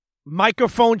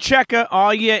Microphone checker.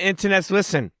 Oh, yeah, internets.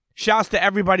 Listen, shouts to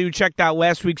everybody who checked out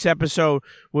last week's episode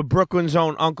with Brooklyn's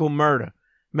own Uncle Murder.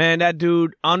 Man, that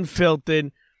dude,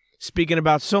 unfiltered, speaking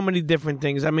about so many different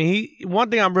things. I mean, one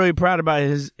thing I'm really proud about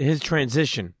is his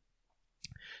transition.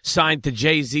 Signed to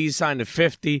Jeezy, signed to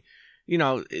 50, you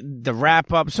know, the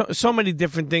wrap-up, so many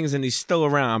different things, and he's still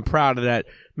around. I'm proud of that.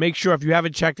 Make sure, if you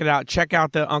haven't checked it out, check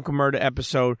out the Uncle Murder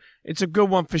episode. It's a good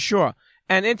one for sure.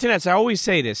 And internets, I always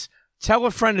say this. Tell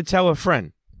a friend to tell a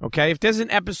friend, okay? If there's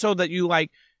an episode that you like,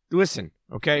 listen,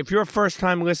 okay? If you're a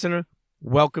first-time listener,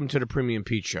 welcome to the Premium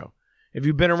Pete Show. If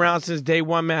you've been around since day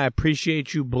one, man, I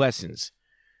appreciate you. Blessings.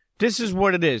 This is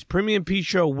what it is. Premium Pete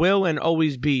Show will and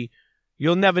always be,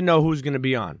 you'll never know who's going to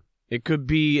be on. It could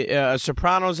be a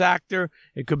Sopranos actor.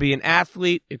 It could be an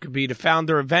athlete. It could be the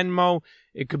founder of Venmo.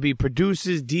 It could be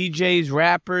producers, DJs,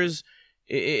 rappers.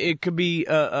 It could be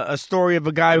a story of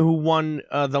a guy who won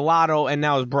the lotto and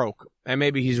now is broke. And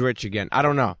maybe he's rich again. I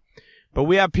don't know. But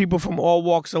we have people from all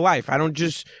walks of life.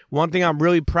 One thing I'm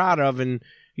really proud of, and,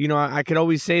 you know, I could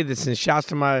always say this, and shouts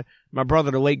to my brother,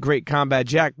 the late, great Combat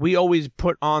Jack. We always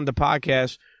put on the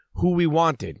podcast who we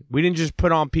wanted. We didn't just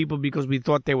put on people because we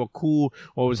thought they were cool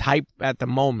or was hype at the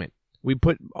moment. We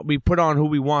put on who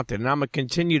we wanted, and I'm going to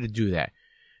continue to do that.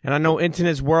 And I know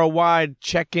internets worldwide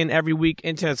check in every week.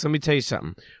 Internets, let me tell you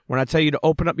something. When I tell you to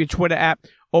open up your Twitter app,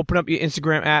 open up your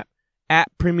Instagram app, at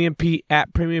Premium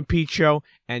Pete Show,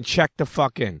 and check the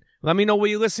fuck in. Let me know where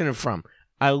you're listening from.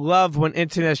 I love when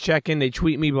internets check in. They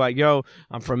tweet me like, yo,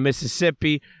 I'm from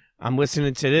Mississippi. I'm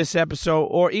listening to this episode.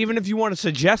 Or even if you want to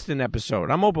suggest an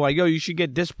episode, I'm open. Like, yo, you should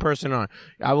get this person on.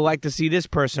 I would like to see this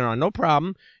person on. No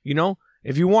problem. You know,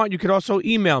 if you want, you could also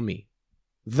email me.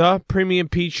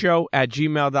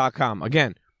 thepremiumpeteshow@gmail.com.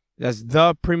 Again, that's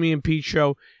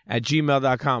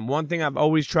thepremiumpeteshow@gmail.com. One thing I've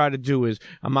always tried to do is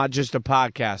I'm not just a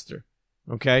podcaster.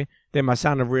 Okay? They might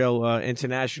sound a real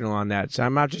international on that. So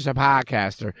I'm not just a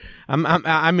podcaster.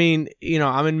 I mean, you know,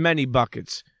 I'm in many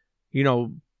buckets. You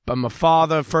know, I'm a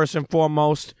father first and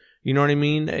foremost. You know what I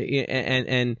mean?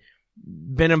 And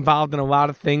been involved in a lot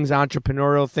of things,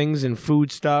 entrepreneurial things, and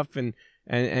food stuff, and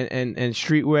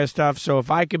streetwear stuff. So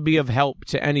if I could be of help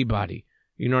to anybody,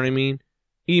 you know what I mean?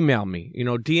 Email me, you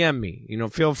know, DM me, you know,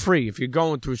 feel free. If you're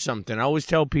going through something, I always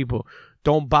tell people,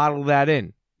 don't bottle that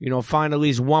in. You know, find at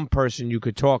least one person you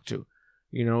could talk to,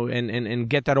 you know, and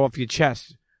get that off your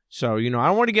chest. So, you know, I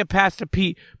don't want to get past the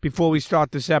Pete before we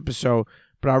start this episode,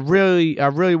 but I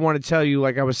really want to tell you,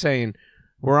 like I was saying,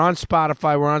 we're on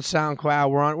Spotify, we're on SoundCloud,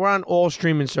 we're on all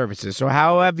streaming services. So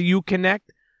however you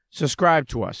connect, subscribe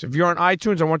to us. If you're on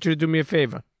iTunes, I want you to do me a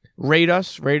favor. Rate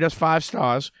us 5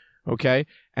 stars, okay,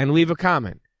 and leave a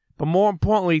comment. But more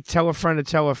importantly, tell a friend to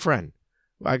tell a friend.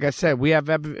 Like I said, we have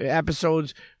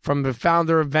episodes from the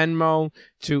founder of Venmo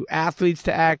to athletes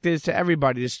to actors to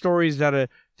everybody. The stories that are,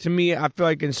 to me, I feel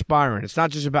like inspiring. It's not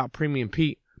just about Premium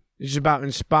Pete. It's just about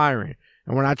inspiring.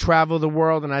 And when I travel the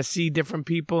world and I see different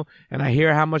people and I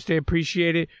hear how much they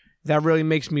appreciate it, that really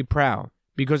makes me proud.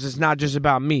 Because it's not just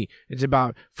about me. It's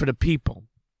about for the people.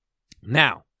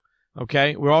 Now,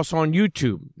 okay, we're also on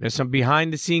YouTube. There's some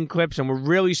behind-the-scene clips, and we're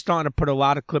really starting to put a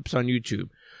lot of clips on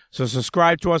YouTube. So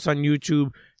subscribe to us on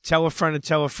YouTube. Tell a friend to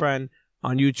tell a friend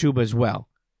on YouTube as well.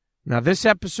 Now, this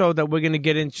episode that we're going to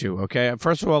get into, okay,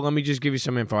 first of all, let me just give you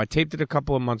some info. I taped it a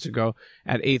couple of months ago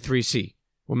at A3C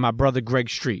with my brother Greg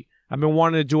Street. I've been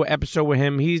wanting to do an episode with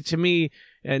him. He, to me,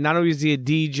 not only is he a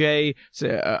DJ,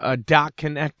 a dot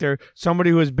connector, somebody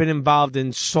who has been involved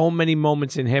in so many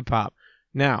moments in hip-hop.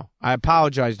 Now, I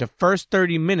apologize. The first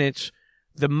 30 minutes,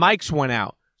 the mics went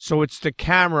out, so it's the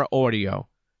camera audio.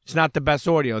 It's not the best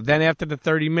audio. Then after the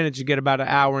 30 minutes, you get about an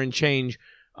hour and change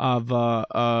of,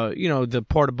 the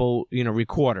portable,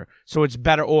 recorder. So it's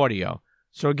better audio.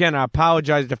 So again, I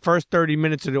apologize. The first 30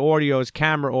 minutes of the audio is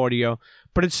camera audio,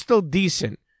 but it's still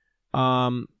decent.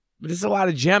 But there's a lot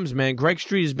of gems, man. Greg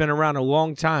Street has been around a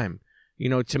long time. You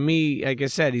know, to me, like I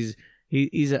said,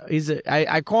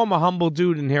 I call him a humble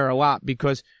dude in here a lot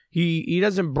because he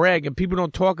doesn't brag and people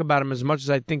don't talk about him as much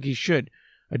as I think he should.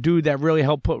 A dude that really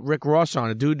helped put Rick Ross on,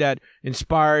 a dude that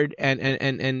inspired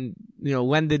and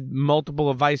lended multiple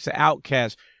advice to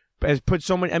Outkast, has put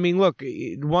so many. I mean, look,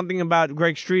 one thing about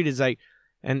Greg Street is like,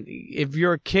 and if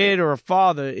you're a kid or a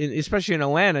father, especially in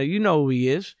Atlanta, you know who he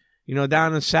is. You know, down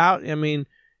in the South, I mean,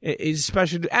 he's a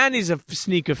special dude, and he's a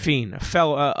sneaker fiend,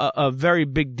 a very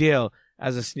big deal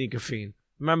as a sneaker fiend.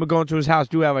 Remember going to his house,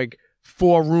 do have like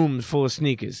 4 rooms full of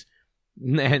sneakers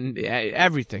and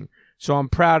everything. So I'm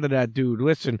proud of that dude.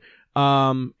 Listen,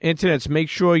 internets, make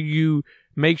sure,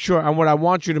 and what I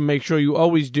want you to make sure you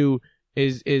always do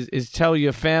is tell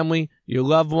your family, your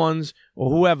loved ones,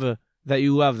 or whoever that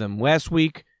you love them. Last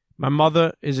week, My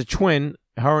mother is a twin.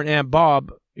 Her and Aunt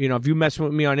Bob, you know, if you mess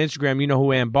with me on Instagram, you know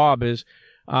who Aunt Bob is.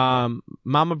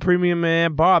 Mama Premium and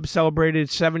Aunt Bob celebrated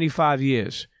 75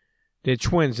 years. They're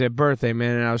twins, their birthday,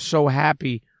 man, and I was so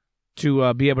happy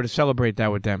to be able to celebrate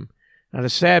that with them. Now, the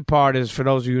sad part is, for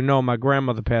those of you who know, my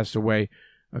grandmother passed away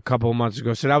a couple of months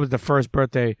ago, so that was the first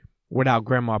birthday without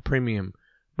Grandma Premium.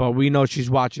 But we know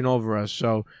she's watching over us.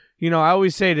 So, you know, I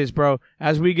always say this, bro.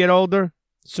 As we get older,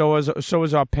 so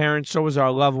is our parents, so is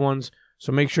our loved ones.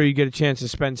 So make sure you get a chance to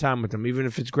spend time with them, even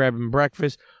if it's grabbing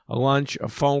breakfast, a lunch, a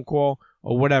phone call,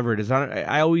 or whatever it is. I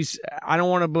don't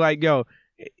want to be like, yo,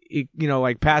 you know,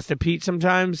 like Pastor Pete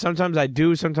sometimes. Sometimes I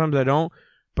do, sometimes I don't.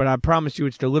 But I promise you,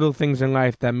 it's the little things in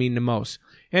life that mean the most.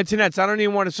 Internets, I don't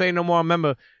even want to say no more.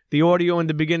 Remember, the audio in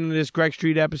the beginning of this Greg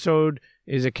Street episode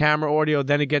is a camera audio.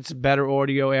 Then it gets better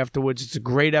audio afterwards. It's a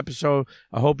great episode.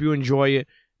 I hope you enjoy it.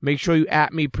 Make sure you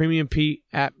at me, Premium Pete,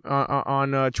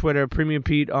 on Twitter, Premium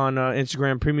Pete on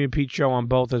Instagram, Premium Pete Show on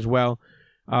both as well.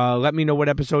 Let me know what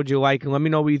episode you like, and let me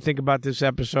know what you think about this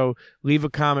episode. Leave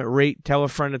a comment, rate, tell a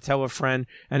friend to tell a friend.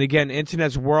 And again,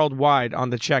 internet's worldwide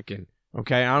on the check-in.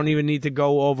 Okay, I don't even need to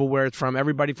go over where it's from.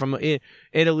 Everybody from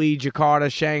Italy,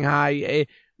 Jakarta, Shanghai,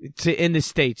 to in the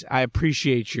States. I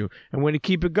appreciate you. And we're going to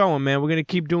keep it going, man. We're going to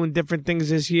keep doing different things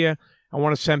this year. I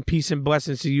want to send peace and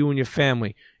blessings to you and your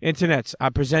family. Internets, I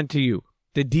present to you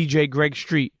the DJ Greg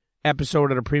Street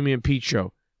episode of the Premium Pete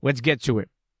Show. Let's get to it.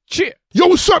 CHEA! Yo,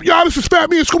 what's up, y'all? This is Fat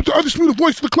Man Scoop, the undisputed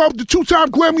voice of the club, the two-time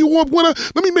Grammy Award winner.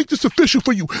 Let me make this official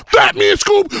for you. Fat Man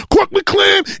Scoop, Crook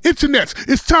McClan, Internets.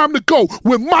 It's time to go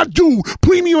with my dude,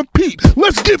 Premium Pete.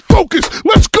 Let's get focused.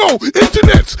 Let's go,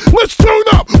 Internets. Let's turn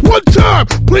up. One time,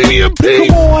 Premium Pete.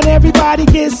 Come on, everybody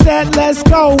get set. Let's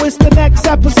go. It's the next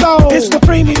episode. It's the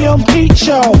Premium Pete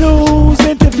Show. News,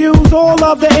 interviews, all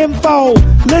of the info.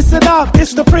 Listen up.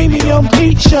 It's the Premium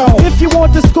Pete Show. If you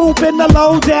want the scoop in the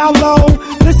low, down low,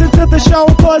 listen to the show,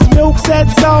 cause Milk said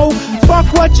so.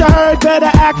 Fuck what you heard, better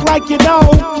act like you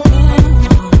know.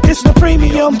 It's the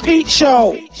Premium Pete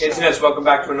Show. Internets, welcome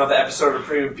back to another episode of the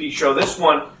Premium Pete Show. This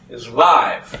one is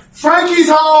live.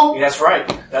 Frankie's home. Yeah, that's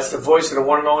right. That's the voice of the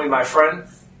one and only, my friend,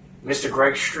 Mr.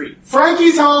 Greg Street.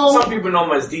 Frankie's home. Some people know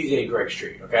him as DJ Greg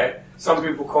Street, okay? Some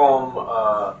people call him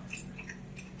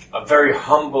a very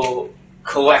humble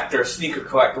collector, sneaker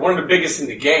collector. One of the biggest in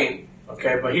the game.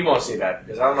 Okay, but he won't say that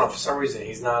because I don't know, for some reason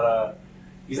he's not a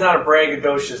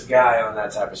braggadocious guy on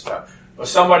that type of stuff. But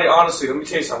somebody, honestly, let me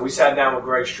tell you something. We sat down with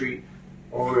Greg Street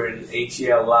when we were in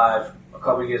ATL Live a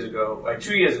couple of years ago, like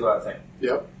 2 years ago, I think.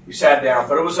 Yep. We sat down,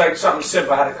 but it was like something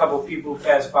simple. I had a couple of people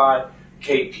pass by,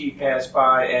 KP passed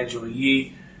by, Angela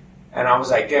Yee, and I was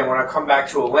like, damn, when I come back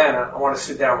to Atlanta, I want to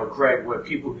sit down with Greg where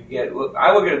people could get. Look,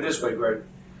 I look at it this way, Greg,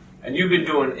 and you've been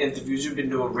doing interviews, you've been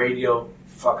doing radio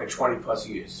for fucking 20 plus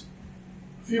years.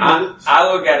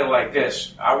 I look at it like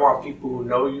this. I want people who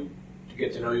know you to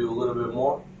get to know you a little bit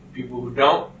more. People who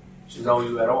don't to know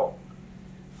you at all.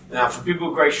 Now, for people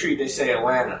with Greg Street, they say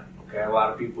Atlanta. Okay, a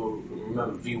lot of people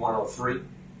remember V103.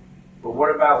 But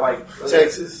what about like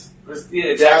Texas?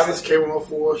 Yeah, Dallas,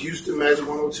 K104, Houston, Magic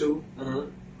 102,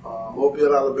 Mm-hmm.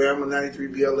 Mobile, Alabama, 93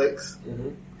 BLX. Mm-hmm.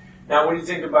 Now, when you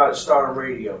think about starting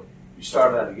radio, you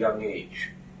started at a young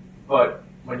age. But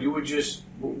when you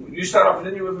start off,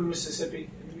 didn't you live in Mississippi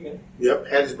in the beginning? Yep,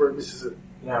 Hattiesburg, Mississippi.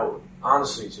 Now,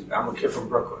 honestly, I'm a kid from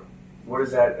Brooklyn. What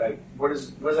is that like? What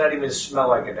does that even smell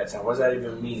like at that time? What does that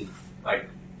even mean? Like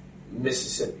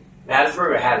Mississippi, Hattiesburg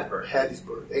or Hattiesburg?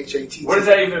 Hattiesburg, H-A-T-T. What does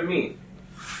that even mean?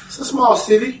 It's a small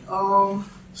city,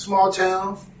 small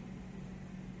town.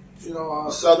 You know,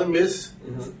 Southern Miss.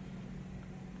 Mm-hmm.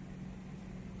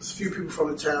 There's a few people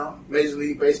from the town. Major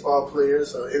League Baseball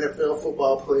players, NFL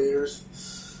football players.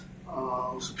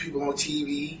 Some people on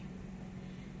TV.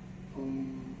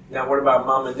 Now, what about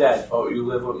mom and dad? Oh, you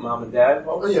live with mom and dad?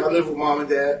 Oh yeah, I live with mom and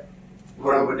dad.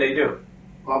 What would they do?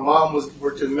 My mom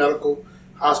worked in a medical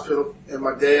hospital, and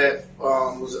my dad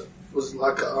was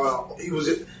like he was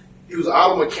an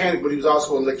auto mechanic, but he was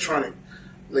also an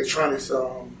electronics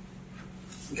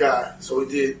guy. So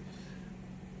he did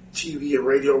TV and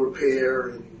radio repair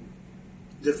and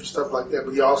different stuff like that.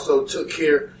 But he also took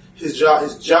care. His job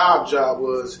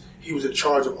was he was in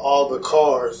charge of all the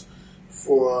cars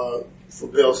for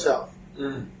Bell South.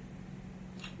 Mm.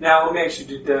 Now, let me ask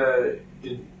you: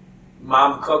 did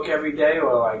mom cook every day,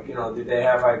 or like did they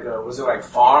have like was it like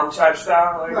farm type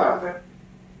style? Like No.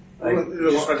 Like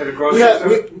you just went to the grocery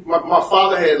store? My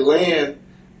father had land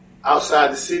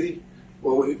outside the city.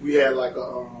 Well, we had like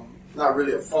a not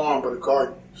really a farm, but a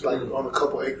garden. It's like on a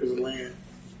couple acres of land.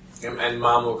 And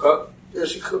mom will cook? Yeah,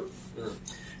 she cooked.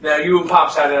 Now, you and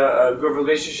Pops had a good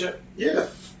relationship? Yeah.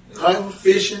 Hunting,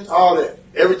 fishing, all that.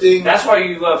 Everything. That's why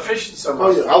you love fishing so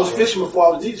much. Oh yeah, I was fishing before I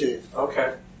was DJing.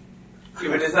 Okay. Yeah,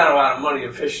 but there's not a lot of money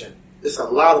in fishing. It's a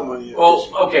lot of money in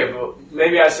fishing. Okay, but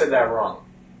maybe I said that wrong.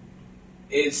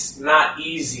 It's not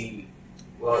easy.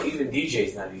 Well, even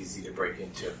DJ's not easy to break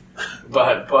into.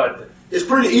 But it's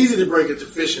pretty easy to break into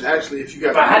fishing, actually, if you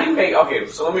got. But how do you make? Okay,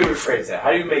 so let me rephrase that.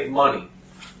 How do you make money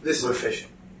with fishing?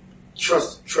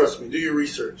 Trust me. Do your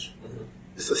research. Mm-hmm.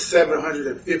 It's a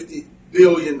 $750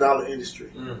 billion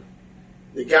industry. Mm.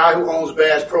 The guy who owns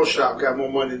Bass Pro Shop got more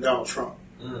money than Donald Trump.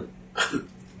 Mm.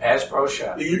 Bass Pro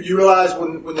Shop. You realize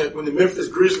when the Memphis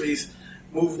Grizzlies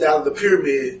moved out of the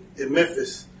pyramid in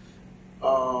Memphis,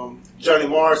 Johnny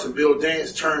Morris and Bill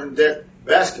Dance turned that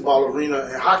basketball arena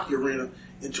and hockey arena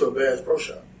into a Bass Pro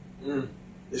Shop. Mm.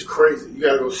 It's crazy. You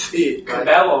got to go see it.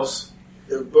 Cabela's.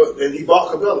 And he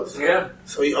bought Cabela's. Yeah.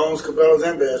 So he owns Cabela's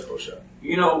and Bass Pro Shop.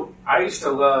 You know, I used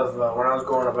to love, when I was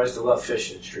growing up, I used to love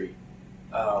fishing the street.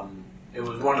 It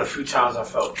was one of the few times I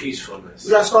felt peacefulness.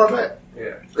 You got to start back.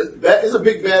 Yeah. It's a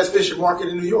big bass fishing market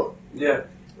in New York. Yeah.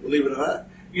 Believe it or not.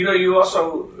 You know, you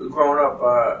also, growing up,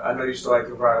 I know you used to like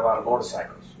to ride a lot of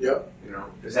motorcycles. Yep. You know,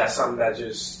 is that something that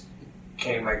just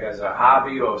came like as a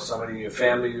hobby or somebody in your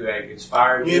family who like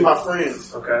inspired you? Me and my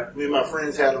friends. Okay. Me and my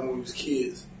friends had them when we was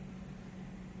kids.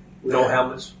 No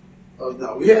helmets? Oh,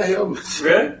 no. We had helmets.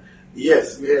 Really?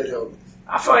 Yes, we had helmets.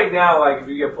 I feel like now, like, if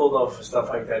you get pulled over for stuff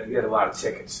like that, you get a lot of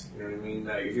tickets. You know what I mean?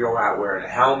 Like, if you're not wearing a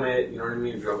helmet, you know what I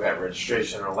mean? If you don't got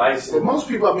registration or license. But most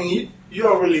people, I mean, you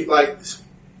don't really, like,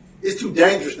 it's too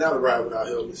dangerous now to ride without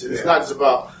helmets. And it's not just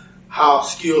about how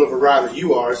skilled of a rider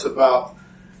you are. It's about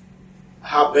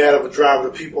how bad of a driver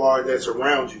the people are that's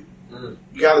around you. Mm.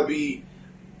 You got to be,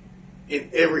 in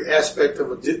every aspect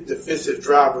of a defensive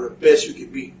driver, the best you can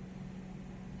be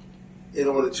in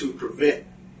order to prevent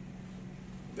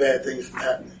bad things from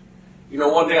happening. You know,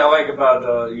 one thing I like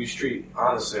about you Street,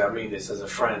 honestly, I mean this as a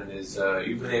friend, is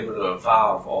you've been able to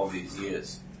evolve all these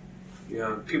years. You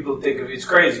know, people think of you, it's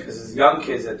crazy because there's young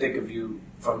kids that think of you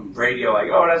from radio like,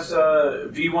 oh, that's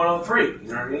V103, you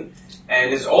know what I mean?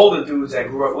 And there's older dudes that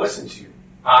grew up listening to you.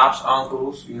 Pops,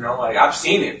 uncles, you know, like I've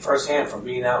seen it firsthand from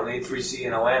being out in A3C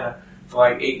in Atlanta for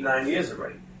like 8-9 years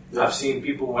already. Yeah. I've seen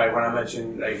people, like when I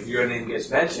mentioned, like if your name gets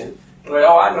mentioned, like,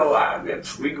 oh, I know,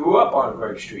 we grew up on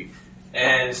Greg Street.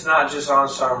 And it's not just on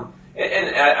some,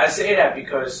 and I say that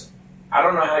because I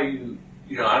don't know how you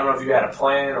know, I don't know if you had a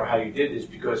plan or how you did this,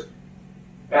 because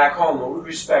back home, we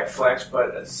respect Flex,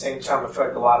 but at the same time, I feel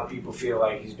like a lot of people feel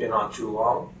like he's been on too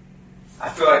long. I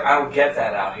feel like I don't get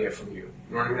that out here from you.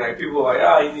 You know what I mean? Like, people are like,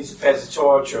 oh, he needs to pass the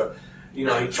torch, or, you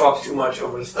know, he talks too much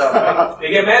over the stuff. Like,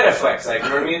 they get mad at Flex, like, you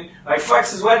know what I mean? Like,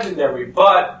 Flex is legendary,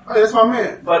 but... Oh, that's my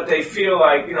man. But they feel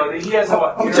like, you know, he has a...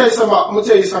 I'm going to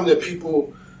tell you something that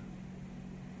people,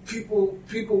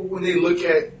 when they look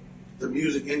at the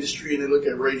music industry and they look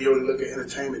at radio and they look at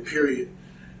entertainment, period,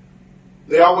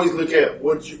 they always look at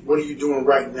what are you doing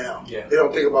right now. Yeah. They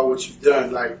don't think about what you've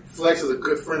done. Like, Flex is a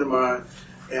good friend of mine,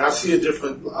 and I see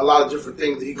a lot of different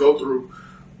things that he go through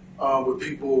with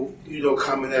people, you know,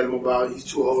 coming at him about he's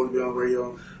too old to be on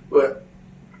radio. But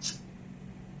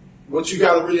what you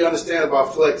got to really understand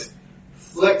about Flex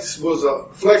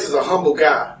is a humble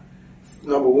guy,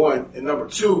 number one, and number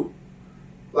two,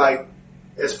 like,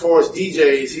 as far as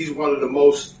DJs, he's one of the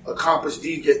most accomplished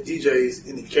DJs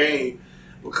in the game,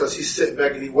 because he sat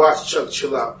back and he watched Chuck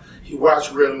Chill Out. He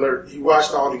watched Red Alert. He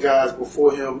watched all the guys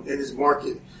before him in his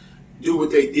market do what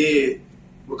they did,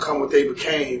 become what they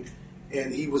became,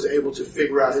 and he was able to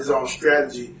figure out his own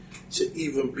strategy to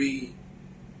even be,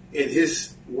 in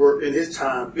his work, in his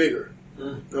time, bigger. You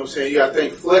know what I'm saying? You got to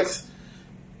think Flex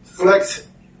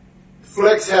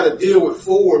had a deal with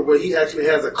Ford where he actually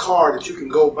has a car that you can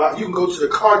go buy. You can go to the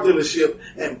car dealership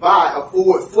and buy a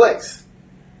Ford Flex.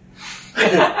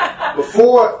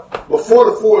 before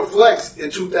the Ford Flex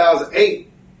in 2008,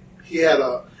 he had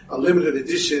a limited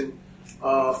edition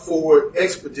Ford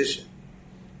Expedition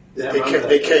that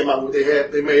they came out with.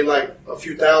 They made like a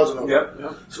few thousand of them.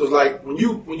 Yep. So it's like when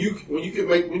you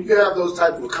have those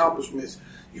type of accomplishments,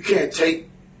 you can't take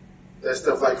that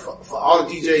stuff. Like for all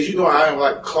the DJs, you know, I am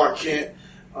like Clark Kent,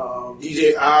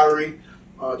 DJ Irie,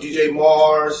 DJ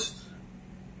Mars,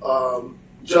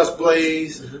 Just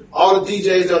Blaze, all the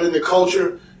DJs that are in the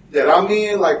culture that I'm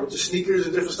in, like with the sneakers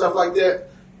and different stuff like that.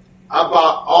 I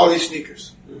buy all these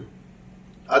sneakers.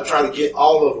 I try to get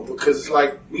all of them, because it's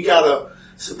like we gotta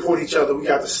support each other, we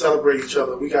got to celebrate each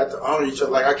other, we got to honor each other.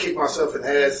 Like, I kick myself in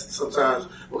the ass sometimes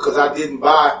because I didn't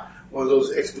buy one of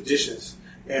those expeditions.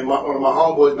 And one of my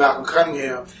homeboys, Malcolm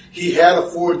Cunningham, he had a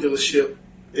Ford dealership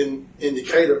in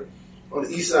Decatur on the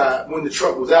east side when the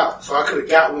truck was out. So I could have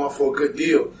got one for a good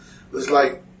deal. It's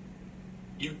like,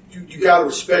 you gotta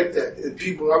respect that. And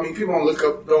people don't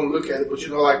look at it, but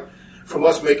like from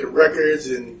us making records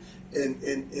and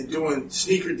doing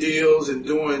sneaker deals and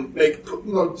doing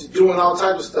all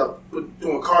types of stuff,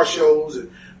 doing car shows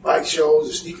and bike shows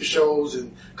and sneaker shows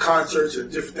and concerts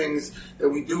and different things that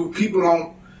we do.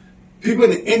 People in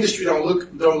the industry don't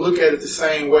look at it the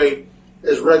same way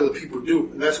as regular people do,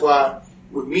 and that's why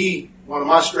with me, one of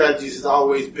my strategies has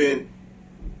always been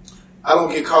I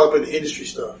don't get caught up in the industry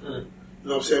stuff. You know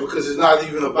what I'm saying? Because it's not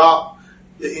even about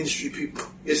the industry people.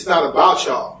 It's not about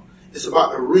y'all. It's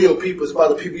about the real people. It's about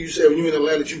the people you say when you're in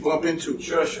Atlanta that you bump into.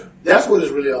 Sure. That's what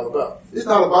it's really all about. It's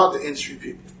not about the industry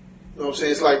people. You know what I'm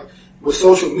saying? It's like with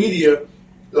social media,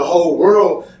 the whole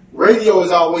world, radio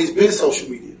has always been social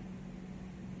media.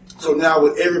 So now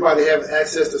with everybody having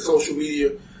access to social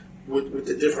media with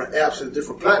the different apps and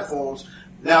different platforms,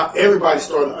 now everybody's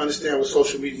starting to understand what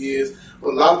social media is, but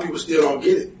a lot of people still don't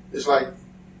get it. It's like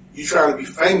you trying to be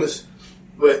famous,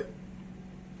 but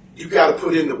you got to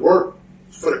put in the work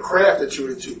for the craft that you're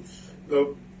into. You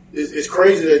know, it's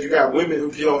crazy that you got women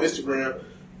who get on Instagram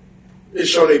and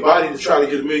show their body to try to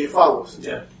get 1 million followers.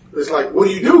 Yeah. It's like, what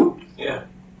do you do? Yeah.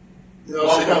 You know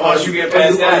what I'm saying? Once you get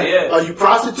past that, yeah. Are you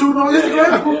prostituting on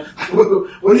Instagram?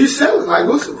 Yeah. What are you selling? Like,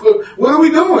 what are we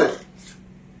doing?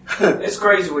 It's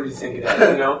crazy when you think of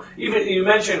that, Even you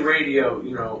mentioned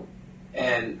radio,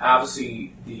 and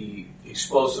obviously the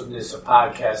explosiveness of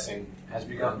podcasting has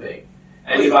become big.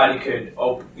 Anybody could,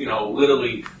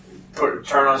 literally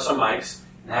turn on some mics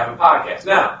and have a podcast.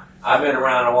 Now, I've been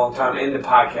around a long time in the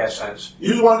podcast sense. You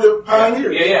just wanted to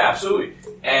pioneer. Yeah, absolutely.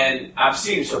 And I've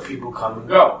seen some people come and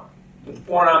go. But the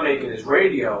point I'm making is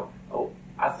radio.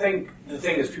 I think the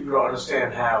thing is people don't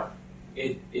understand how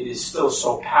it is still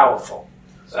so powerful.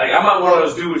 Like, I'm not one of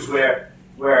those dudes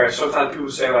where sometimes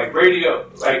people say, like, radio,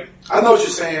 like... I know what you're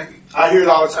saying. I hear it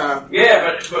all the time.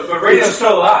 Yeah, but radio's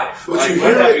still alive. But like, you let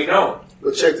hear that it, be known.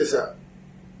 But check this out.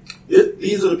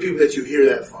 These are the people that you hear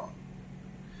that from.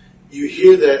 You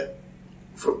hear that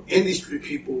from industry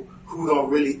people who don't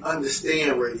really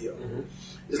understand radio. Mm-hmm.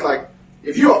 It's like,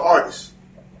 if you're an artist,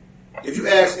 if you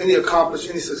ask any accomplished,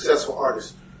 any successful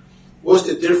artist, what's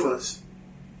the difference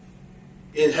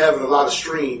in having a lot of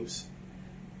streams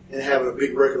and having a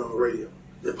big record on the radio?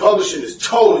 The publishing is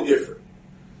totally different.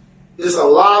 There's a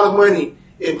lot of money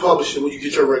in publishing when you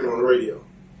get your record on the radio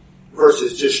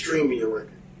versus just streaming your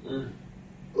record. Mm.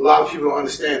 A lot of people don't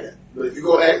understand that. But if you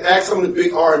go ask some of the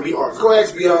big R&B artists, go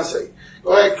ask Beyonce,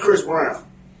 go ask Chris Brown,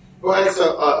 go ask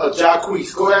a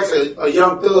Jacquees, go ask a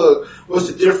Young Thug,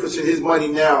 what's the difference in his money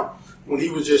now when he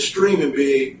was just streaming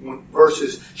big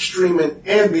versus streaming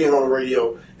and being on the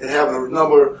radio and having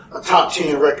a top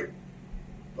 10 record.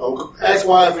 Ask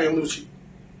YFN Lucci,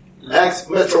 ask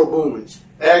Metro Boomin,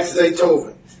 ask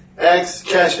Zaytoven, ask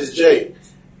Cassius J.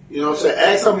 You know what I'm saying?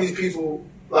 Ask some of these people,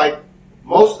 like a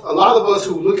lot of us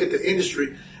who look at the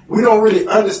industry, we don't really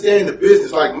understand the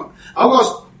business. Like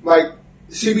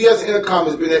CBS Intercom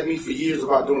has been at me for years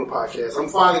about doing a podcast. I'm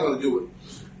finally going to do it.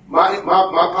 My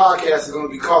podcast is going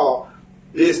to be called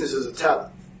Business is a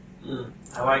Talent.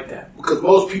 I like that. Because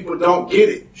most people don't get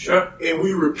it. Sure. And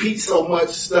we repeat so much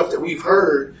stuff that we've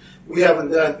heard, we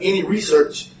haven't done any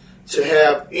research to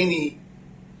have any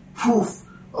proof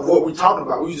of what we're talking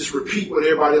about. We just repeat what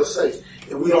everybody else says.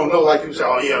 And we don't know, like people say,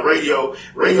 oh yeah,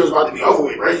 radio's about to be over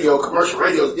with. Commercial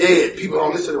radio's dead. People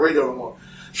don't listen to the radio no more.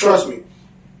 Trust me.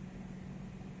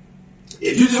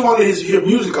 If you just want to hear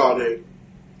music all day,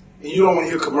 and you don't want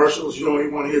to hear commercials, you don't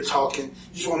even want to hear talking,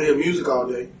 you just want to hear music all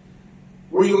day,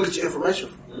 where are you going to get your information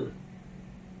from?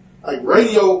 Like,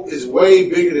 radio is way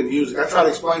bigger than music. I try to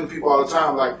explain to people all the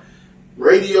time, like,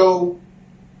 radio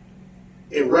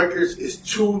and records is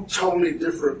two totally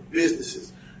different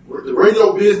businesses. The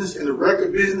radio business and the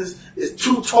record business is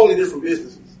two totally different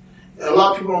businesses. And a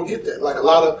lot of people don't get that. Like, a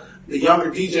lot of the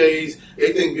younger DJs,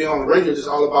 they think being on the radio is just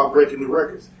all about breaking new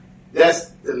records. That's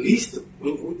the least.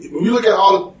 When you look at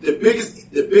all the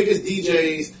biggest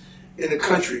DJs in the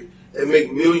country that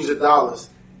make millions of dollars,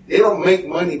 they don't make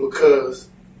money because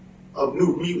of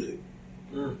new music.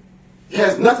 It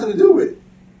has nothing to do with it.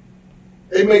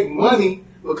 They make money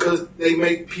because they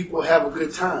make people have a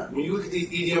good time. When you look at these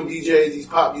EDM DJs, these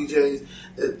pop DJs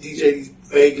that DJ these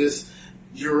Vegas,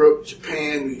 Europe,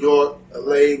 Japan, New York,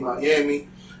 LA, Miami,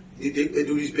 they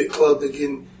do these big clubs that get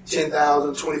 $10,000,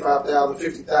 $25,000,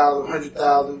 $50,000,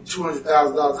 $100,000,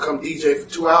 $200,000 to come DJ for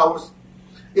 2 hours.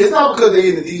 It's not because they're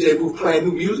in the DJ booth playing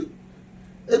new music.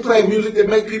 They play music that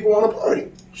make people want to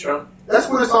party. Sure. That's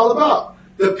what it's all about.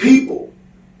 The people.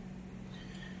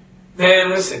 Man,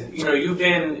 listen, you've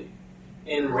been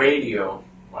in radio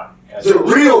Wow. The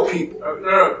real people.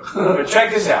 No. But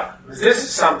check this out. This is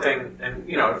something, and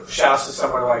shouts to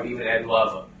someone like even Ed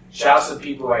Lover. Shouts to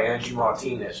people like Angie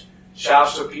Martinez.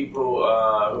 Shouts to people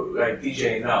like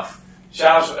DJ Enough.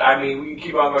 Shouts. We can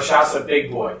keep on going. Shouts to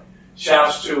Big Boy.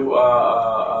 Shouts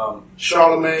to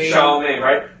Charlemagne,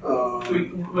 right?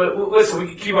 But listen, we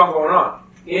can keep on going on.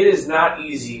 It is not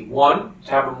easy, one,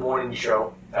 to have a morning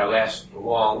show that lasts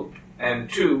long, and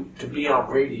two, to be on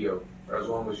radio for as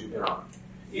long as you've been on.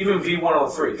 Even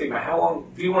V103. Think about how long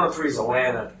V103 is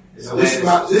Atlanta. This is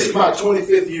my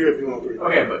 25th year at V103.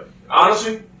 Okay, but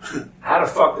honestly, how the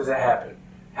fuck does that happen?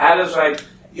 How does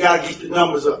you gotta get the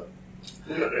numbers up.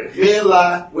 Men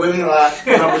lie, women lie,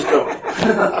 numbers don't.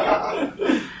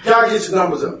 Gotta get your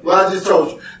numbers up. Well, I just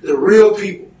told you, the real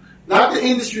people, not the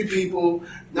industry people,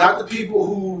 not the people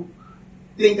who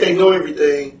think they know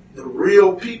everything. The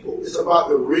real people. It's about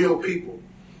the real people.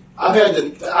 I've had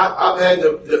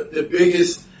the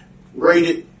biggest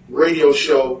rated radio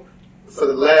show for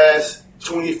the last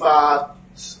 25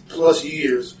 plus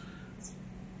years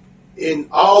in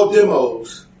all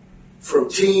demos from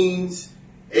teens,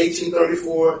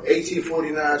 1834,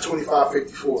 1849,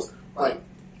 2554.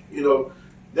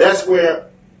 That's where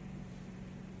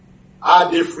I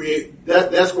differentiate.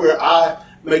 That's where I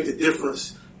make the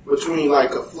difference between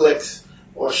like a Flex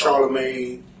or a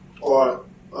Charlemagne or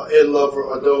Ed Lover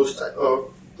or those type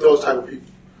of people.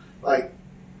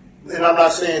 And I'm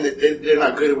not saying that they're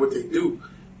not good at what they do,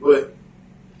 but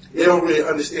they don't really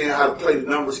understand how to play the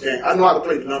numbers game. I know how to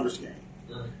play the numbers game.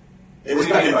 And it's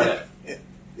not.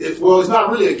 It's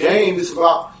not really a game. It's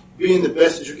about being the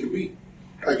best that you can be.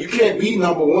 You can't be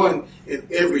number one in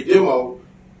every demo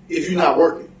if you're not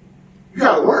working. You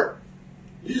got to work.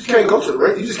 You just can't go to the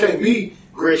radio. You just can't be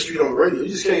Greg Street on the radio. You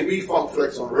just can't be Funk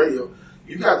Flex on the radio.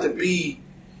 You got to be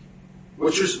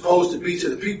what you're supposed to be to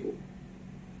the people.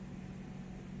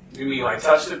 You mean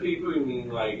touch the people? You mean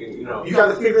You got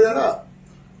to figure that out.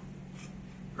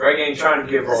 Greg ain't trying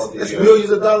to give all the... That's millions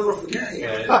of dollars worth of game.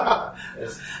 Yeah,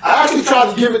 I actually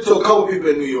tried to give it to a couple people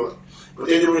in New York, but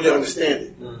they didn't really understand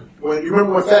it. You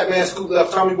remember when Fat Man Scoop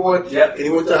left Tommy Boy? Yep. And he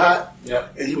went to Hot?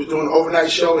 Yep. And he was doing an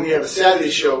overnight show, and he had a Saturday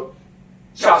show.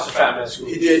 Shouts to Fat Man Scoop.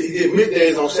 He did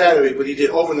middays on Saturday, but he did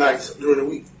overnights during the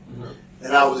week.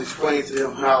 And I was explaining to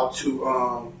them how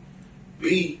to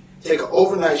take an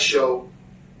overnight show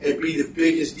and be the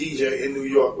biggest DJ in New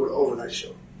York with an overnight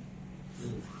show.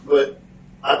 But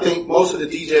I think most of the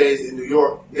DJs in New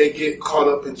York, they get caught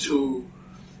up into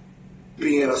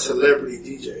being a celebrity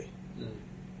DJ.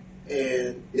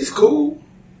 And it's cool,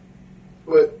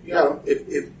 but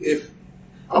if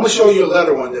I'm gonna show you a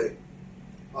letter one day.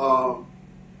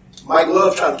 Mike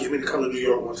Love tried to get me to come to New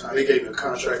York one time. They gave me a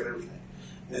contract and everything,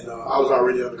 and I was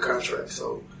already under contract,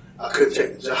 so I couldn't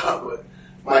take the job. But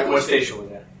Mike, what station was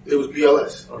that? It was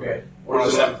BLS. Okay,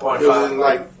 107.5. It was in it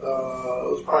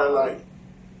was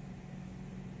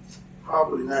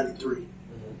probably 93.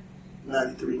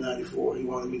 93, 94. He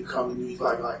wanted me to come to New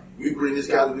York. Like, we bring this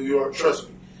guy to New York, trust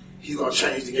me, he's going to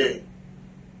change the game.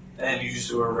 And you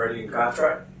just were already in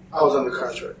contract? I was under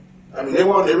contract. They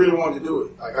really wanted to do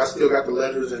it. I still got the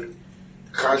letters and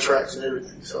the contracts and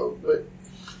everything. So, but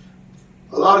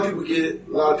a lot of people get it,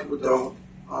 a lot of people don't.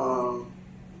 And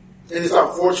it's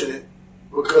unfortunate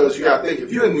because you got to think,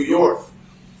 if you're in New York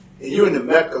and you're in the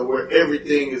Mecca where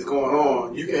everything is going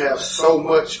on, you can have so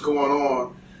much going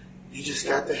on. You just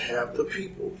got to have the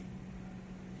people.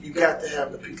 You got to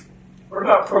have the people. What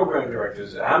about program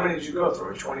directors? How many did you go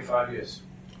through in 25 years?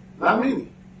 Not many.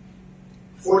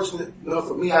 Fortunate enough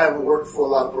for me, I haven't worked for a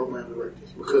lot of program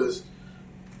directors because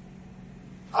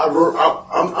I'm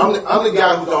the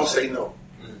guy who don't say no.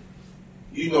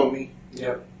 You know me.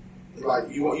 Yep.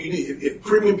 If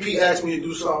Premium P asks me to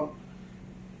do something,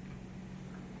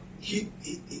 he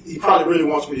probably really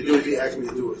wants me to do it if he asks me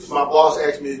to do it. If my boss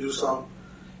asks me to do something,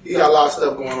 he got a lot of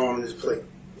stuff going on in his plate.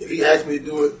 If he asks me to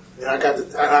do it, and I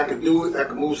can do it, I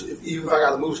can move. Even if I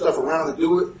got to move stuff around to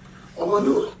do it, I'm gonna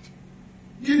do it.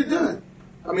 Get it done.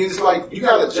 It's like you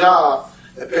got a job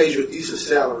that pays you a decent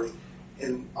salary,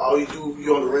 and all you do,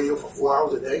 you're on the radio for 4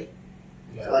 hours a day.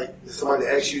 Yeah. Like somebody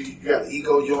asks you, you got an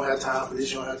ego, you don't have time for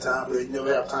this, you don't have time for that, you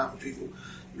never have time for people.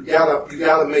 You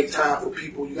gotta make time for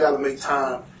people. You gotta make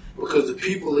time because the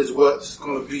people is what's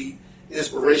going to be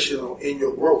inspirational in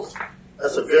your growth.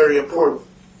 That's a very important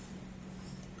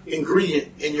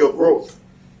ingredient in your growth,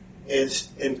 and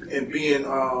being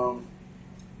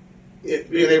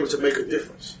able to make a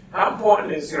difference. How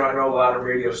important is, I know a lot of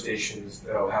radio stations,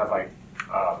 they'll have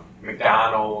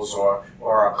McDonald's or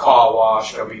a car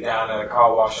wash. They'll be down at a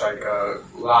car wash,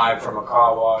 live from a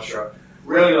car wash. Or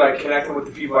really like connecting with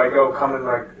the people I go, coming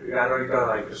like, I know you've done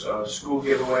like school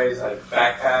giveaways, like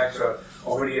backpacks, or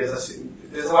over the years,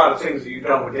 there's a lot of things that you've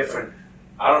done with different,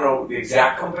 I don't know the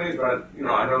exact companies, but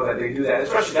I know that they do that.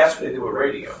 Especially that's what they do with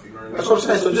radio. You know what I mean? That's what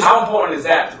I'm saying. So how important is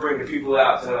that to bring the people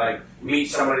out to like meet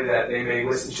somebody that they may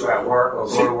listen to at work or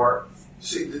go to work?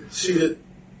 See, the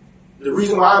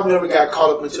reason why I've never got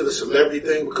caught up into the celebrity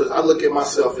thing, because I look at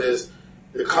myself as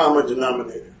the common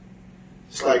denominator.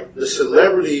 It's like the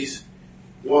celebrities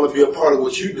want to be a part of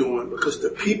what you're doing because the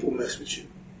people mess with you.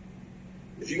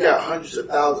 If you got hundreds of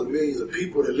thousands, millions of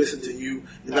people that listen to you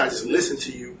and not just listen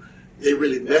to you, they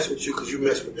really mess with you because you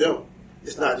mess with them.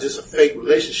 It's not just a fake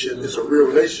relationship; it's a real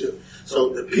relationship. So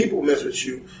the people mess with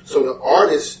you. So the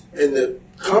artists and the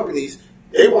companies,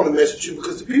 they want to mess with you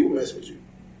because the people mess with you.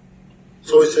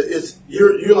 So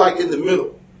you're like in the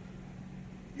middle.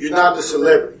 You're not the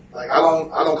celebrity. Like I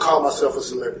don't call myself a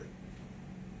celebrity.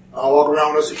 I walk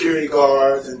around with security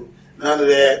guards and none of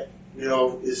that.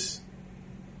 It's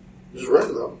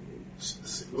regular.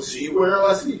 We'll see you where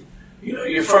I see.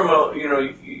 You're from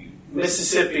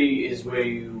Mississippi is where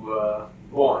you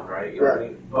born, right? You know what I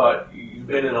mean? But you've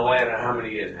been in Atlanta how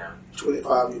many years now?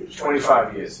 25 years.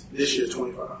 25 years. This year,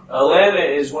 25. Atlanta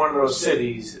is one of those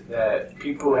cities that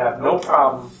people have no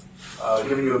problem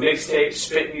giving you a mixtape,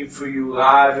 spitting for you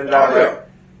live and direct.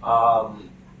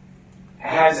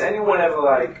 Has anyone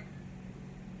ever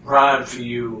rhymed for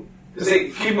you? Because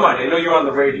keep in mind, they know you're on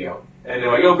the radio. And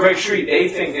they're like, yo, Greg Street, they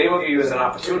think they look at you as an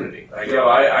opportunity. Like, yo,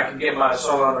 I can get my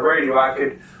song on the radio.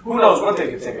 Who knows what they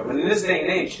can think of. And in this day and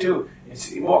age, too,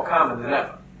 it's more common than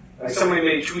ever. Like, somebody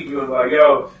may tweet you and be like,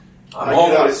 yo, I'm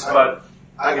homeless, but...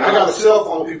 I got a cell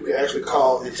phone people can actually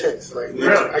call and text. Like,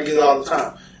 really? I get it all the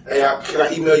time. Hey, can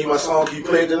I email you my song? Can you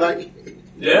play it tonight?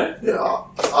 Yeah? Yeah,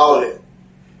 all of that.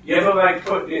 You ever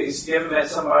met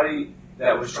somebody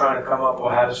that was trying to come up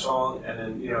or had a song, and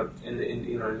then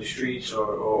in the streets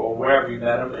or wherever you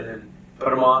met them, and then put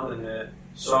them on and the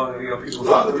song, people. A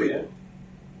lot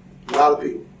of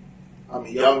people. I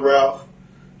mean, Young Ralph,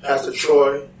 Pastor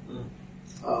Troy,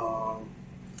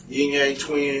 Yin Yang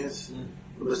Twins,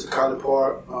 Mr. Collin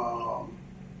Park,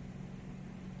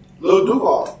 Lil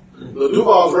Duval. Lil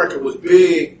Duval's record was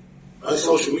big on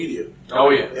social media. Oh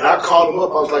yeah. And I called him up.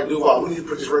 I was like, Duval, we need to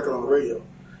put this record on the radio.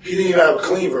 He didn't even have a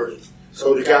clean version.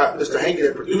 So the guy, Mr. Hanky,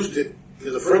 that produced it,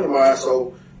 is a friend of mine.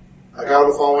 So I got on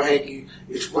the phone with Hanky,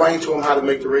 explained to him how to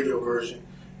make the radio version,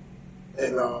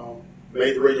 and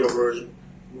made the radio version.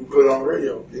 We put it on the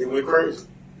radio. It went crazy.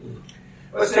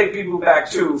 Let's take people back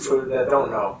too, for that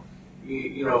don't know.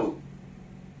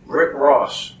 Rick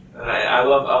Ross, and I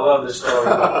love this story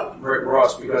about Rick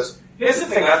Ross, because here's the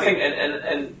thing. I think,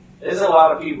 and there's a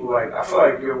lot of people I feel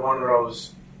like you're one of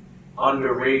those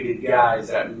underrated guys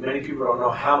that many people don't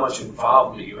know how much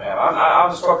involvement you have. I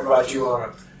was talking about you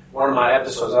on one of my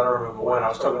episodes. I don't remember when. I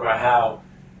was talking about how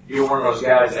you're one of those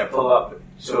guys that pull up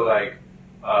to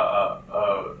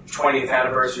 20th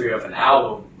anniversary of an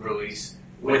album release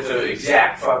with the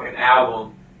exact fucking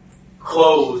album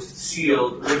closed,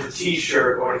 sealed, with a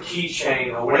T-shirt or a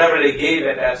keychain or whatever they gave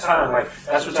at that time.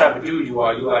 That's what type of dude you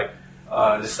are. You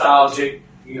nostalgic.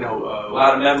 A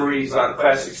lot of memories, a lot of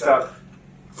classic stuff.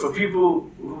 For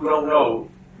people who don't know,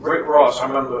 Rick Ross, I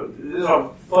remember there's a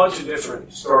bunch of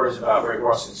different stories about Rick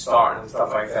Ross and starting and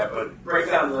stuff like that, but break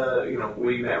down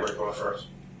where you met Rick Ross first.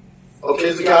 Okay,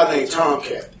 there's a guy named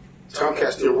Tomcat.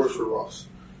 Tomcat still works for Ross.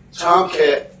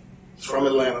 Tomcat is from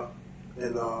Atlanta,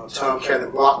 and Tomcat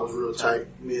and Block was real tight.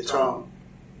 Me and Tom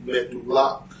met through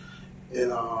Block,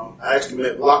 and I actually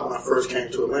met Block when I first came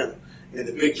to Atlanta. And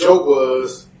the big joke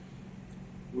was,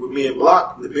 with me and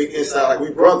Block, the big inside, we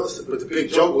brothers, but the big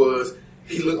joke was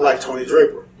he looked like Tony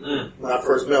Draper. When I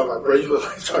first met him, bro, you look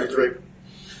like Tony Draper.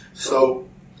 So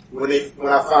when I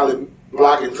finally,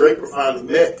 Block and Draper finally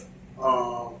met,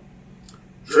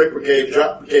 Draper gave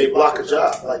Block a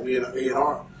job, being an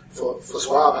A&R for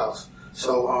Swab House.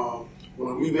 So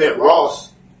when we met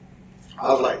Ross,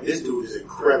 I was like, this dude is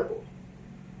incredible.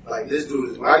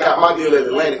 When I got my deal at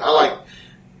Atlantic, I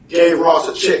gave Ross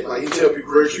a check. He tell people,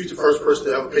 Greg Street's the first person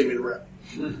to ever pay me to rap.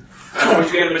 What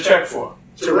you gave him a check for?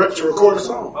 To record a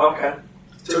song. Okay.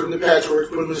 Took him to Patchworks,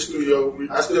 put him in the studio.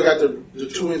 I still got the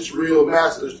 2-inch reel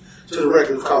masters to the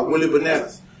record. It's called Willie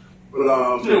Bananas. But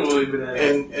Willie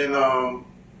Bananas. And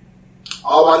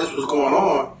all while this was going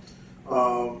on,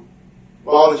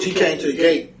 Ball and G came to the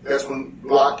gate. That's when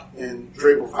Block and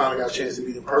Draper finally got a chance to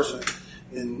meet in person.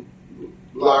 And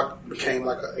Block became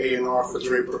like an A&R for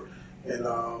Draper. And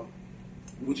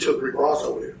we took Rick Ross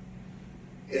over there.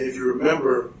 And if you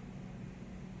remember,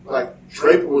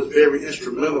 Draper was very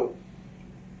instrumental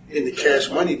in the Cash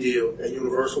Money deal at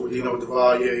Universal with Dino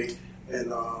DeValier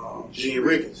and Gene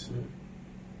Riggins.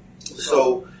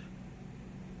 So,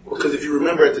 because if you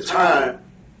remember at the time,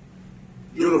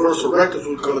 Universal Records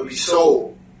was going to be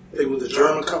sold. It was a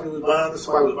German company was buying it.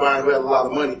 Somebody was buying it who had a lot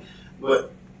of money.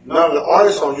 But none of the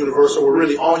artists on Universal were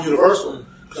really on Universal.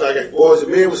 Because I got Boys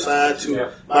and Men was signed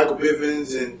to Michael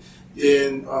Bivins, and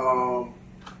then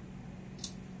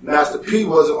Master P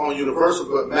wasn't on Universal,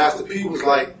 but Master P was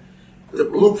like the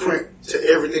blueprint to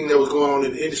everything that was going on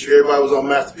in the industry. Everybody was on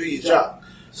Master P's job.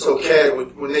 So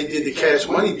when they did the Cash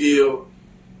Money deal,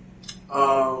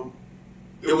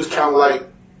 it was kind of like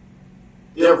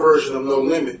their version of No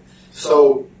Limit.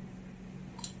 So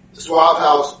the Suave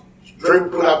House, Drake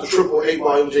put out the Triple 8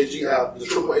 Ball MJG album, the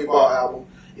Triple 8 Ball album.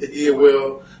 It did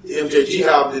well. The MJG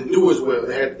album didn't do as well.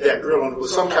 They had that girl on it. But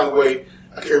some kind of way,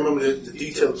 I can't remember the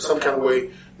details, but some kind of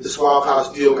way the Suave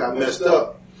House deal got messed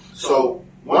up. So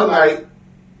one night,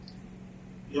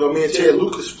 me and Ted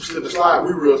Lucas Slip and Slide,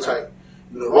 we were real tight.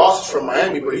 Ross is from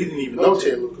Miami, but he didn't even know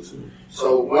Ted Lucas.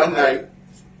 So one night,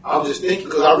 I'm just thinking,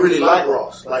 because I really like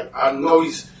Ross. Like, I know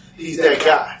he's that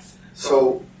guy.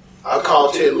 So I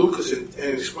called Ted Lucas and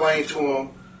explained to him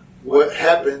what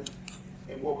happened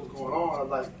and what was going on. I'm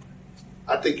like,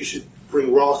 I think you should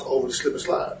bring Ross over to Slip and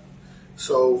Slide.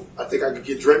 So I think I could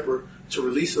get Draper to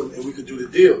release him and we could do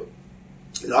the deal.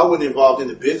 I wasn't involved in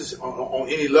the business on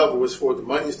any level as far as the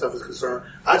money and stuff is concerned.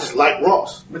 I just like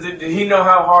Ross. But did he know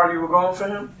how hard you were going for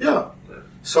him? Yeah.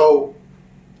 So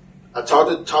I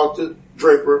talked to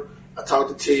Draper. I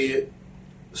talked to Ted.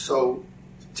 So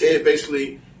Ted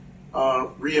basically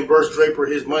reimbursed Draper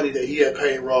his money that he had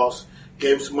paid Ross.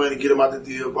 Gave him some money to get him out the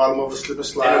deal. Brought him over to Slip and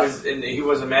Slide. And he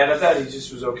wasn't mad at that? He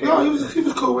just was okay No, with he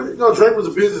was cool with it. No, Draper was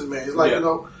a businessman. He's like,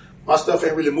 my stuff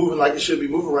ain't really moving like it should be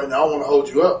moving right now. I don't want to hold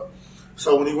you up.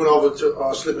 So when he went over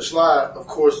to Slip and Slide, of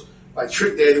course, like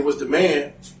Trick Daddy was the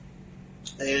man.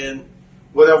 And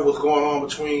whatever was going on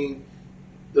between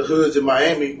the hoods in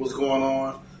Miami was going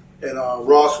on. And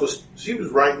Ross was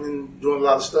writing and doing a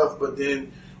lot of stuff. But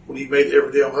then when he made the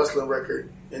Everyday I'm Hustling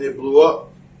record and it blew up,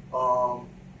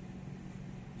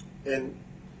 and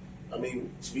I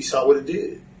mean, we saw what it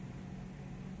did.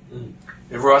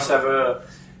 Did Ross ever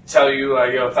tell you,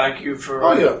 thank you for...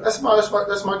 Oh yeah, that's my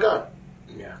guy.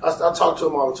 Yeah, I talk to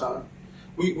him all the time.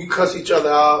 We cuss each other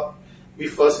out, we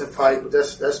fuss and fight, but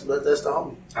that's the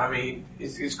homie. I mean,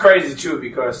 it's crazy too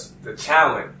because the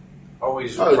talent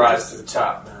always rises to the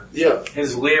top, man. Yeah,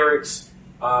 his lyrics.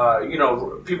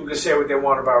 People can say what they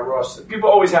want about Ross. People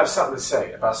always have something to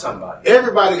say about somebody.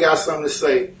 Everybody got something to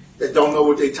say that don't know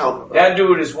what they talking about. That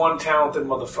dude is one talented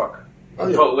motherfucker.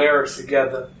 He put lyrics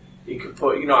together. He could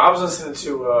put, I was listening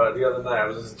to, the other night, I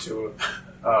was listening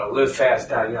to Live Fast,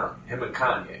 Die Young, him and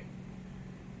Kanye.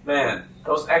 Man,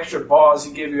 those extra bars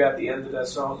he gave you at the end of that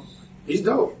song. He's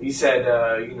dope. He said,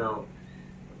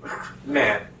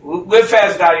 man, Live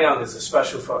Fast, Die Young is a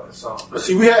special fucking song. But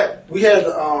see, we had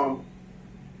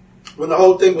when the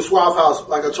whole thing with Suave House,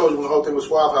 like I told you, when the whole thing with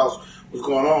Suave House was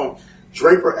going on,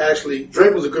 Draper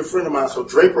was a good friend of mine, so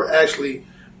Draper actually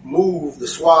moved the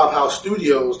Suave House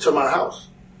studios to my house.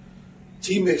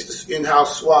 T-Mix, the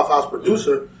in-house Suave House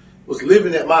producer, was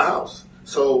living at my house.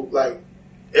 So, like,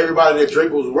 everybody that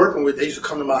Draper was working with, they used to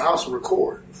come to my house and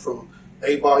record. From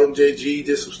 8-Ball MJG,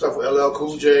 did some stuff with LL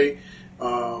Cool J,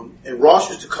 and Ross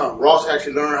used to come. Ross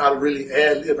actually learned how to really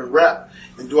ad-lib and rap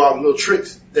and do all the little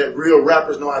tricks that real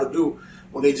rappers know how to do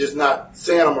when they just not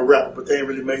saying I'm a rapper, but they ain't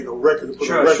really made no record to put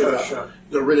no record out. Sure.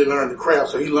 They really learn the craft.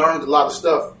 So he learned a lot of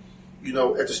stuff,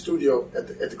 at the studio,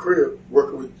 at the crib,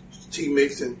 working with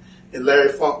T-Mix and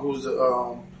Larry Funk, who's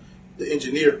the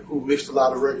engineer who mixed a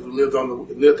lot of records, who lived on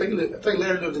I think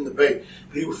Larry lived in the Bay.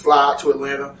 But he would fly out to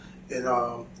Atlanta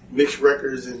and mix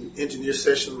records and engineer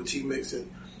sessions with T-Mix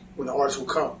and when the artists would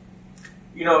come.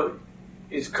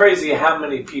 It's crazy how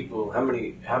many people, how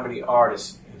many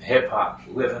artists in hip hop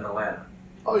live in Atlanta.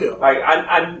 Oh yeah. Like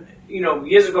I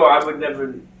years ago I would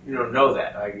never know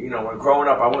that. Like when growing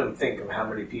up I wouldn't think of how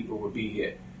many people would be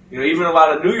here. Even a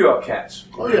lot of New York cats.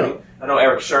 Oh yeah. I know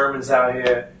Eric Sherman's out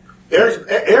here.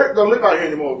 Eric don't live out here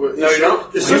anymore. But no, you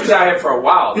don't. He was out here for a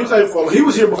while. He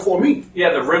was here before me.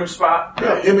 Yeah, the Rim Spot.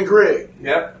 Yeah, him and Greg.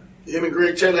 Yep. Him and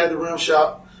Greg Taylor had the Rim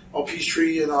Shop on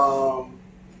Peachtree and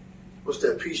what's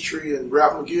that? Peachtree and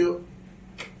Ralph McGill.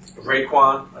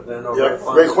 Raekwon. I didn't know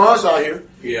Raekwon. Raekwon's out here.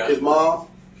 Yeah. His mom.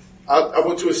 I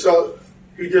went to his cell.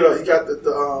 He got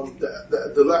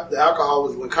the alcohol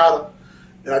was Lincata,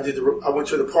 and I went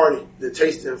to the party, the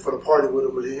tasting for the party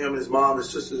with him and his mom, his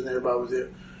sisters, and everybody was there.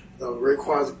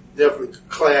 Raekwon's definitely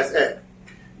class act.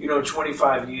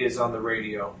 25 years on the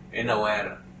radio in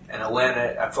Atlanta. And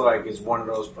Atlanta, I feel like, is one of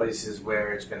those places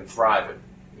where it's been thriving.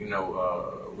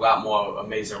 a lot more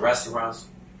amazing restaurants.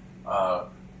 A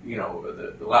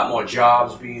lot more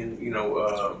jobs being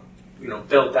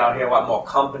built out here. A lot more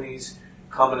companies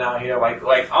coming out here.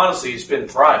 Like honestly, it's been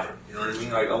thriving. You know what I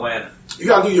mean? Like Atlanta. You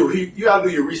gotta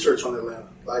do your research on Atlanta.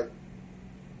 Like,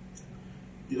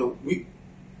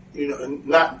 and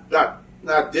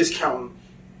not discounting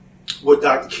what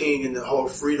Dr. King and the whole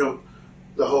freedom,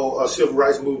 the whole civil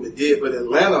rights movement did, but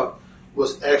Atlanta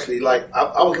was actually like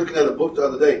I was looking at a book the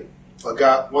other day.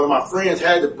 One of my friends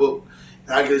had the book,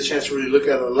 and I get a chance to really look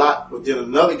at it a lot. But then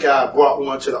another guy brought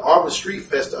one to the Auburn Street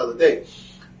Fest the other day.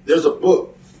 There's a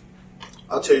book.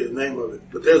 I'll tell you the name of it.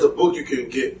 But there's a book you can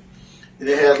get, and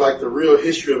it has like the real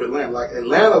history of Atlanta. Like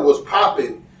Atlanta was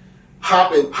popping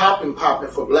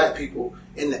for black people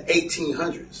in the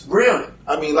 1800s. Really?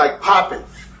 I mean, like popping.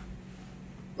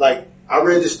 Like I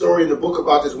read this story in the book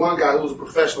about this one guy who was a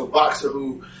professional boxer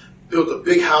who built a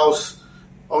big house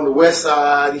on the west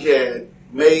side. He had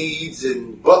maids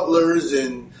and butlers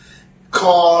and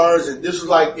cars, and this was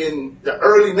like in the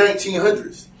early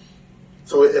 1900s.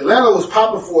 So Atlanta was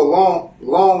popping for a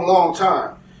long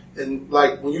time. And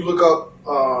like when you look up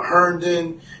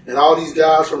Herndon and all these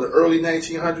guys from the early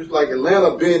 1900s, like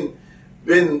Atlanta been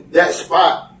that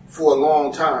spot for a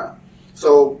long time.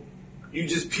 So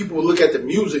people look at the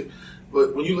music,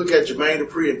 but when you look at Jermaine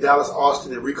Dupri and Dallas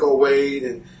Austin and Rico Wade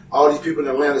and all these people in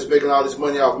Atlanta that's making all this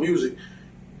money off music,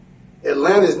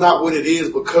 Atlanta is not what it is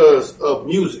because of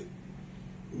music.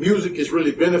 Music is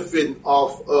really benefiting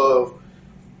off of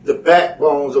the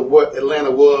backbones of what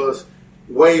Atlanta was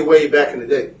way back in the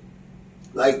day.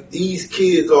 Like these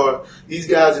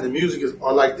guys in the music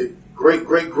are like the great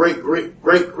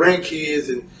grandkids,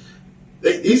 and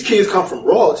these kids come from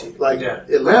royalty. Like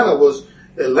Atlanta was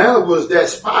that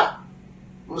spot.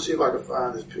 I'm gonna see if I can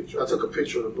find this picture. I took a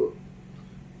picture of the book.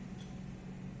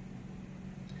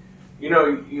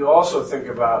 You also think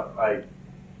about like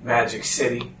Magic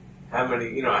City. How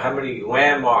many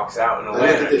landmarks out in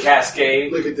Atlanta?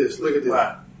 Cascade. Look at this.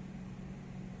 Wow.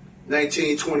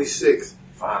 1926.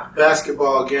 Fine.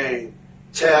 Basketball game.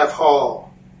 Taft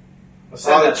Hall.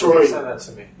 Send that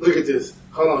to me. Look at this.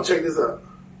 Hold on. Check this out.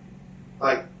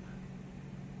 Like,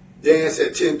 dance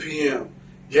at 10 p.m.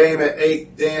 Game at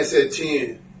 8. Dance at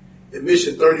 10.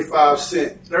 Admission 35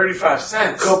 cents. 35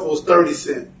 cents? Couples 30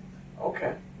 cents.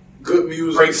 Okay. Good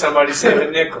music. Break somebody save a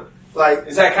nickel. Like,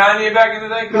 is that Kanye back in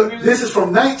the day? Look, this is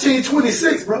from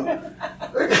 1926, bro.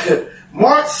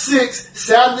 March 6th,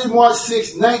 Saturday, March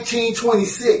 6th,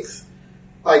 1926.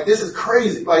 Like, this is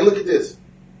crazy. Like, look at this.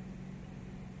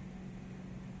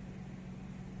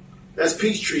 That's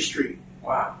Peachtree Street.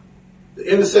 Wow. The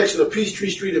intersection of Peachtree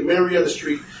Street and Marietta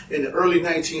Street in the early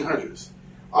 1900s.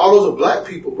 All those are black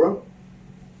people, bro.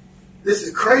 This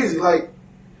is crazy. Like,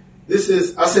 I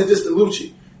sent this to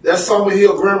Lucci. That's Summer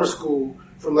Hill Grammar School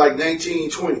from like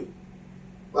 1920.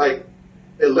 Like,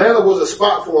 Atlanta was a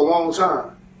spot for a long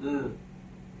time.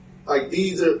 Like,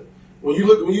 these are, when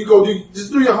you go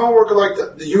just do your homework of like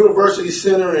the University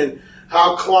Center and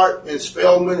how Clark and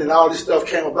Spelman and all this stuff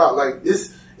came about. Like,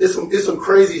 this is some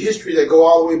crazy history that go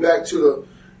all the way back to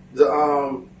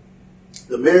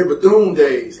the Mary Bethune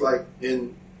days. Like,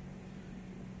 in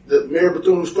the Mary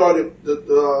Bethune started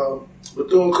the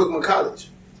Bethune-Cookman College.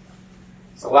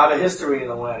 It's a lot of history in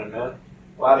Atlanta, man.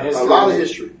 A lot of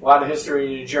history. A lot of history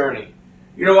in your journey.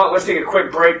 You know what? Let's take a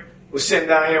quick break. We're sitting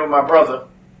down here with my brother,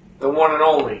 the one and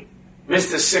only,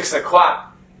 Mr. 6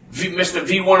 o'clock, Mr.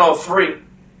 V103,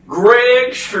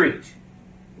 Greg Street.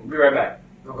 We'll be right back.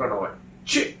 Don't go nowhere.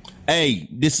 CHEA. Hey,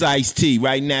 this is Ice-T.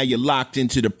 Right now, you're locked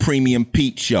into the Premium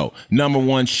Pete Show,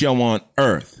 #1 show on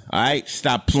earth. All right?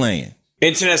 Stop playing.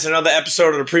 Internet's another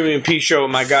episode of the Premium Pete Show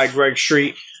with my guy, Greg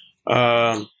Street.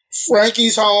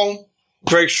 Frankie's home.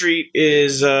 Greg Street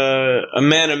is a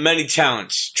man of many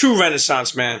talents. True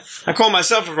Renaissance man. I call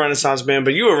myself a Renaissance man,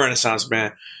 but you're a Renaissance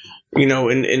man. You know,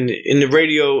 in the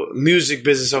radio music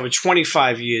business over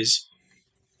 25 years.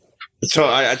 So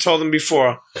I told them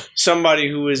before, somebody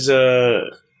who is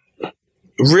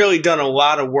really done a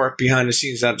lot of work behind the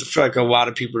scenes that I feel like a lot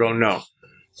of people don't know.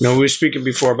 You know, we were speaking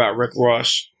before about Rick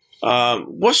Ross.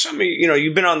 What's some of,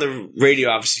 you've been on the radio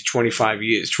obviously 25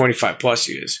 years, 25 plus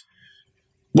years.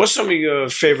 What's some of your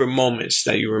favorite moments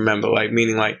that you remember? Like,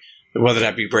 meaning like, whether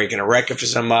that be breaking a record for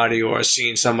somebody or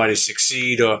seeing somebody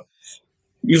succeed, or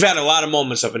you've had a lot of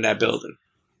moments up in that building.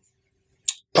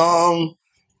 I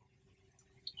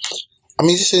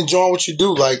mean, just enjoying what you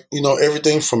do. Like,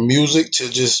 everything from music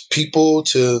to just people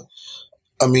to,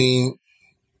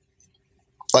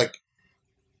 like,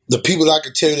 the people that I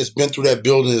could tell you that's been through that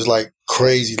building is like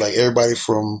crazy. Like everybody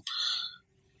from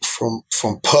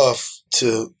Puff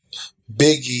to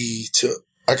Biggie to,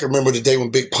 I can remember the day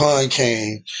when Big Pun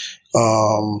came.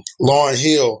 Lauryn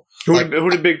Hill. Who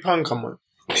did Big Pun come with?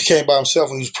 He came by himself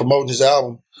when he was promoting his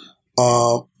album.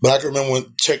 But I can remember when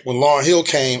Lauryn Hill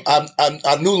came.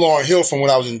 I knew Lauryn Hill from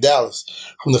when I was in Dallas,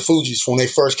 from the Fugees, from when they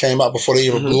first came out before they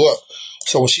even blew up.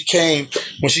 So when she came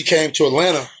to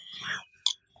Atlanta,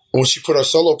 when she put her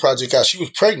solo project out, she was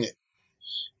pregnant.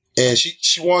 And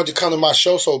she wanted to come to my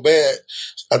show so bad.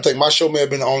 I think my show may have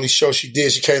been the only show she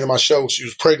did. She came to my show. She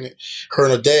was pregnant. Her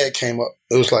and her dad came up.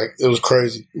 It was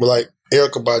crazy. But like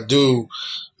Erykah Badu,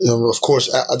 of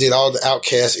course, I did all the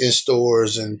Outkast in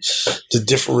stores and the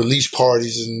different release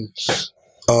parties and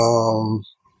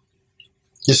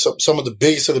just some of the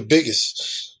biggest of the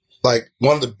biggest. Like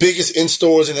one of the biggest in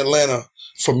stores in Atlanta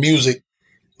for music.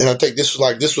 And I think this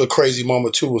was a crazy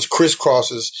moment too, was Criss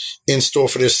Cross's in store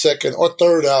for their second or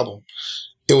third album.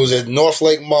 It was at North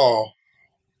Lake Mall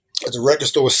at the record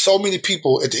store with so many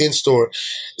people at the in store.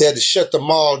 They had to shut the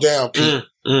mall down, Pete.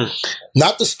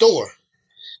 Not the store.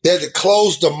 They had to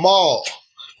close the mall,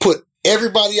 put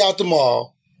everybody out the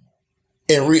mall,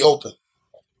 and reopen.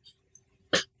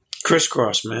 Criss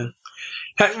Cross, man.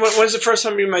 When's the first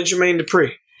time you met Jermaine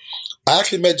Dupri? I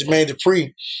actually met Jermaine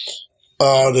Dupri.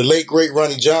 The late, great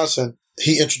Ronnie Johnson,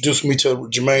 he introduced me to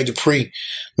Jermaine Dupri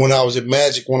when I was at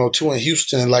Magic 102 in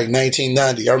Houston in like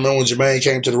 1990. I remember when Jermaine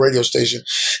came to the radio station.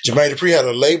 Jermaine Dupri had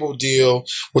a label deal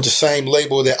with the same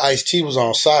label that Ice-T was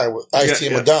on side with, Ice-T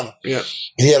and Madonna. Yeah.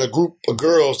 He had a group of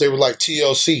girls, they were like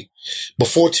TLC,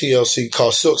 before TLC,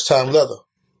 called Silk's Time Leather.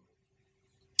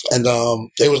 And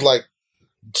they was like,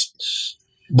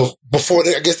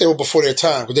 I guess they were before their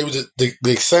time, because they were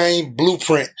the same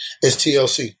blueprint as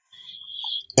TLC.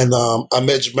 And I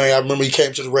met Jermaine. I remember he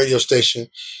came to the radio station.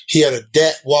 He had a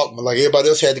DAT Walkman. Like everybody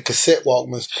else had the cassette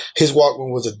Walkmans. His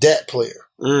Walkman was a DAT player.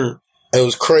 It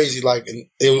was crazy. Like,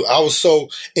 I was so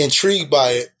intrigued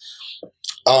by it.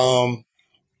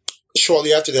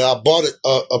 Shortly after that, I bought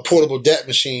a portable DAT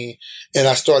machine, and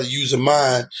I started using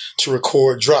mine to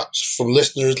record drops from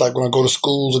listeners. Like when I go to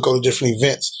schools or go to different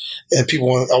events, and I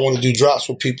want to do drops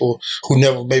with people who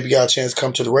never maybe got a chance to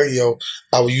come to the radio.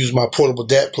 I would use my portable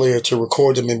DAT player to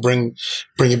record them and bring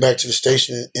it back to the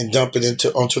station and dump it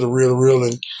onto the reel to reel.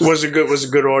 And was it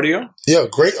good audio? Yeah,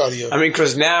 great audio. I mean,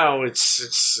 because now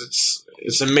it's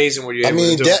amazing what you're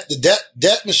able to do. The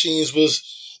DAT machines was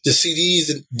the CDs,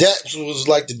 and that was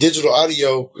like the digital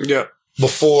audio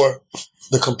before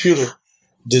the computer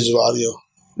digital audio.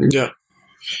 Yeah.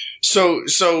 So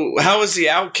how was the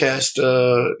Outkast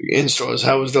in stores?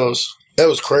 How was those? That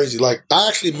was crazy. Like, I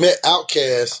actually met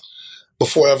Outkast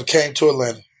before I ever came to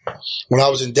Atlanta. When I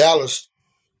was in Dallas,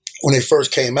 when they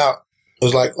first came out, it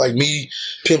was like me,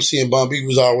 Pimp C, and Bun B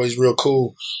was always real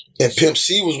cool. And Pimp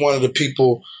C was one of the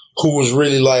people who was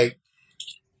really like,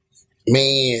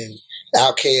 man,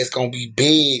 Outkast gonna be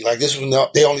big. Like, this was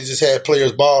they only just had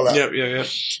Players Ball out. Yeah.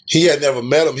 He had never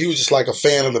met him. He was just like a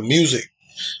fan of the music.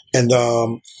 And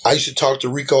I used to talk to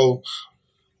Rico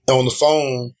on the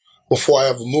phone before I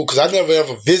ever moved, because I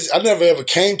never ever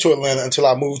came to Atlanta until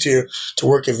I moved here to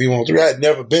work at V103. I had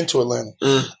never been to Atlanta.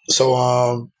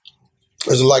 So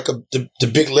there's like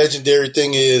the big legendary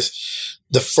thing is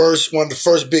one of the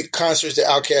first big concerts that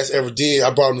Outkast ever did.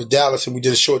 I brought him to Dallas and we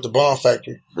did a show at the Bomb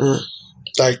Factory.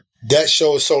 Like, that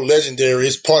show is so legendary.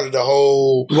 It's part of the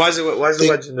whole. Why is it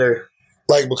legendary?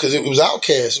 Like, because it was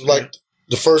Outkast. It was like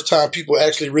the first time people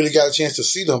actually really got a chance to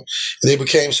see them, and they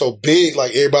became so big.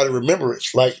 Like, everybody remember it.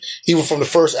 Like, even from the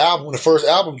first album, when the first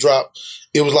album dropped,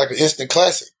 it was like an instant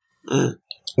classic.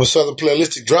 When Southern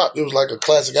Playalistic dropped, it was like a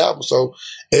classic album. So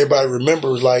everybody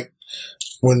remembers, like,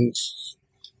 when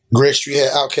Greg Street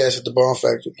had Outkast at the Bomb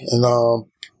Factory, and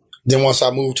then once I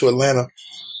moved to Atlanta.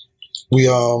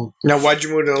 Now, why'd you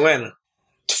move to Atlanta?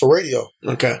 For radio.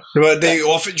 Okay. But they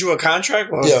offered you a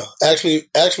contract? Or? Yeah.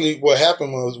 Actually, what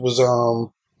happened was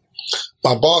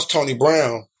my boss, Tony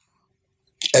Brown,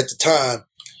 at the time,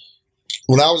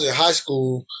 when I was in high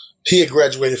school, he had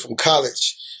graduated from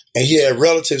college, and he had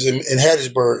relatives in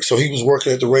Hattiesburg. So he was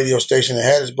working at the radio station in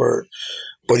Hattiesburg.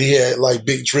 But he had like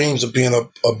big dreams of being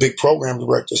a big program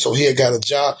director. So he had got a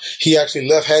job. He actually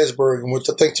left Hattiesburg and went,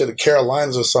 I think, to the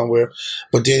Carolinas or somewhere.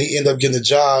 But then he ended up getting a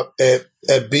job at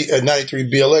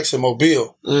 93 BLX in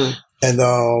Mobile.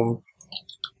 And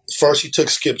first he took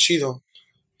Skip Cheatham,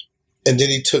 and then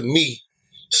he took me.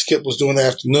 Skip was doing the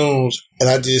afternoons, and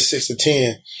I did 6 to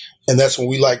 10. And that's when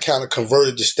we like kind of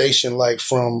converted the station like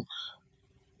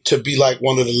to be like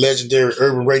one of the legendary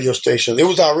urban radio stations. It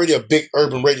was already a big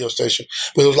urban radio station,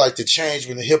 but it was like the change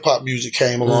when the hip hop music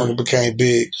came along and became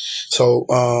big. So,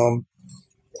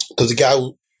 cause the guy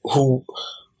who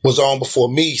was on before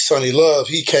me, Sonny Love,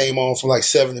 he came on from like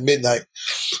 7 to midnight.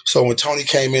 So when Tony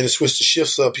came in and switched the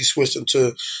shifts up, he switched them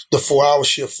to the 4-hour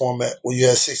shift format where you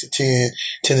had 6 to 10,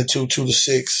 10 to 2, 2 to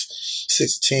 6,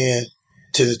 6 to 10,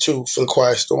 10 to 2 for the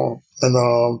Quiet Storm.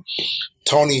 And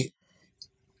Tony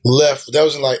left. That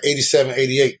was in like 87,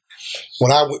 88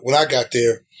 when I got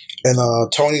there.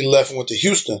 And Tony left and went to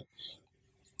Houston.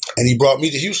 And he brought me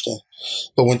to Houston.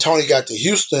 But when Tony got to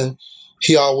Houston,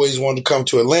 he always wanted to come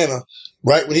to Atlanta.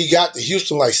 Right when he got to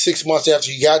Houston, like 6 months after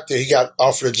he got there, he got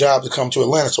offered a job to come to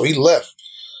Atlanta. So he left.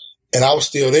 And I was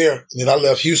still there. And then I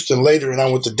left Houston later and I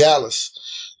went to Dallas.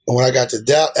 And when I got to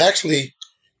Dallas, actually,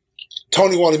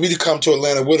 Tony wanted me to come to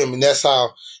Atlanta with him. And that's how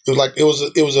it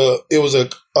was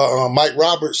like, Mike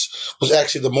Roberts was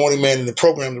actually the morning man and the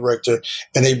program director.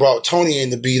 And they brought Tony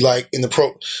in to be like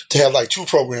to have like 2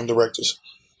 program directors.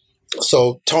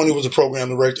 So Tony was a program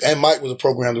director and Mike was a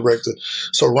program director.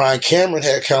 So Ryan Cameron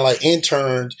had kind of like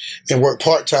interned and worked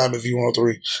part-time at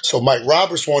V103. So Mike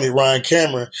Roberts wanted Ryan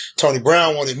Cameron. Tony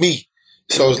Brown wanted me.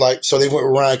 So it was like, so they went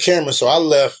with Ryan Cameron. So I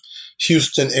left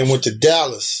Houston and went to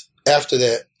Dallas after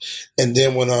that. And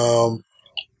then when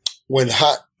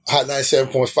Hot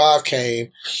 97.5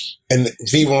 came and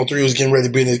V103 was getting ready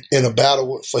to be in a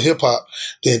battle for hip hop,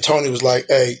 then Tony was like,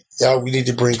 hey, y'all, we need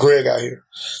to bring Greg out here.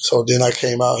 So then I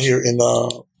came out here in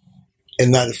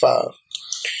 95.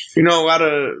 You know, a lot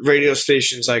of radio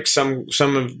stations, like some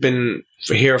have been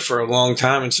here for a long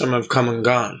time and some have come and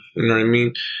gone. You know what I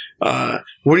mean?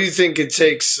 What do you think it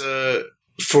takes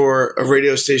for a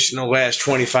radio station to last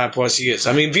 25 plus years?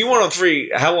 I mean,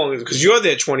 V103, how long is it? Because you're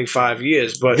there 25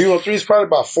 years, but V103 is probably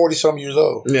about 40-some years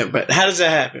old. Yeah, but how does that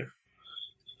happen?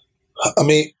 I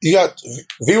mean, you got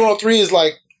V103 is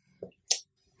like,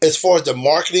 as far as the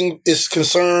marketing is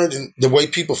concerned and the way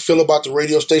people feel about the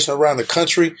radio station around the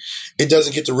country, it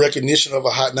doesn't get the recognition of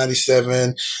a Hot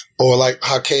 97 or like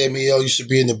how KMEL used to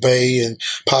be in the Bay and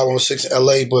Power 106 in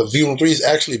LA. But V103 is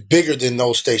actually bigger than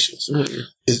those stations. Mm-hmm.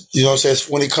 You know what I'm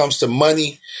saying? When it comes to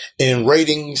money and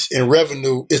ratings and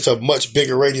revenue, it's a much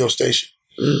bigger radio station.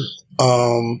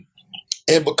 Mm.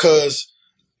 And because,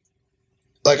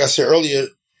 like I said earlier,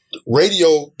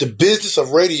 radio, the business of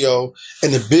radio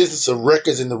and the business of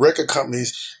records and the record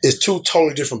companies is 2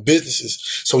 totally different businesses.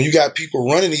 So you got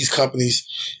people running these companies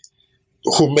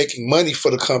who are making money for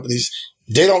the companies.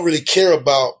 They don't really care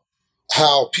about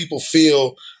how people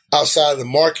feel outside of the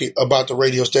market about the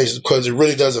radio stations because it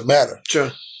really doesn't matter.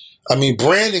 Sure. I mean,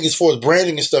 branding, as far as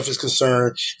branding and stuff is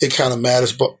concerned, it kind of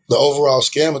matters. But the overall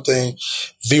scammer thing,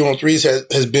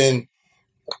 V103 has been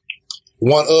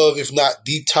one of, if not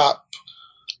the top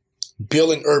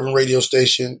billing urban radio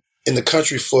station in the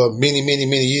country for many, many,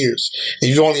 many years.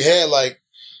 And you only had like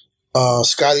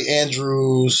Scotty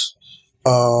Andrews,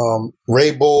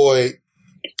 Ray Boyd,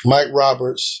 Mike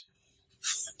Roberts,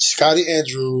 Scotty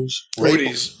Andrews, Ray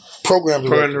Boyd, program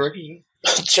director.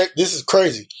 Check, this is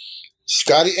crazy.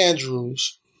 Scotty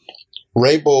Andrews,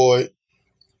 Ray Boyd,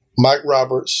 Mike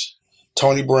Roberts,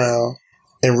 Tony Brown,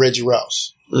 and Reggie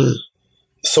Rouse. Mm.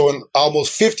 So in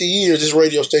almost 50 years, this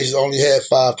radio station only had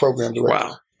 5 program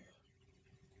directors. Wow.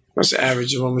 That's an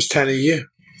average of almost 10 a year.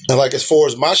 And like as far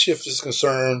as my shift is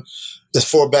concerned, as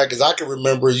far back as I can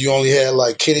remember, you only had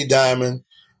like Kenny Diamond,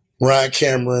 Ryan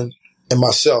Cameron, and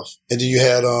myself. And then you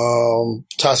had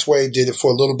Ty Swade did it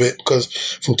for a little bit because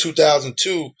from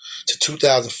 2002 to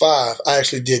 2005, I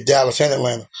actually did Dallas and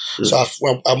Atlanta. Mm-hmm.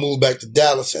 So I moved back to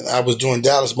Dallas and I was doing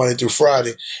Dallas Monday through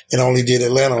Friday and only did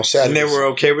Atlanta on Saturday. And they were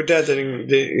okay with that?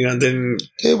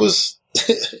 It was,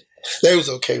 they was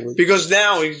okay with it. Because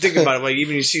now when you think about it, like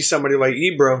even you see somebody like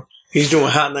Ebro, he's doing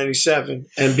Hot 97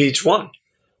 and Beach 1.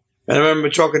 And I remember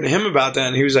talking to him about that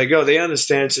and he was like, yo, they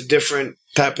understand it's a different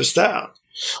type of style.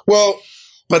 Well,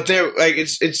 but they're like,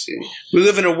 we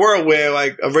live in a world where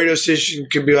like a radio station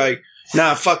can be like,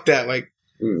 nah, fuck that. Like,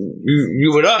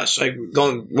 you with us, like,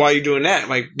 why are you doing that?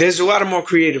 Like, there's a lot of more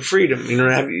creative freedom. You know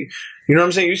what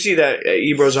I'm saying? You see that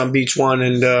Ebro's on Beach 1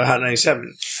 and Hot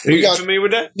 97. Are you familiar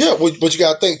with that? Yeah, but you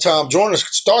got to think Tom Joyner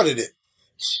started it.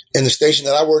 And the station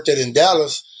that I worked at in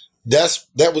Dallas,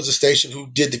 that was the station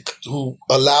who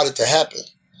allowed it to happen.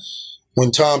 When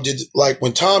Tom did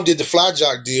the Fly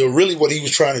Jock deal, really what he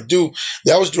was trying to do,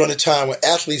 that was during the time when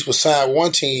athletes would sign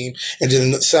one team and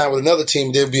then sign with another team,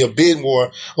 and there'd be a bid war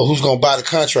of who's going to buy the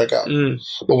contract out. Mm.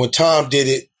 But when Tom did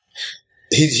it,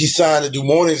 he signed to do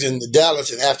mornings in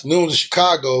Dallas and afternoons in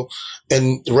Chicago,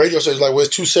 and the radio station was like, well,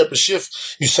 it's 2 separate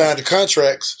shifts. You signed the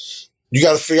contracts. You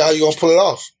got to figure out how you're going to pull it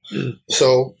off. Mm.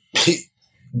 So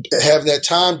having that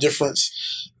time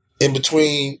difference in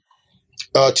between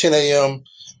 10 a.m.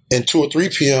 and 2 or 3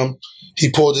 p.m.,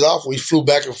 he pulled it off. We flew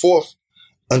back and forth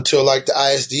until like the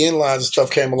ISDN lines and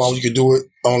stuff came along. You could do it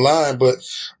online. But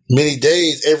many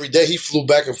days, every day, he flew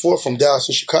back and forth from Dallas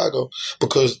to Chicago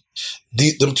because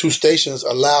them two stations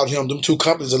allowed him, them two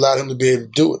companies allowed him to be able to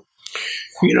do it.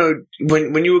 You know,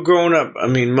 when you were growing up, I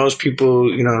mean, most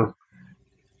people, you know,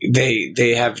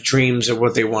 they have dreams of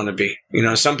what they want to be. You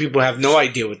know, some people have no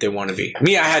idea what they want to be.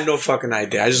 Me, I had no fucking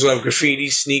idea. I just love graffiti,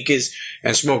 sneakers,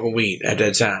 and smoking weed at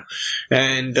that time.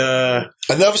 And I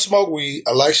never smoked weed.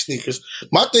 I like sneakers.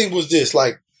 My thing was this,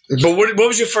 like. But what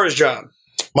was your first job?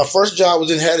 My first job was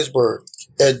in Hattiesburg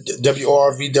at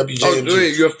WRV, WJMG. Oh,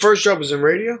 wait, your first job was in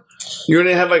radio? You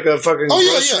didn't have like a fucking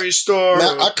grocery store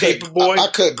or paperboy? I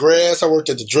cut grass. I worked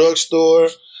at the drugstore.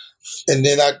 And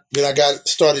then I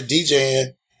started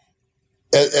DJing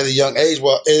at a young age.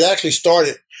 Well, it actually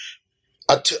started,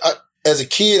 as a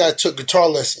kid, I took guitar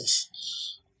lessons.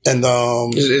 And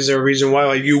is there a reason why?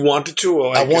 Like you wanted to, or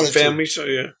like I wanted your family? to. So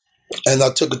yeah. And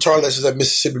I took guitar lessons at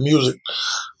Mississippi Music.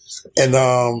 And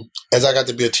as I got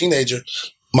to be a teenager,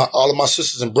 all of my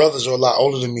sisters and brothers are a lot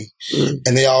older than me,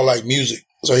 and they all like music.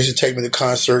 So they used to take me to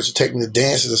concerts, to take me to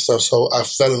dances and stuff. So I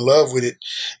fell in love with it,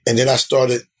 and then I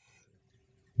started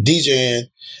DJing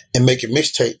and making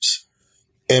mixtapes.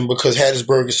 And because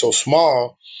Hattiesburg is so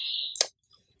small,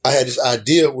 I had this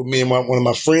idea with me and one of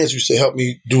my friends who used to help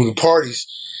me do the parties.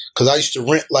 Because I used to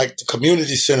rent like the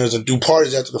community centers and do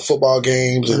parties after the football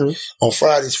games and on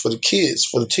Fridays for the kids,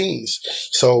 for the teens.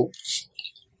 So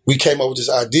we came up with this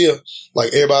idea, like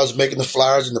everybody was making the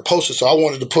flyers and the posters. So I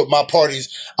wanted to put my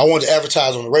parties, I wanted to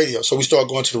advertise on the radio. So we started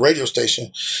going to the radio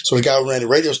station. So the guy who ran the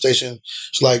radio station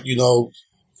was like, you know,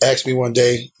 asked me one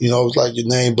day, you know, it was like your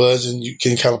name Buzz and you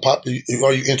can kind of pop, are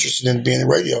you interested in being in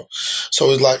radio? So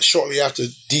it was like shortly after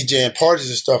DJing parties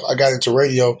and stuff, I got into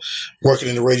radio, working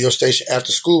in the radio station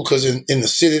after school because in the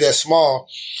city that's small,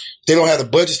 they don't have the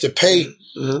budgets to pay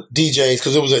DJs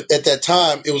because it was at that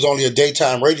time, it was only a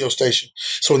daytime radio station.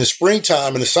 So in the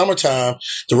springtime, in the summertime,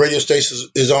 the radio station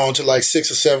is on to like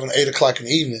 6 or 7, 8 o'clock in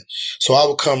the evening. So I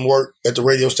would come work at the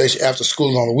radio station after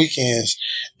school on the weekends.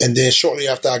 And then shortly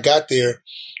after I got there,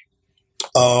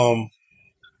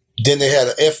 then they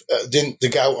had then the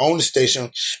guy who owned the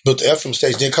station built the FM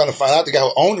station. Then kind of find out the guy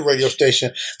who owned the radio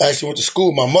station actually went to school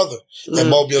with my mother at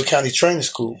Mobile County Training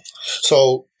School.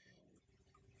 So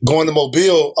going to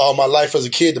Mobile all my life as a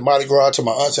kid, the Mardi Gras to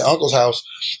my aunts and uncle's house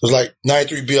was like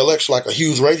 93 BLX, like a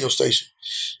huge radio station.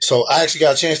 So I actually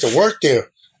got a chance to work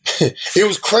there. It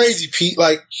was crazy, Pete.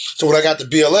 Like, so when I got the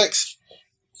BLX,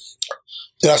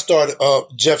 then I started,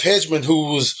 Jeff Hedgeman,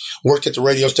 who worked at the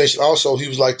radio station also, he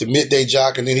was like the midday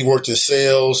jock, and then he worked in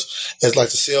sales as like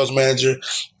the sales manager.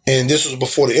 And this was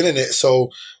before the internet. So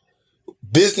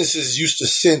businesses used to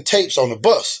send tapes on the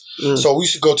bus. So we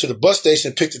used to go to the bus station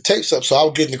and pick the tapes up. So I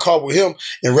would get in the car with him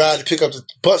and ride to pick up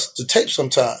the tape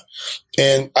sometime.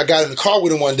 And I got in the car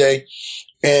with him one day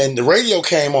and the radio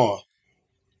came on.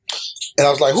 And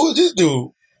I was like, who is this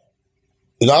dude?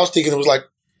 And I was thinking it was like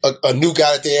a new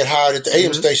guy that they had hired at the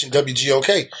AM station,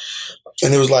 WGOK.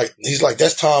 And it was like, he's like,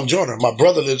 that's Tom Joyner. My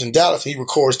brother lives in Dallas. And he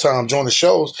records Tom Joyner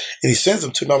shows and he sends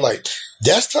them to me. I'm like,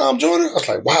 that's Tom Joyner? I was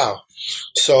like, wow.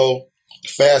 So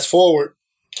fast forward,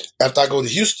 after I go to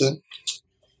Houston,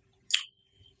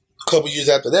 a couple years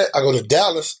after that, I go to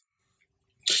Dallas.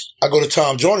 I go to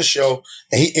Tom Joyner's show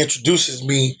and he introduces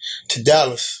me to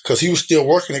Dallas because he was still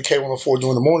working at K104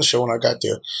 doing the morning show when I got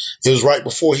there. It was right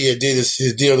before he had did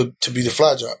his deal to be the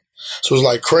fly job. So it was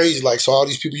like crazy. Like, so all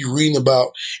these people you're reading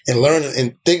about and learning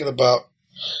and thinking about.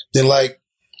 Then like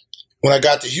when I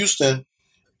got to Houston,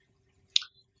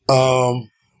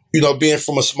 you know, being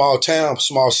from a small town,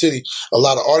 small city, a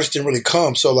lot of artists didn't really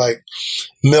come. So like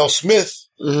Mel Smith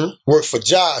worked for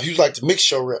Jive. He was like the mix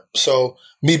show rep. So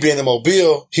me being in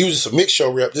Mobile, he was just a mix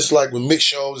show rep, just like with mix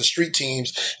shows and street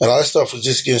teams and all that stuff was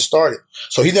just getting started.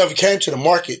 So he never came to the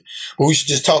market where we should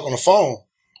just talk on the phone.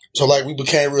 So like we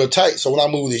became real tight. So when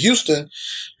I moved to Houston,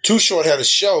 Too Short had a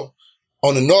show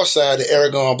on the north side of the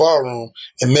Aragon Ballroom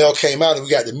and Mel came out and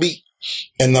we got to meet.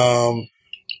 And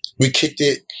we kicked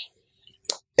it.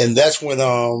 And that's when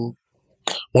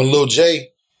Lil J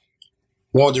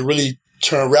wanted to really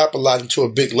turn Rap a Lot into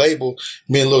a big label.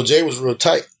 Me and Lil J was real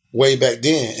tight way back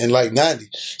then in like 90.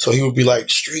 So he would be like,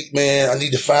 Street, man, I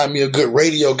need to find me a good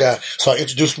radio guy. So I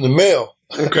introduced him to Mel.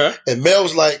 Okay. And Mel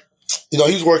was like, you know,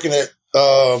 he was working at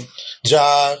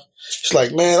Jive. He's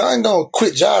like, man, I ain't gonna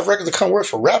quit Jive Records to come work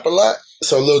for Rap a Lot.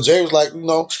 So Lil J was like, you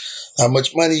know, how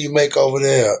much money you make over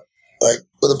there? Like,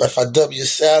 what if I double your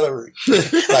salary?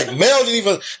 Like, Mel didn't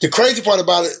even, the crazy part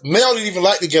about it, Mel didn't even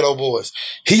like the Ghetto Boys.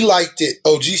 He liked it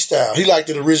OG style. He liked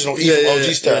it original E from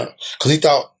OG style. Cause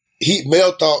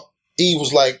Mel thought E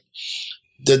was like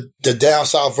the down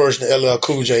south version of LL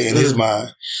Cool J in his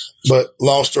mind. But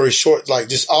long story short, like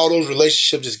just all those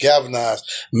relationships just galvanized.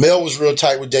 Mel was real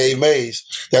tight with Dave Mays.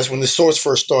 That's when the Source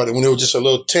first started, when it was just a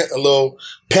little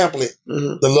pamphlet,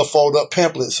 the little fold up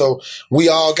pamphlet. So we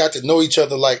all got to know each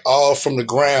other like all from the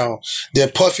ground.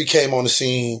 Then Puffy came on the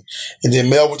scene, and then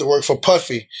Mel went to work for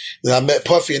Puffy. Then I met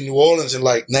Puffy in New Orleans in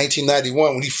like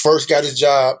 1991 when he first got his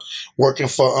job working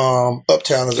for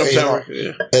Uptown as an A&R.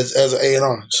 Yeah. As an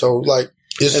A&R. So like,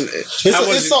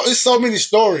 it's so many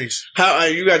stories.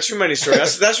 You got too many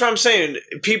stories. That's what I'm saying.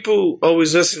 People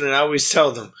always listen, and I always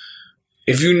tell them,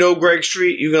 if you know Greg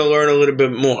Street, you're gonna learn a little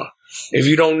bit more. If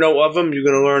you don't know of him, you're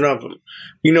gonna learn of him.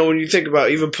 You know, when you think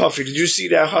about even Puffy, did you see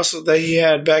that hustle that he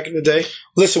had back in the day?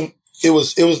 Listen, it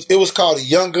was called a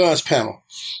Young Guns panel.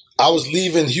 I was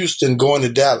leaving Houston going to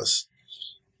Dallas,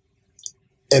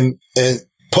 and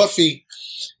Puffy,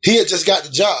 he had just got the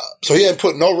job, so he hadn't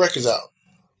put no records out.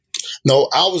 No,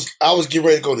 I was getting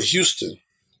ready to go to Houston.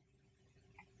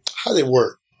 How did it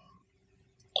work?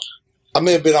 I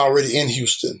may have been already in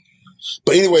Houston.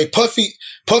 But anyway, Puffy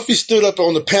stood up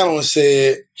on the panel and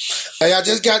said, "Hey, I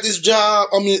just got this job.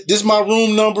 I mean, this is my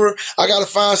room number. I got to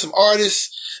find some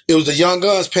artists." It was the Young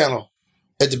Guns panel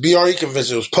at the BRE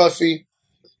convention. It was Puffy,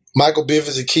 Michael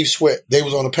Bivins, and Keith Sweat. They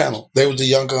was on the panel. They was the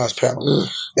Young Guns panel.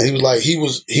 And he was like, he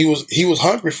was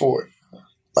hungry for it.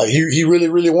 Like he really,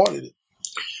 really wanted it.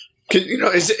 You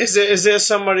know, is there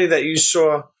somebody that you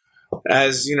saw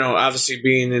as, you know, obviously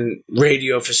being in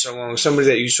radio for so long, somebody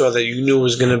that you saw that you knew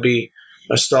was going to be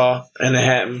a star and it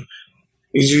happened?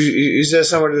 Is there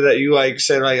somebody that you like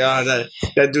said like,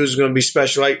 that dude's going to be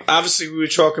special? Like, obviously we were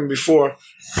talking before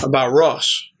about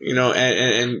Ross, you know,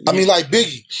 and I mean, like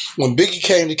Biggie, when Biggie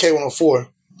came to K104,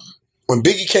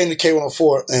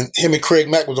 and him and Craig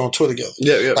Mack was on tour together.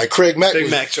 Yeah. Like Craig Mack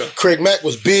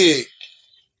was big.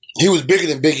 He was bigger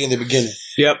than Biggie in the beginning.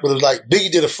 Yep. But it was like Biggie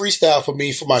did a freestyle for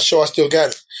me for my show. I still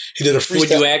got it. He did a freestyle. Would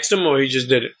you ask him or he just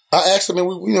did it? I asked him and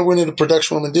we went in the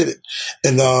production room and did it.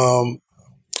 And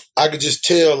I could just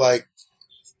tell like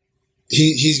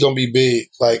he's gonna be big.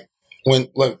 Like when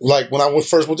I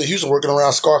first went to Houston working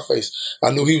around Scarface,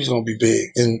 I knew he was gonna be big.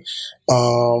 And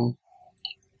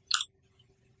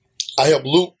I helped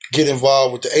Luke get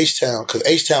involved with the H-Town because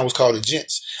H-Town was called the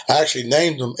Gents. I actually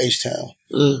named them H-Town.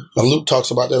 And Luke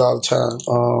talks about that all the time.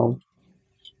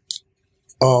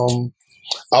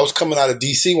 I was coming out of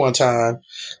DC one time.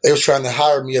 They was trying to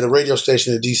hire me at a radio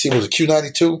station in DC. It was a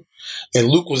Q92. And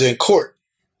Luke was in court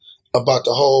about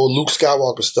the whole Luke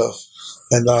Skywalker stuff.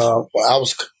 And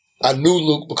I knew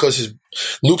Luke because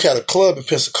Luke had a club in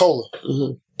Pensacola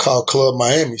called Club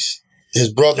Miami's. His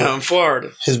brother down in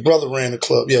Florida. His brother ran the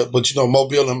club. Yeah, but you know,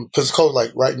 Mobile and Pensacola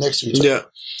like right next to each other. Yeah.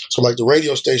 So like the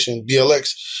radio station,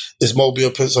 BLX, is a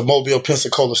Mobile,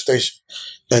 Pensacola station.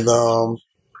 And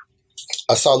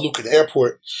I saw Luke at the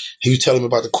airport. He was telling me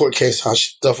about the court case, how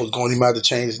stuff was going. He might have to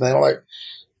change his name. I'm like,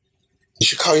 you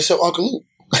should call yourself Uncle Luke.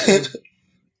 You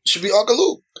should be Uncle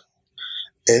Luke.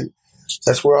 And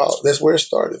that's where it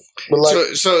started. But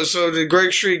like, so did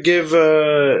Greg Street give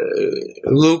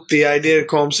Luke the idea to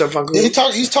call himself Uncle Luke? He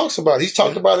talks about it. He's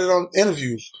talked about it on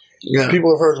interviews. Yeah.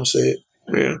 People have heard him say it.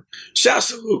 Yeah. Shouts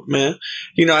to Luke, man.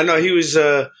 You know, I know he was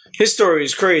his story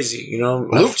is crazy, you know.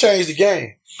 Luke changed the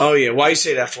game. Oh yeah. Why you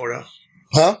say that for though?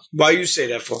 Huh? Why you say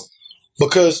that for?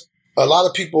 Because a lot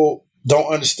of people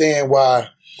don't understand why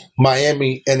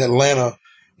Miami and Atlanta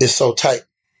is so tight.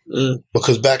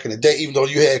 Because back in the day, even though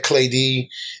you had Clay D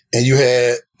and you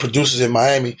had producers in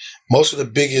Miami, most of the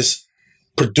biggest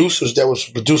producers that was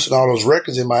producing all those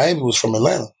records in Miami was from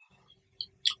Atlanta.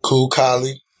 Cool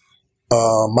Collie,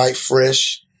 Mike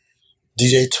Fresh,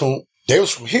 DJ Toon, they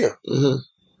was from here.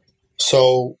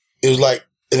 So it was like,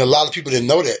 and a lot of people didn't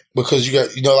know that because you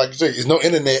got, you know, like you said, there's no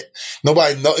internet.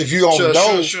 Nobody know. If you don't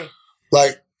know,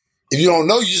 like, if you don't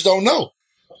know, you just don't know.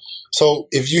 So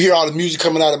if you hear all the music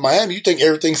coming out of Miami, you think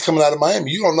everything's coming out of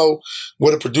Miami. You don't know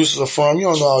where the producers are from. You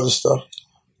don't know all this stuff.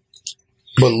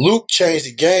 But Luke changed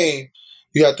the game.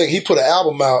 You got to think he put an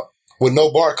album out with no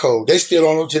barcode. They still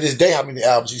don't know to this day how many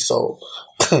albums he sold.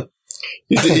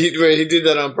 He did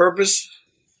that on purpose?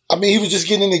 I mean, he was just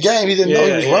getting in the game. He didn't know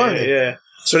he was learning. Yeah.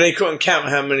 So they couldn't count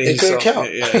how many he sold. They couldn't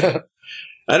count. Yeah.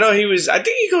 I know he was. I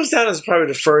think he goes down as probably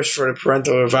the first for the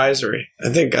parental advisory. I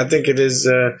think it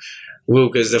is.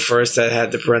 Luke is the first that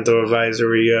had the parental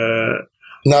advisory.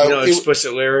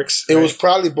 Explicit lyrics. It was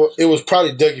probably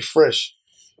Dougie Fresh.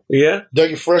 Yeah,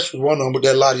 Dougie Fresh was one of them with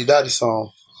that Lottie Dottie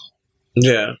song.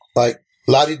 Yeah, like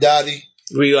Lottie Dottie.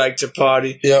 We like to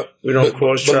party. Yep. We don't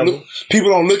cause trouble. Luke,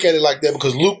 people don't look at it like that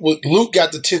because Luke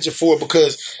got the attention for it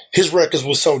because his records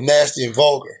were so nasty and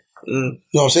vulgar. You know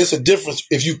what I'm saying? It's a difference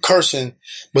if you cursing,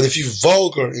 but if you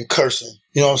vulgar and cursing,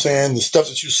 You know what I'm saying? The stuff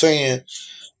that you're saying,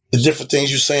 the different things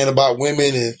you're saying about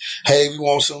women and, hey, we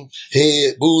want some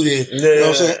head, booty. Yeah, you know what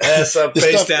I'm saying? Ass up,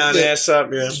 face stuff, down, ass up,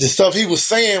 yeah. The stuff he was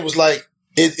saying was like,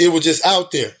 it was just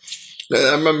out there.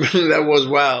 I remember that was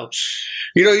wild.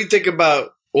 You know, you think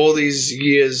about all these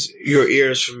years, your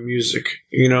ears from music,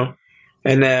 you know,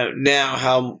 and now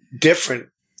how different,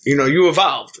 you know, you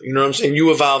evolved. You know what I'm saying?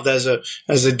 You evolved as a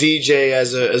DJ,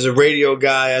 as a radio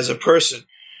guy, as a person.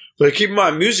 But keep in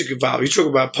mind, music evolved. You talk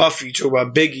about Puffy, you talk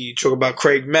about Biggie, you talk about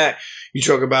Craig Mack, you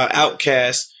talk about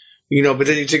Outkast, you know, but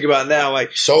then you think about now,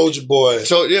 like Soulja Boy.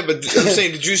 So yeah, but I'm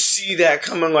saying, did you see that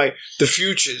coming? Like the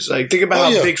Futures, like think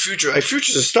about how big Future, like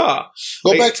Future's a star.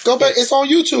 Go back. It's on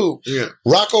YouTube. Yeah,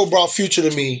 Rocco brought Future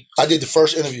to me. I did the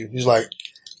first interview. He's like,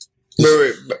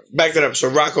 wait, back that up. So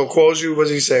Rocco calls you. What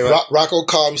does he say? Like, Rocco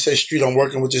called me, said, "Street, I'm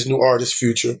working with this new artist,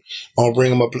 Future. I'm gonna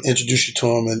bring him up and introduce you to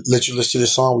him and let you listen to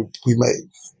this song we made."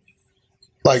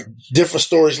 Like different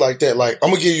stories like that. Like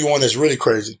I'm gonna give you one that's really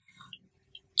crazy.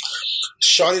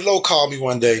 Shawty Low called me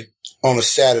one day on a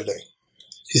Saturday.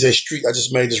 He said, "Street, I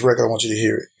just made this record. I want you to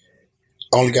hear it.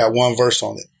 I only got one verse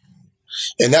on it."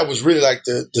 And that was really like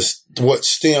the what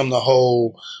stemmed the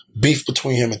whole beef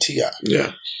between him and T.I.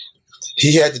 Yeah.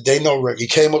 He had the Day No record. He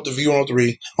came up to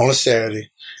V103 on a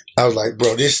Saturday. I was like,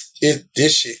 bro, this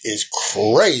shit is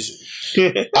crazy.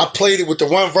 I played it with the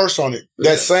one verse on it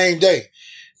that same day.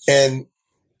 And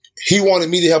he wanted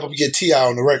me to help him get T.I.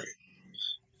 on the record.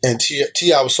 And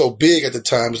T.I. was so big at the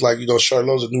time. It's like, you know,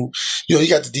 Charlotte's a new, you know, he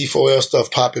got the D4L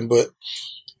stuff popping, but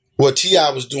what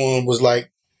T.I. was doing was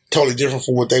like totally different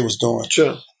from what they was doing.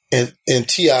 Sure. And in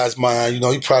T.I.'s mind, you know,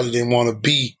 he probably didn't want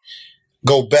to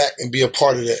go back and be a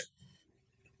part of that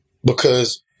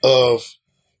because of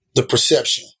the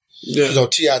perception. Yeah. You know,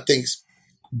 T.I. thinks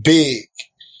big,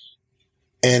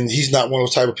 and he's not one of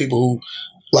those type of people who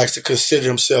likes to consider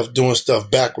himself doing stuff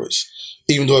backwards,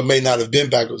 even though it may not have been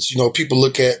backwards. You know, people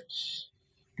look at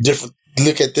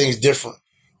things different.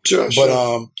 Sure.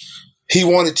 But he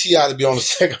wanted T.I. to be on the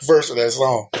second verse of that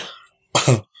song.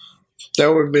 That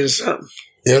would have been something.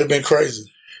 It would have been crazy.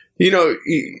 You know,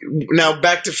 now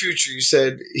back to Future. You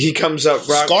said he comes up.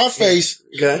 Scarface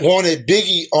wanted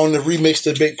Biggie on the remix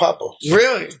to Big Papa.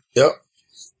 Really? Yep.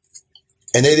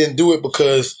 And they didn't do it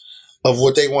because of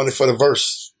what they wanted for the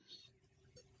verse.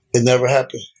 It never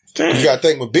happened. Damn. You got to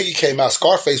think, when Biggie came out,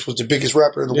 Scarface was the biggest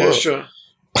rapper in the world. Sure.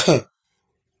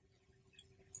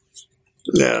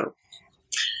 Yeah.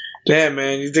 Damn,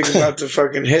 man. You think about the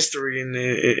fucking history in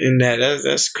that.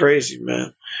 That's crazy,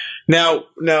 man. Now,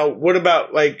 what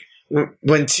about like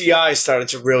when T.I. started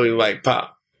to really like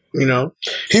pop? You know,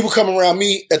 he would come around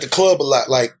me at the club a lot,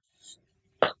 like,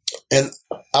 and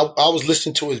I was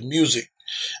listening to his music,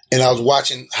 and I was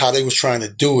watching how they was trying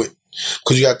to do it.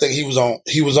 Because you got to think he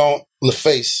was on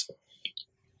LaFace,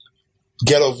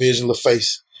 Ghetto Vision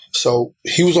LaFace. So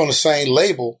he was on the same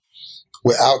label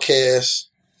with Outkast,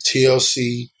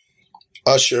 TLC,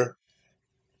 Usher,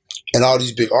 and all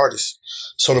these big artists.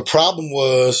 So the problem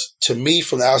was, to me,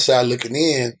 from the outside looking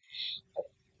in,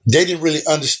 they didn't really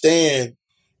understand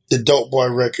the Dope Boy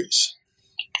records.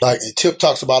 Like, and Tip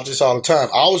talks about this all the time.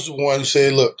 I was the one who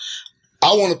said, look,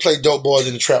 I want to play Dope Boys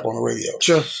in the Trap on the radio.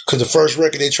 Sure. Because the first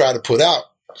record they tried to put out,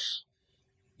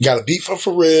 you got a beat from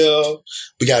Pharrell,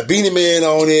 we got Beanie Man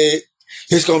on it,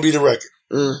 it's going to be the record.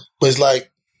 But it's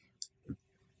like,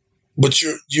 but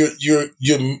you're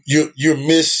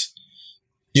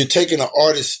taking an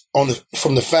artist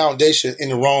from the foundation in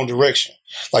the wrong direction.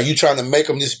 Like, you're trying to make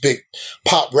him this big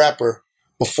pop rapper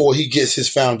before he gets his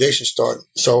foundation started.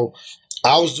 So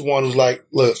I was the one who's like,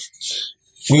 look,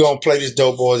 we're going to play this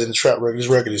Dope Boys in the Trap record. This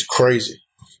record is crazy.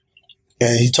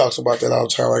 And he talks about that all the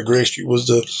time. Like, Greg Street was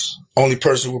the only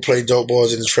person who would play Dope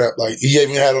Boys in the Trap. Like, he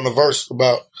even had on a verse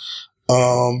about,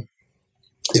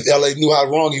 if LA knew how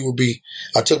wrong he would be.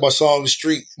 I took my song to the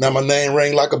street. Now my name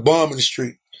rang like a bomb in the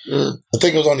street. I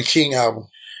think it was on the King album.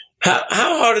 How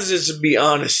hard is it to be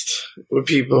honest with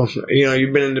people? You know,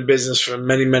 you've been in the business for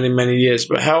many, many, many years,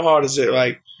 but how hard is it?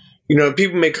 Like, you know,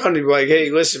 people may come to you like, hey,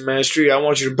 listen, man, Street, I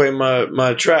want you to play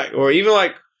my track. Or even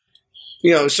like,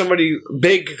 you know, somebody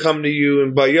big could come to you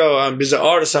and be like, yo, there's an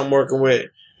artist I'm working with,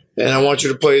 and I want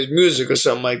you to play his music or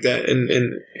something like that. And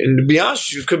to be honest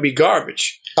with you, it could be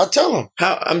garbage. I tell them.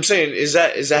 I'm saying, has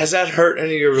that hurt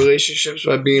any of your relationships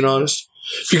by being honest?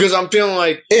 Because I'm feeling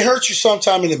like it hurts you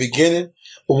sometime in the beginning,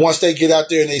 but once they get out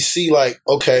there and they see like,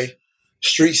 okay,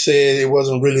 Street said it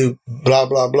wasn't really blah,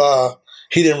 blah, blah.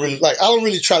 He didn't really I don't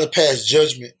really try to pass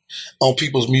judgment on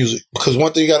people's music, because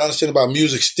one thing you got to understand about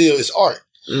music still is art.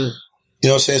 You know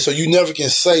what I'm saying? So you never can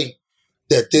say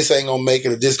that this ain't gonna make it,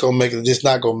 or this gonna make it, or this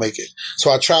not gonna make it.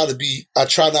 So I try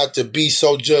not to be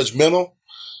so judgmental,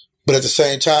 But at the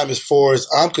same time, as far as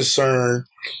I'm concerned,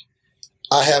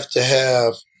 I have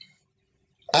to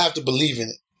believe in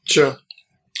it. Sure.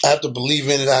 I have to believe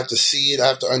in it. I have to see it. I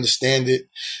have to understand it.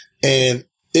 And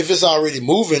if it's already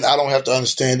moving, I don't have to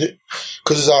understand it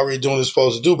because it's already doing what it's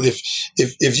supposed to do. But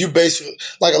if you basically,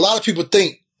 like a lot of people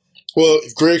think, well,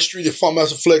 if Greg Street, if Funk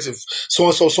Master Flex, if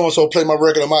so-and-so play my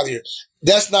record, I'm out of here.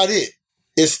 That's not it.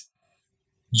 It's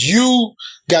you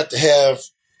got to have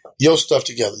your stuff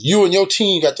together. You and your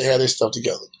team got to have their stuff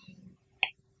together.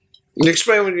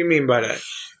 Explain what you mean by that.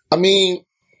 I mean,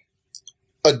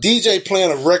 a DJ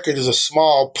playing a record is a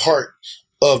small part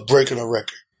of breaking a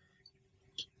record.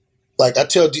 Like I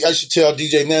should tell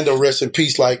DJ Nando, rest in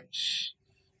peace, like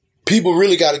people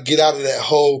really got to get out of that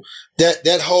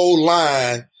whole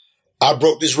line. I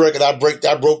broke this record. I broke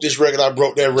this record. I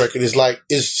broke that record.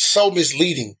 It's so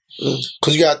misleading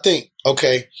because you got to think,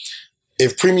 okay,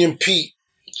 if Premium Pete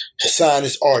signed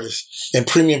this artist and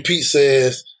Premium Pete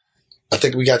says, I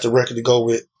think we got the record to go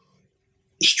with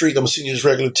Street. I'm going to send you this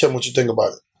record. Tell me what you think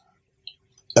about it.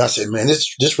 And I said, man,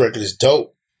 this record is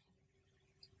dope.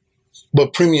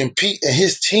 But Premium Pete and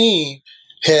his team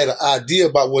had an idea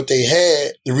about what they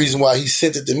had, the reason why he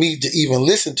sent it to me to even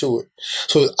listen to it.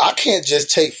 So I can't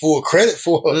just take full credit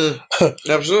for it.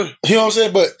 Absolutely. You know what I'm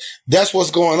saying? But that's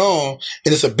what's going on.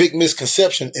 And it's a big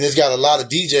misconception. And it's got a lot of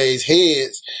DJs'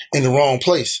 heads in the wrong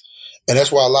place. And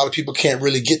that's why a lot of people can't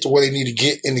really get to where they need to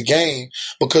get in the game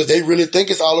because they really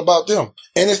think it's all about them.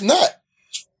 And it's not.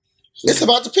 It's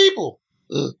about the people.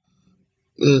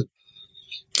 It's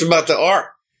about the art.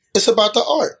 It's about the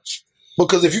art.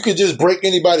 Because if you could just break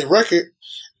anybody's record,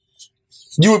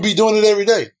 you would be doing it every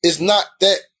day. It's not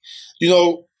that,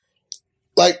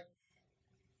 like,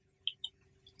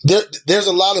 there's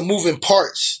a lot of moving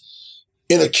parts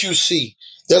in a QC.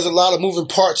 There's a lot of moving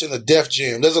parts in a Def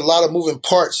Jam. There's a lot of moving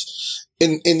parts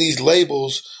in these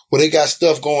labels where they got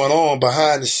stuff going on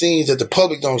behind the scenes that the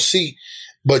public don't see.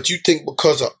 But you think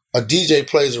because a DJ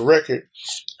plays a record,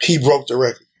 he broke the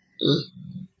record.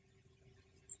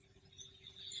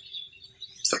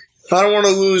 I don't want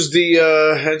to lose the,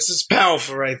 it's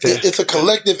powerful right there. It's a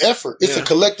collective effort. It's a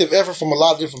collective effort from a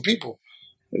lot of different people.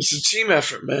 It's a team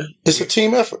effort, man. It's a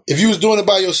team effort. If you was doing it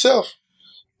by yourself.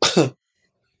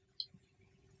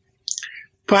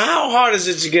 But how hard is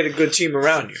it to get a good team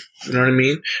around you? You know what I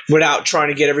mean? Without trying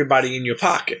to get everybody in your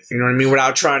pocket. You know what I mean?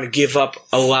 Without trying to give up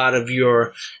a lot of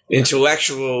your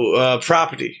intellectual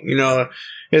property.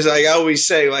 It's like I always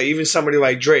say, like even somebody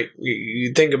like Drake,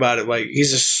 you think about it, like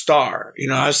he's a star.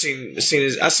 I've seen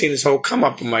his whole come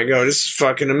up. I'm like, oh, this is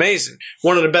fucking amazing.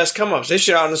 One of the best come ups. They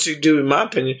should honestly do, in my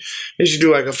opinion, they should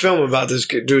do like a film about this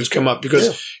dude's come up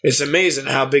because it's amazing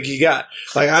how big he got.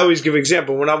 Like I always give an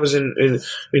example when I was in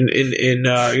he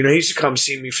used to come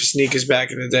see me for sneakers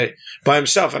back in the day by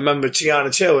himself. I remember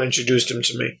Tiana Taylor introduced him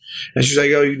to me, and she's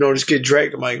like, oh, this kid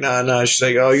Drake? I'm like, nah. She's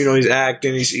like, oh, he's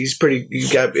acting. He's pretty. He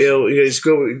got ill. He's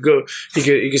good. He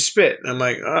could spit. And I'm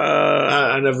like,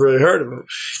 I never really heard of him.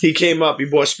 He came up. He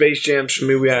bought Space Jams from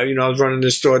me. We had, I was running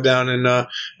this store down in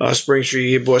Spring Street.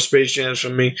 He bought Space Jams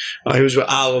from me. He was with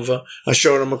Oliver. I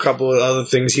showed him a couple of other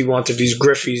things. He wanted these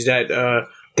Griffies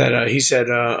that he said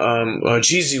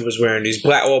Jeezy was wearing, these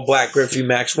all black Griffey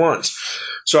Max 1s.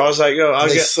 So I was like, yo,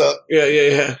 Suck.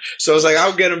 Yeah. So I was like,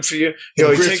 I'll get them for you.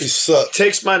 Yo, he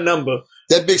takes my number.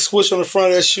 That big switch on the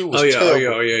front of that shoe was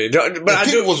terrible. Oh, yeah. But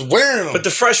people was wearing them. But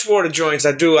the freshwater joints,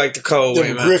 I do like the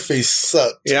colorway, man. Griffies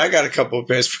suck. Yeah, I got a couple of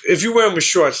pairs. If you wear them with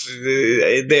shorts,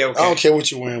 they okay. I don't care what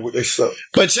you're wearing, they suck.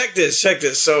 But check this.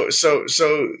 So,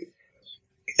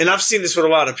 and I've seen this with a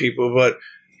lot of people, but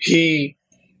he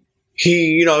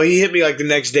hit me like the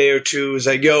next day or two. He's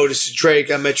like, yo, this is Drake.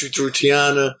 I met you through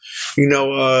Tiana.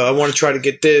 I want to try to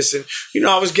get this. And,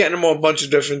 I was getting him a bunch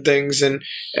of different things. And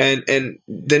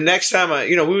the next time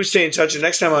we would stay in touch. The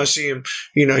next time I see him,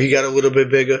 he got a little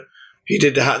bit bigger. He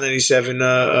did the Hot 97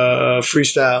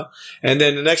 freestyle. And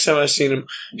then the next time I seen him,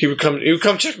 he would come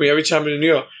check me every time in New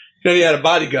York. He had a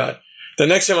bodyguard. The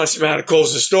next time I see him, I had to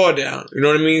close the store down. You know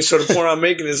what I mean? So the point I'm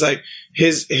making is like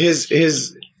his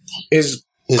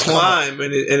climb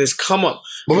and his come up.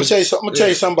 But I'm gonna tell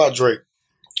you something about Drake.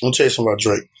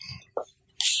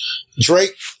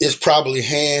 Drake is probably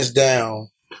hands down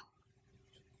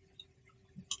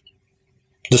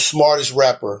the smartest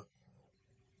rapper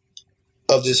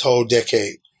of this whole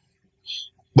decade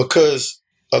because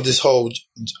of this whole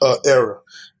era.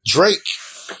 Drake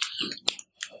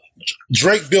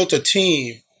built a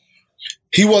team.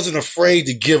 He wasn't afraid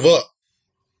to give up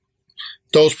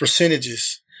those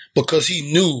percentages because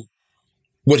he knew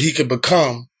what he could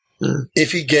become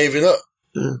if he gave it up.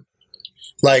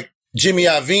 Like Jimmy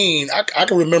Iovine, I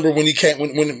can remember when he came,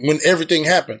 when everything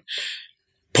happened.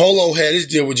 Polo had his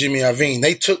deal with Jimmy Iovine.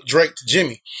 They took Drake to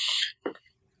Jimmy.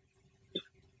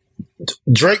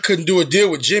 Drake couldn't do a deal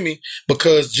with Jimmy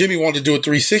because Jimmy wanted to do a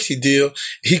 360 deal.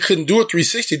 He couldn't do a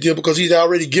 360 deal because he'd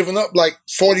already given up like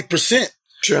 40%.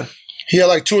 Sure. He had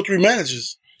like 2 or 3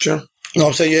 managers. Sure. You know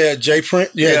what I'm saying? You had J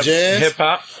Print, you had Jazz. Hip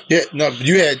hop. Yeah, no,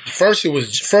 you had first it was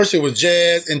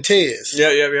Jazz and Tez.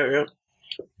 Yeah.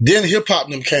 Then hip hop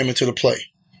them came into the play.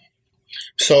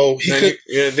 So he could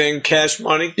then Cash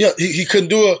Money. Yeah, he couldn't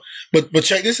do it. But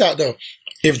check this out though.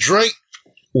 If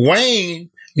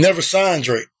Wayne never signed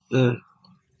Drake.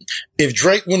 If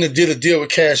Drake wouldn't have did a deal with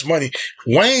Cash Money,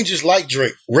 Wayne just like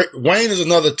Drake. Wayne is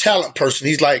another talent person.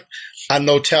 He's like, I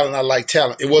know talent, I like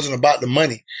talent. It wasn't about the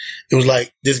money. It was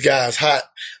like, this guy's hot.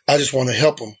 I just want to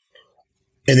help him.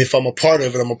 And if I'm a part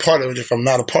of it, I'm a part of it. If I'm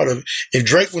not a part of it. If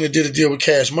Drake wouldn't have did a deal with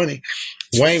Cash Money,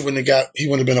 Wayne wouldn't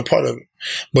have been a part of it.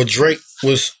 But Drake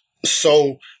was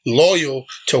so loyal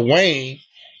to Wayne,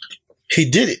 he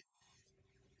did it.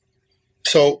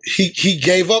 So he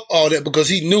gave up all that because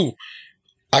he knew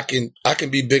I can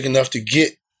be big enough to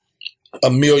get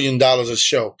 $1 million a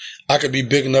show. I could be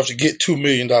big enough to get $2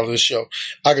 million a show.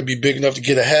 I could be big enough to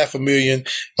get $500,000,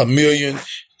 $1 million,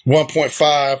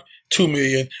 1.5, 2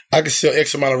 million. I could sell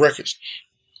X amount of records.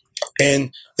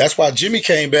 And that's why Jimmy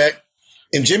came back,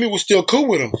 and Jimmy was still cool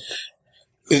with him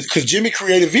because Jimmy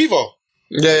created Vivo.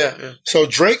 Yeah. So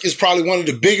Drake is probably one of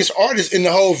the biggest artists in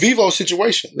the whole Vivo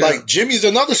situation. Yeah. Like Jimmy's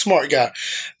another smart guy.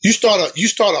 You start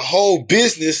a whole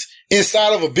business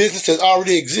inside of a business that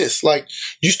already exists. Like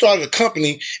you started a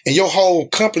company and your whole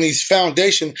company's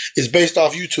foundation is based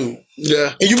off YouTube.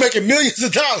 Yeah. And you're making millions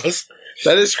of dollars.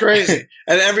 That is crazy.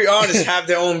 And every artist have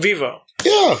their own Vivo.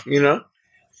 Yeah. You know?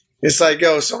 It's like,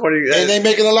 yo, somebody... And they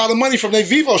making a lot of money from their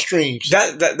Vivo streams.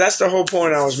 That's the whole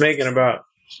point I was making about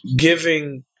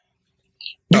giving...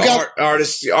 The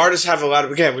artists have a lot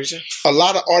of, what you say? A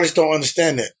lot of artists don't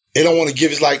understand that. They don't want to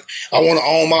give. It's like, I want to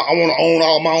own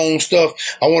all my own stuff.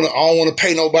 I don't want to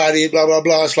pay nobody, blah, blah,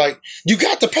 blah. It's like, you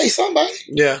got to pay somebody.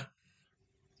 Yeah.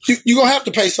 You're going to have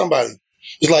to pay somebody.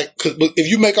 It's like, but if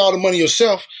you make all the money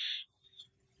yourself,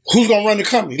 who's going to run the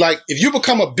company? Like, if you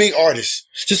become a big artist,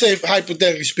 just say,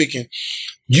 hypothetically speaking,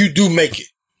 you do make it.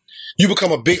 You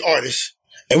become a big artist,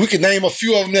 and we can name a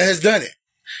few of them that has done it.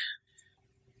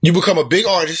 You become a big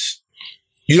artist.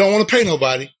 You don't want to pay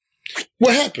nobody.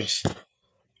 What happens?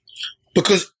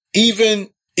 Because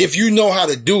even if you know how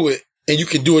to do it and you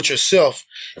can do it yourself,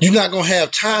 you're not going to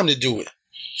have time to do it.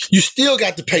 You still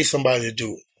got to pay somebody to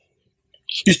do it.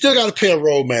 You still got to pay a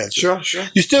road manager. Sure.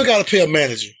 You still got to pay a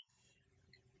manager.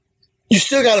 You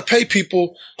still got to pay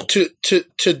people to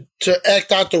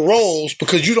act out the roles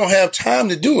because you don't have time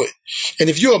to do it. And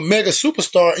if you're a mega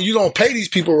superstar and you don't pay these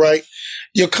people right,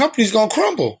 your company's going to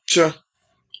crumble. Sure.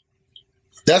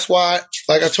 That's why,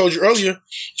 like I told you earlier,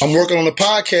 I'm working on a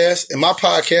podcast, and my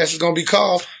podcast is going to be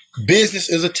called Business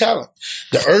is a Talent.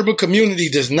 The urban community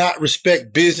does not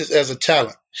respect business as a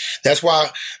talent. That's why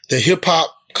the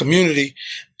hip-hop community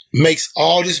makes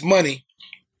all this money,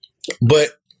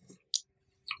 but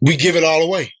we give it all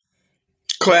away.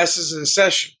 Classes in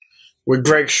session with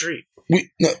Greg Street.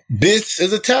 Business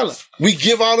is a talent. We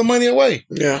give all the money away.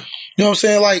 Yeah. You know what I'm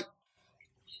saying? Like,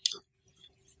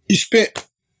 you spent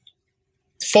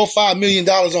 $4-5 million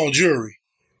on jewelry.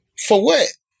 For what?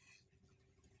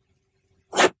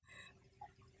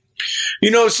 You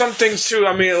know, some things too,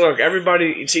 I mean, look,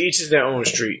 everybody, to each is their own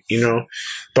street, you know?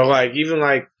 But like, even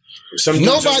like,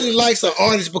 nobody likes an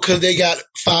artist because they got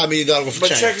 $5 million worth of But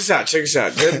change. check this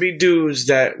out. There'd be dudes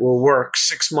that will work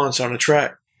 6 months on a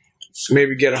track,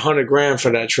 maybe get $100,000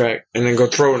 for that track, and then go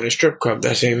throw it in a strip club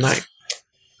that same night.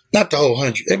 Not the whole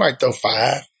 100. They might throw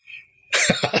 5.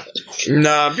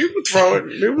 Nah, people throw it.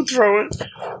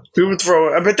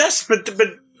 But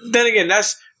then again,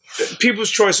 that's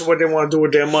people's choice of what they want to do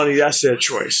with their money. That's their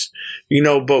choice, you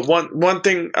know. But one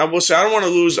thing I will say, I don't want to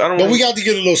lose. But we got to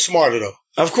get a little smarter though.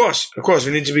 Of course,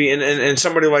 we need to be, and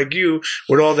somebody like you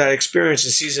with all that experience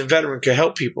and seasoned veteran can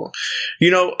help people. You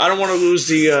know, I don't want to lose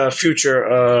the future.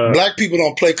 Black people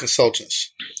don't play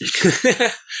consultants.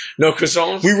 No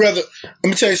consultants. We rather. Let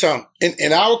me tell you something.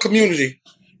 In our community,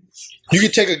 you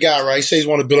can take a guy, right? He says he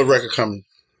want to build a record company.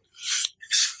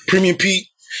 Premium Pete,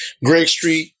 Greg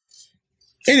Street,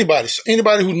 anybody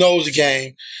who knows the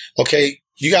game. Okay,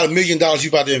 you got $1 million. You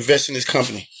about to invest in this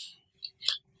company.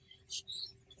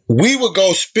 We would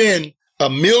go spend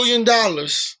 $1 million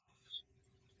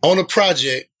on a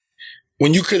project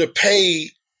when you could have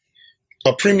paid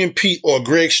a Premium Pete or a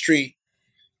Greg Street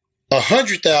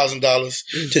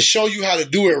 $100,000 to show you how to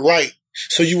do it right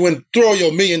so you wouldn't throw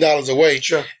your $1 million away.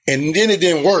 Sure. And then it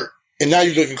didn't work. And now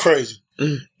you're looking crazy.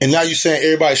 And now you're saying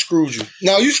everybody screwed you.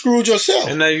 Now you screwed yourself.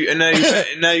 And now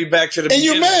you back to the and beginning.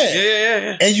 you're mad.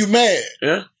 Yeah. And you mad.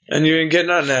 Yeah. And you didn't get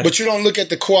nothing out of it. But you don't look at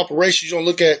the cooperation. You don't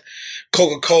look at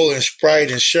Coca-Cola and Sprite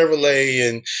and Chevrolet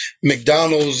and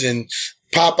McDonald's and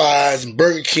Popeyes and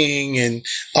Burger King and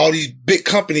all these big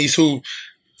companies who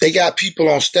they got people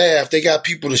on staff. They got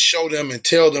people to show them and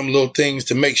tell them little things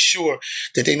to make sure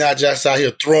that they're not just out here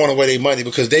throwing away their money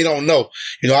because they don't know.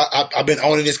 You know, I've been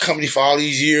owning this company for all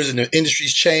these years and the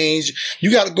industry's changed.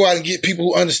 You got to go out and get people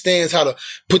who understands how to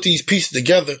put these pieces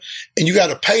together and you got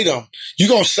to pay them. You're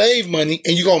going to save money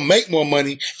and you're going to make more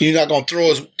money and you're not going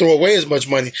to throw away as much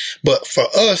money. But for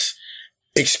us,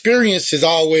 experience is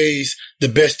always the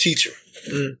best teacher.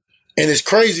 And it's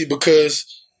crazy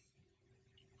because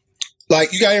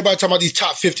like, you got everybody talking about these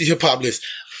top 50 hip hop lists.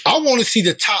 I want to see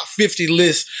the top 50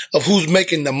 list of who's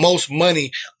making the most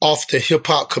money off the hip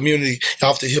hop community,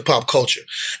 off the hip hop culture.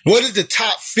 What is the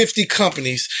top 50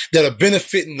 companies that are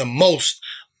benefiting the most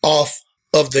off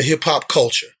of the hip hop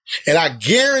culture? And I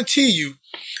guarantee you,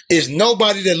 it's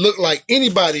nobody that look like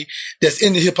anybody that's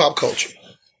in the hip hop culture.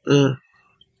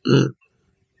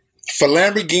 For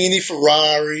Lamborghini,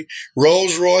 Ferrari,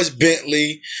 Rolls Royce,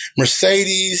 Bentley,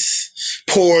 Mercedes,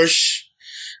 Porsche,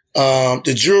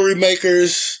 the jewelry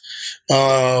makers,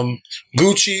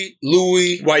 Gucci,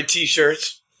 Louis. White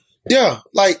t-shirts. Yeah,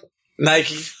 like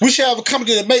Nike. We should have a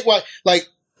company that make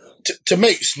to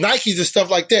make Nikes and stuff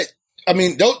like that. I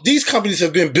mean, these companies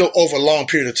have been built over a long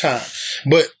period of time,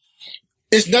 but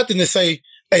it's nothing to say,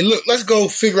 hey, look, let's go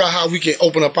figure out how we can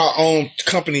open up our own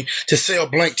company to sell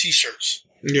blank t-shirts.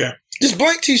 Yeah. Just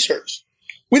blank t-shirts.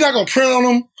 We're not going to print on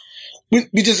them.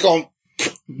 We just going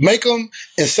to make them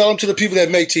and sell them to the people that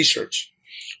make t-shirts.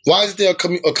 Why is there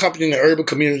a company in the urban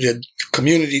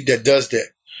community that does that?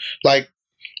 Like,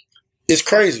 it's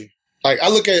crazy. Like, I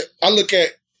look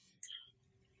at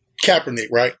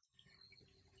Kaepernick, right?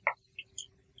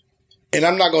 And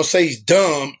I'm not going to say he's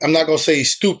dumb. I'm not going to say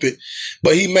he's stupid,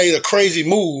 but he made a crazy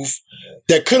move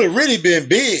that could have really been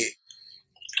big.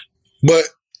 But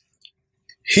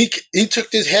he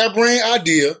took this harebrained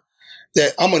idea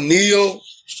that I'm going to kneel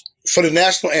for the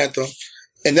national anthem,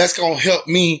 and that's going to help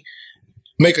me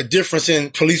make a difference in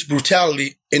police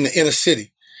brutality in the inner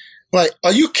city. Like,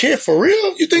 are you kidding for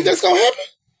real? You think that's going to happen?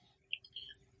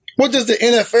 What does the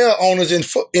NFL owners in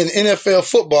NFL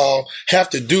football have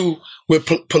to do with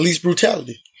police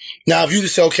brutality? Now, if you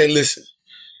just say, okay, listen,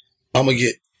 I'm going to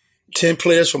get 10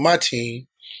 players from my team,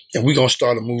 and we're going to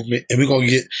start a movement, and we're going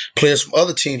to get players from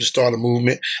other teams to start a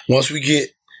movement. Once we get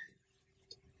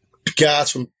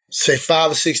guys from, say,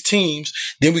 5 or 6 teams,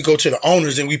 then we go to the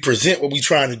owners and we present what we're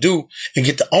trying to do and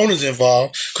get the owners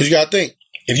involved. Because you got to think,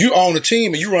 if you own a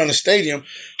team and you run a stadium,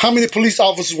 how many police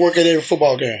officers work at every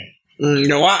football game? You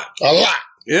know what? A lot.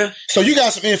 Yeah. So you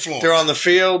got some influence. They're on the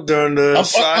field, they're on the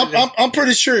side. I'm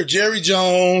pretty sure Jerry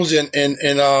Jones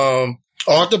and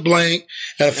Arthur Blank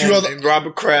and a few other, and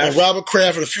Robert Kraft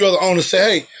and a few other owners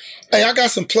say, hey, I got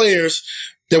some players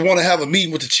that want to have a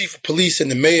meeting with the chief of police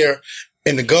and the mayor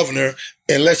and the governor,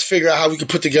 and let's figure out how we can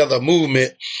put together a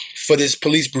movement for this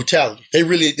police brutality. They're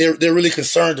really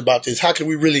concerned about this. How can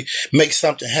we really make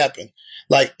something happen?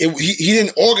 Like, he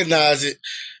didn't organize it,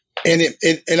 and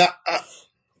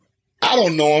I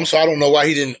don't know him, so I don't know why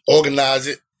he didn't organize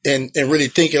it and really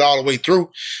think it all the way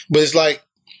through. But it's like,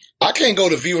 I can't go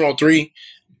to V103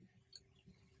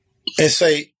 and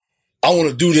say, I want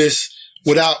to do this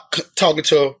without talking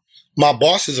to my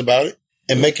bosses about it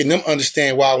and making them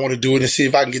understand why I want to do it and see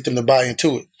if I can get them to buy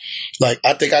into it. Like,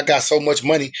 I think I got so much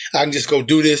money, I can just go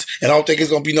do this, and I don't think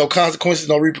it's going to be no consequences,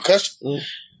 no repercussions.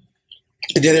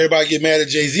 And then everybody get mad at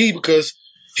Jay-Z because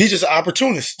he's just an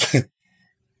opportunist.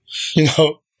 You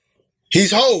know,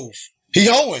 he's Hove. He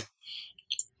hoeing.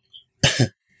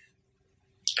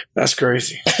 That's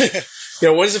crazy. You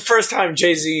know, when's the first time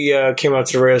Jay-Z came out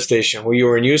to the radio station? Were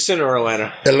you in Houston or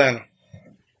Atlanta? Atlanta.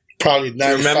 Probably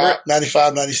 95,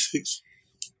 96.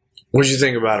 What did you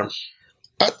think about him?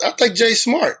 I think Jay's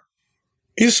smart.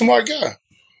 He's a smart guy.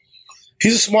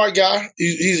 He's a smart guy.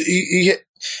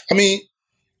 I mean,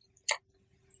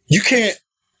 you can't.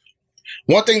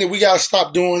 One thing that we got to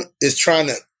stop doing is trying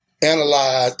to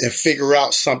analyze and figure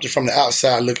out something from the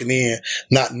outside looking in,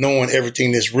 not knowing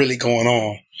everything that's really going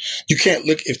on. You can't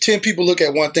look, if 10 people look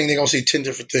at one thing, they're going to see 10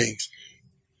 different things.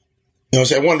 You know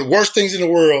what I'm saying? One of the worst things in the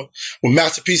world, when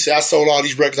Master P said, I sold all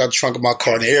these records out the trunk of my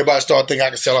car, and everybody started thinking I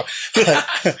could sell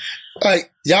them.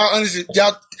 Like, y'all understand,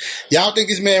 y'all think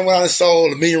this man went out and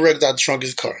sold 1 million records out the trunk of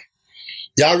his car.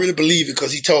 Y'all really believe it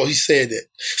because he said that.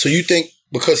 So you think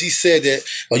because he said that,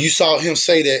 or you saw him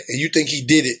say that, and you think he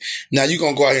did it. Now you're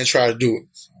gonna go out here and try to do it.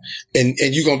 And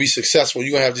you're going to be successful.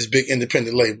 You're going to have this big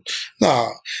independent label. Nah,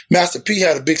 Master P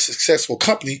had a big successful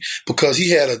company because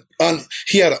he had an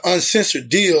uncensored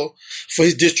deal for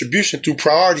his distribution through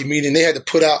priority, meaning they had to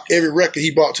put out every record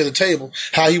he brought to the table,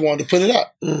 how he wanted to put it out.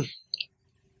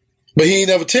 But he ain't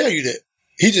never tell you that.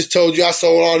 He just told you, I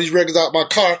sold all these records out my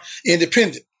car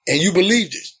independent, and you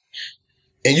believed it.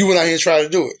 And you went out here and tried to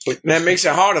do it. But that makes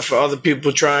it harder for other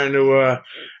people trying to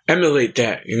emulate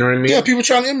that. You know what I mean? Yeah, people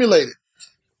trying to emulate it.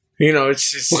 You know,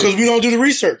 it's because we don't do the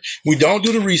research. We don't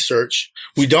do the research.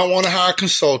 We don't want to hire a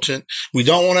consultant. We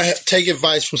don't want to take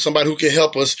advice from somebody who can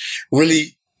help us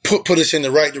really put us in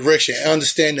the right direction and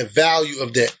understand the value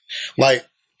of that. Like,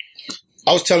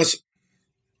 I was telling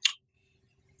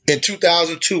in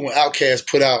 2002 when Outkast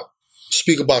put out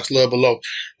Speakerboxxx Love Below,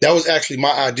 that was actually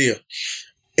my idea.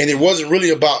 And it wasn't really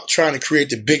about trying to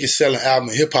create the biggest selling album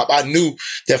in hip hop. I knew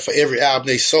that for every album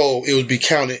they sold, it would be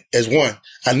counted as one.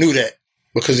 I knew that,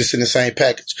 because it's in the same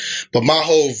package. But my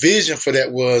whole vision for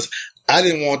that was I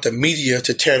didn't want the media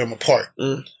to tear them apart.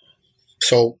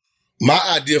 So my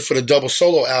idea for the double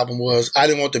solo album was I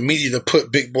didn't want the media to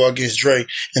put Big Boy against Dre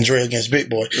and Dre against Big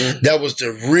Boy. That was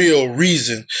the real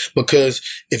reason, because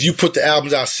if you put the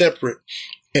albums out separate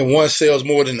and one sells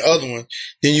more than the other one,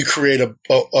 then you create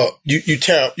you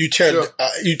tear up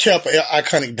an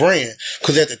iconic brand.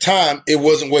 Because at the time it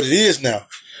wasn't what it is now.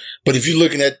 But if you're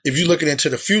looking into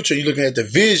the future, you're looking at the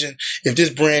vision, if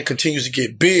this brand continues to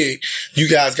get big, you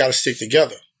guys got to stick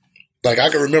together. Like, I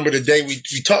can remember the day we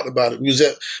talked about it. We was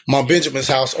at Mom Benjamin's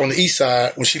house on the east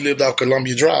side when she lived out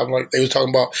Columbia Drive. Like, they was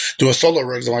talking about doing solo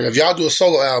records. I'm like, if y'all do a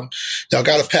solo album, y'all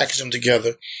got to package them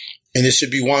together. And it should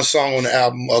be one song on the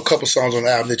album, or a couple songs on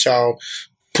the album that y'all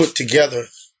put together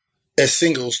as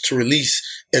singles to release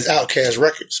as Outkast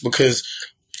records, because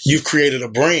you've created a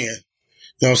brand.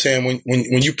 You know what I'm saying?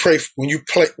 When you pray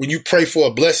for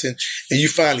a blessing and you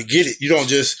finally get it, you don't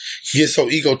just get so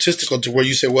egotistical to where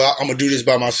you say, well, I'm going to do this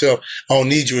by myself. I don't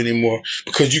need you anymore,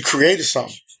 because you created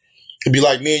something. It'd be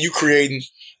like me and you creating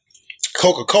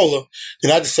Coca-Cola.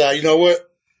 Then I decide, you know what?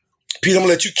 Pete, I'm going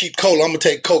to let you keep Cola. I'm going to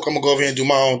take Coke. I'm going to go over here and do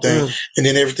my own thing. And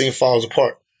then everything falls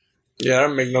apart. Yeah,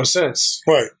 that make no sense.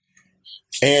 Right.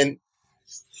 And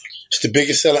it's the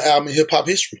biggest selling album in hip-hop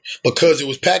history because it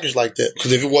was packaged like that.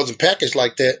 Because if it wasn't packaged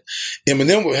like that,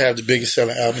 Eminem would have the biggest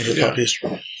selling album in hip-hop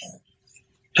history.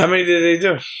 How many did they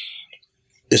do?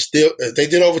 They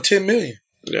did over 10 million.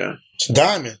 Yeah. It's a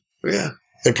diamond. Yeah.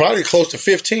 They're probably close to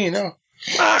 15 now.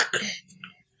 Fuck.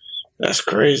 That's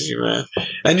crazy, man.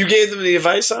 And you gave them the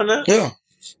advice on that? Yeah.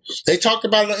 They talked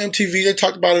about it on MTV. They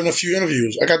talked about it in a few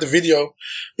interviews. I got the video.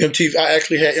 I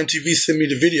actually had MTV send me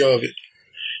the video of it.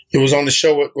 It was on the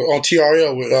show on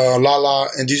TRL with Lala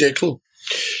and DJ Clue.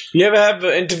 You ever have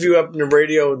an interview up in the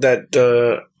radio in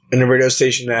the radio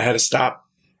station that had to stop?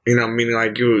 You know, meaning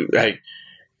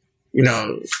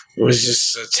it was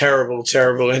just a terrible,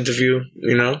 terrible interview,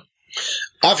 you know?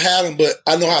 I've had them, but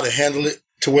I know how to handle it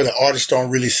to where the artists don't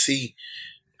really see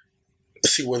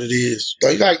what it is.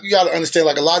 Like, you got to understand,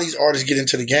 like, a lot of these artists get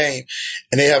into the game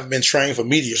and they haven't been trained for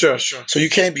media. Sure. So you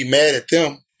can't be mad at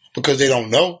them because they don't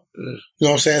know. You know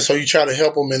what I'm saying? So you try to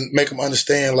help them and make them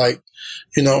understand, like,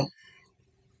 you know,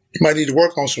 you might need to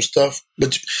work on some stuff,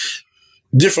 but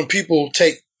different people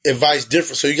take advice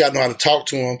different. So you got to know how to talk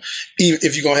to them, even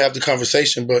if you're going to have the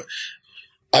conversation. But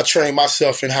I train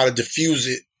myself in how to diffuse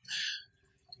it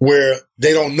where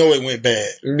they don't know it went bad.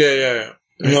 Yeah.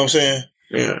 You know what I'm saying?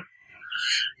 Yeah.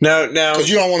 Now, because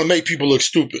you don't want to make people look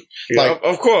stupid. Yeah, like,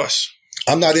 of course.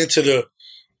 I'm not into the,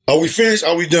 are we finished?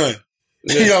 Are we done?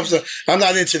 Yeah. You know what I'm saying? I'm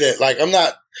not into that. Like,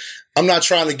 I'm not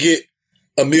trying to get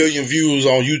 1 million views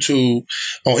on YouTube,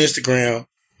 on Instagram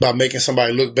by making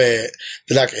somebody look bad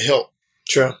that I can help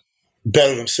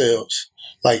better themselves.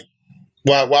 Like,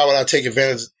 why would I take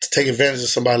advantage of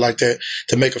somebody like that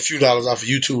to make a few dollars off a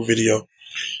YouTube video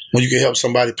when you can help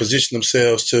somebody position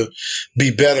themselves to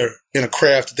be better in a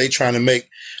craft that they trying to make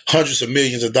hundreds of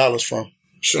millions of dollars from?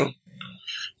 Sure.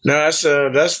 No,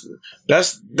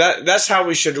 that's how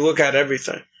we should look at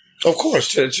everything. Of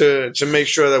course. To make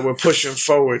sure that we're pushing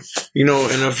forward, you know,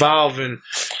 and evolving.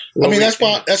 I mean, that's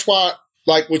why,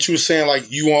 like what you were saying,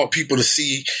 like you want people to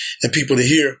see and people to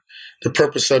hear the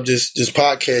purpose of this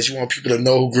podcast. You want people to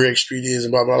know who Greg Street is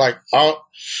and blah, blah. Like, I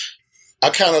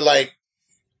kind of like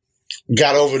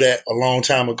got over that a long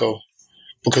time ago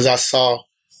because I saw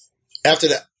after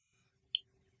the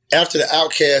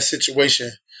Outkast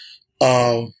situation,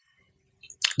 the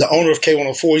owner of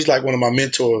K104, he's like one of my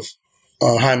mentors,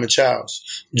 Hyman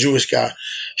Childs, Jewish guy.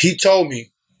 He told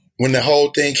me when the whole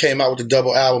thing came out with the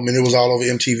double album and it was all over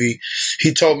MTV,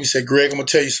 he told me, he said, Greg, I'm going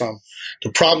to tell you something.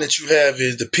 The problem that you have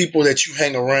is the people that you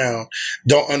hang around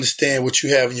don't understand what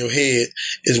you have in your head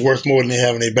is worth more than they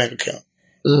have in their bank account.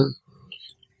 Mm-hmm.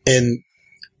 And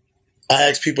I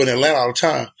ask people in Atlanta all the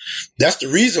time, that's the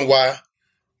reason why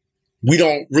we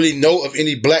don't really know of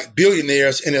any black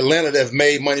billionaires in Atlanta that have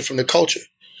made money from the culture.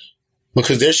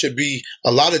 Because there should be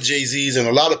a lot of Jay-Z's and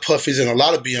a lot of Puffies and a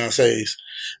lot of Beyoncé's.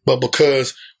 But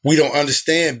because we don't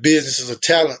understand business as a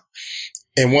talent,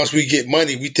 and once we get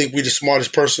money, we think we're the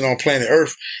smartest person on planet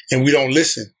Earth, and we don't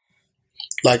listen.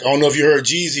 Like, I don't know if you heard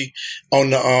Jeezy on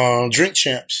the Drink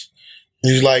Champs.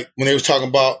 He was like, when he was talking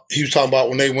about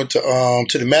when they went to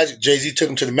the Magic, Jay-Z took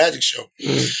him to the Magic show.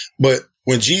 Mm-hmm. But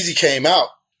when Jeezy came out,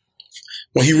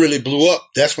 when he really blew up,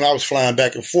 that's when I was flying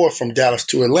back and forth from Dallas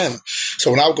to Atlanta.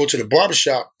 So when I would go to the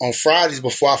barbershop on Fridays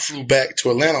before I flew back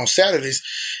to Atlanta on Saturdays,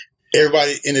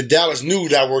 everybody in the Dallas knew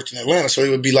that I worked in Atlanta. So they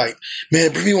would be like,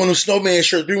 man, bring me one of them Snowman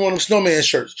shirts. Bring me one of them Snowman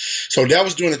shirts. So that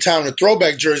was during the time the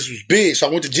throwback jerseys was big. So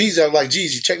I went to Jeezy. I was like,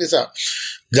 Jeezy, check this out.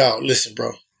 Dog, listen,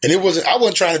 bro. And I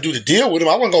wasn't trying to do the deal with him.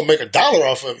 I wasn't going to make $1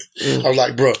 off of it. Mm. I was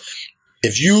like, bro,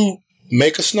 if you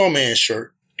make a Snowman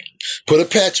shirt, put a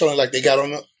patch on it like they got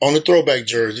on the throwback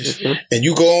jerseys, mm-hmm. and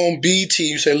you go on BT,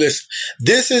 you say, listen,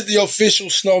 this is the official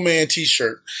Snowman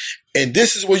t-shirt. And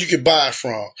this is where you can buy it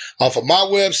from, off of my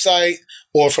website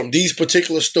or from these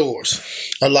particular stores.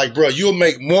 I'm like, bro, you'll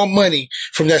make more money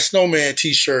from that Snowman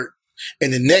t-shirt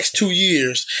in the next 2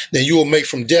 years than you will make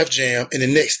from Def Jam in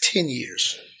the next 10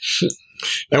 years.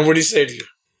 And what did he say to you?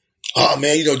 Oh,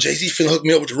 man, Jay-Z finna hook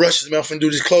me up with the Russians, man. I'm finna do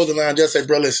this clothing line. Just say,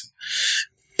 bro, listen.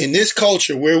 In this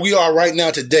culture where we are right now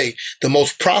today, the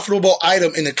most profitable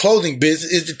item in the clothing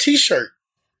business is the t-shirt.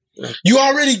 You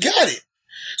already got it.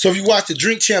 So if you watch the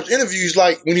Drink Champs interviews,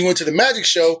 like when he went to the Magic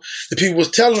show, the people was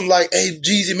telling him like, hey,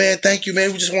 Jeezy, man, thank you,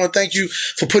 man. We just want to thank you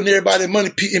for putting everybody's money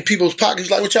in people's pockets.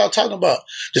 He's like, what y'all talking about?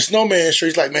 The Snowman shirt.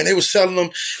 He's like, man, they was selling them.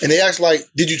 And they asked like,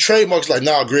 did you trademark? He's like,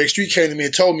 nah, Greg Street came to me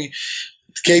and told me,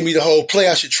 gave me the whole play.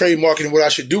 I should trademark it and what I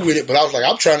should do with it. But I was like,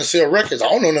 I'm trying to sell records. I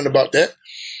don't know nothing about that.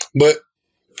 But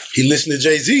he listened to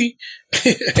Jay-Z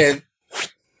and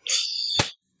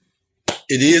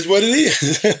it is what it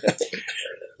is.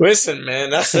 Listen,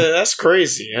 man, that's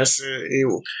crazy. But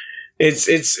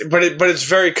it's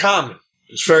very common.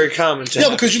 It's very common to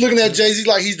happen. Because you're looking at Jay-Z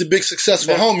like he's the big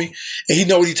successful homie, and he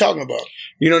know what he's talking about.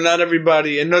 Not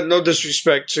everybody, and no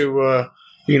disrespect to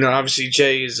obviously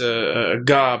Jay is a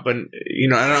god, but I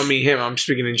don't mean him. I'm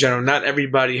speaking in general. Not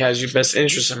everybody has your best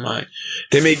interest in mind.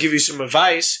 They may give you some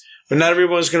advice, but not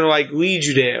everyone's gonna lead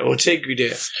you there or take you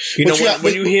there.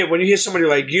 When you hear somebody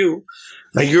like you.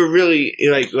 Like you're really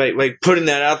like putting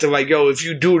that out there. Like, yo, if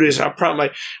you do this, I promise.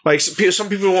 Like some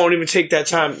people won't even take that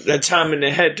time in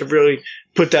their head to really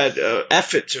put that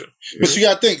effort to. But you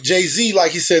gotta think, Jay-Z,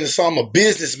 like he said in the song, a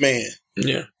businessman.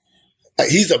 Yeah, like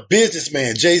he's a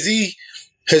businessman. Jay-Z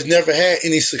has never had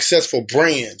any successful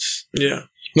brands. Yeah,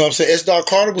 you know what I'm saying? S.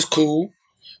 Carter was cool.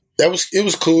 It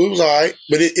was cool. It was all right,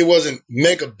 but it wasn't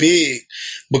mega big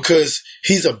because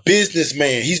he's a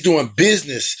businessman. He's doing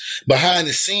business behind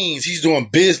the scenes. He's doing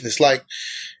business. Like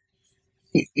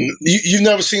you've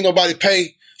never seen nobody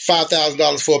pay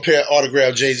 $5,000 for a pair of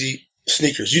autographed Jay-Z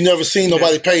sneakers. You never seen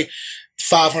nobody pay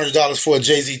 $500 for a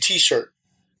Jay-Z t-shirt.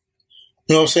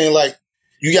 You know what I'm saying? Like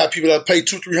you got people that pay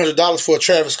 $200-$300 for a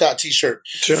Travis Scott t-shirt,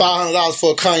 sure. $500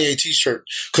 for a Kanye t-shirt,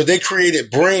 because they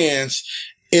created brands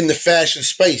in the fashion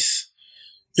space.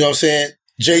 You know what I'm saying?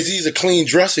 Jay-Z's a clean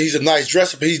dresser. He's a nice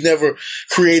dresser, but he's never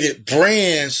created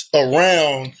brands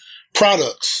around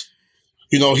products.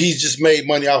 He's just made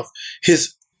money off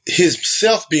his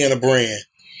self being a brand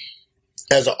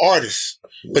as an artist.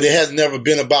 But it has never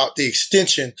been about the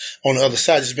extension on the other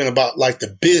side. It's been about like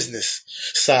the business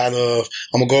side of,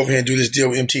 I'm going to go over here and do this deal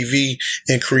with MTV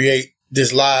and create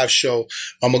this live show.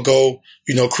 I'm going to go,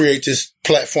 create this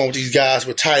platform with these guys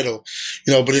with Tidal,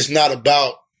 but it's not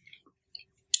about,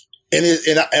 and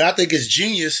I think it's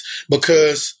genius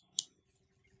because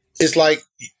it's like,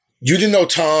 you didn't know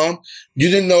Tom, you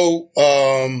didn't know,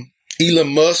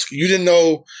 Elon Musk, you didn't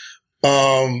know,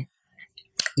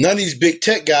 none of these big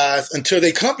tech guys until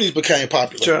their companies became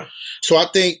popular. Sure. So I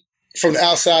think from the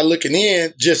outside looking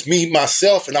in, just me,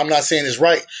 myself, and I'm not saying it's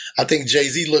right, I think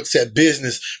Jay-Z looks at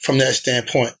business from that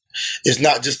standpoint. It's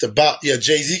not just about,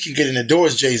 Jay-Z can get in the door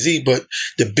as Jay-Z, but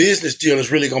the business deal is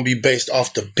really going to be based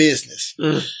off the business.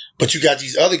 Mm. But you got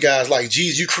these other guys like,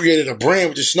 geez, you created a brand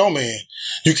with the Snowman.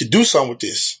 You could do something with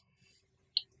this.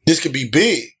 This could be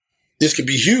big. This could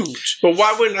be huge. But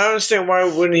why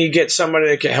wouldn't he get somebody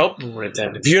that can help him with it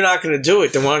then? If you're not going to do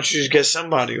it, then why don't you just get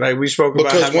somebody? Like we spoke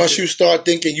about. Because once you start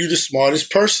thinking you're the smartest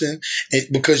person, and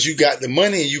because you got the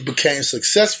money and you became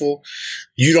successful,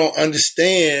 you don't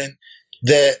understand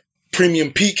that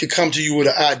Premium Pete could come to you with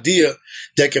an idea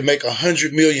that can make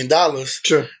 $100 million.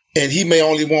 Sure. And he may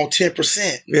only want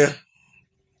 10%. Yeah.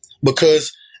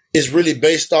 Because it's really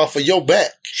based off of your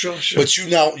back. Sure. But you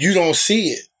don't see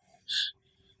it.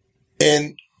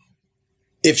 And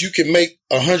if you can make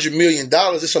 $100 million,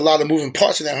 it's a lot of moving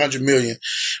parts in that $100 million.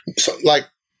 So, like,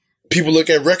 people look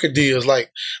at record deals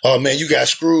like, oh man, you got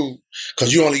screwed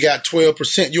because you only got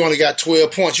 12%. You only got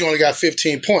 12 points. You only got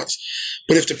 15 points.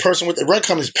 But if the person with the record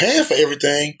company is paying for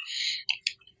everything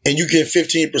and you get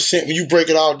 15%, when you break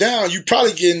it all down, you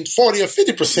probably getting 40 or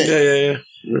 50%.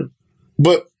 Yeah.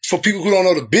 But for people who don't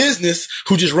know the business,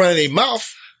 who just run their mouth,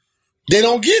 they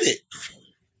don't get it.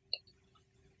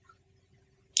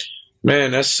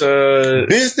 Man, that's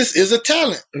business is a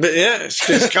talent. But yeah,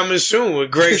 it's coming soon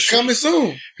with Greg. It's coming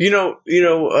soon.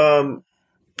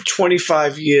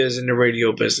 25 years in the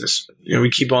radio business.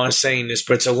 We keep on saying this,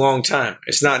 but it's a long time.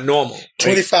 It's not normal.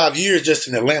 25 years just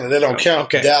in Atlanta. That don't count.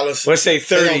 Okay. Dallas. Let's say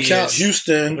 30 They don't years. count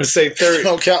Houston. Let's say 30. They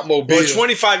don't count Mobile. Well,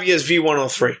 25 years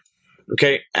V103.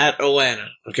 Okay, at Atlanta.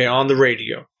 Okay, on the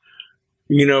radio.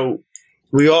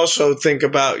 We also think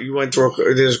about, you went through,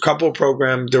 there's a couple of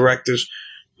program directors.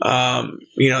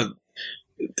 You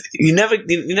never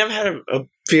had a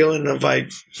feeling of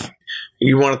like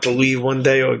you wanted to leave one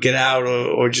day or get out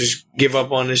or just give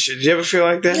up on this shit. Did you ever feel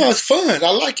like that? No, it's fun.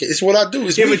 I like it. It's what I do.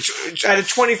 It's but out of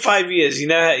 25 years,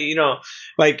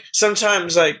 like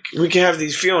sometimes like we can have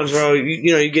these feelings where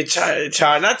you get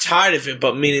tired, not tired of it,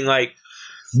 but meaning like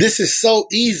this is so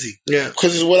easy. Yeah,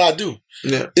 because it's what I do.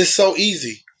 Yeah, it's so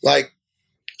easy. Like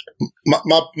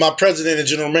my president and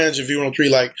general manager of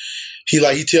V103,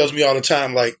 he tells me all the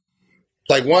time, like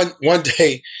one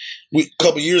day, a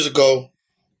couple years ago,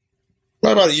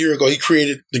 right about a year ago, he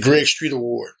created the Greg Street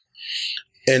Award.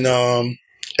 And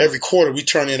every quarter we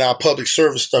turn in our public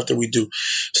service stuff that we do.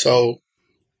 So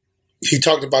he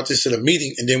talked about this at a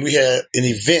meeting, and then we had an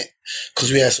event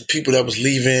because we had some people that was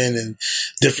leaving and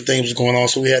different things was going on.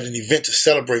 So we had an event to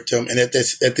celebrate them. And at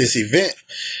this event,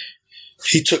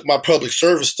 he took my public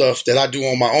service stuff that I do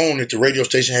on my own that the radio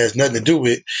station has nothing to do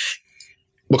with,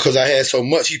 because I had so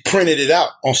much. He printed it out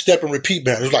on step and repeat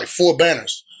banners. It was like 4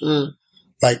 banners,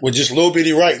 like with just little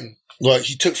bitty writing. Like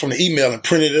he took from the email and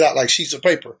printed it out like sheets of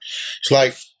paper. It's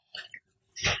like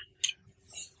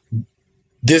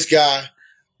this guy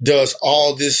does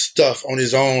all this stuff on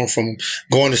his own, from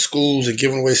going to schools and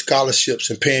giving away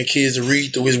scholarships and paying kids to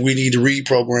read through his We Need to Read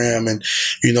program, and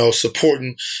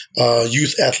supporting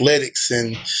youth athletics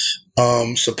and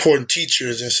supporting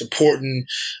teachers and supporting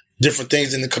different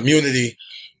things in the community,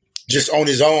 just on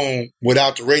his own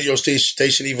without the radio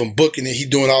station even booking it. He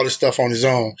doing all this stuff on his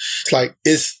own. It's like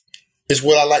it's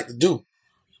what I like to do.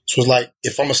 So it's like,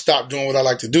 if I'm gonna stop doing what I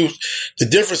like to do, the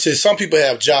difference is some people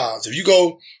have jobs.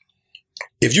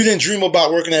 If you didn't dream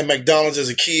about working at McDonald's as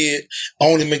a kid,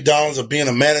 owning McDonald's or being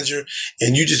a manager,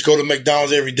 and you just go to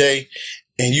McDonald's every day,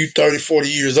 and you 30, 40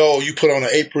 years old, you put on an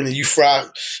apron and you fry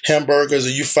hamburgers or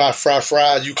you fry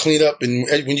fries, you clean up, and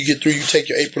when you get through, you take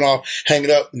your apron off, hang it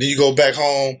up, and then you go back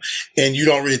home, and you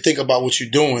don't really think about what you're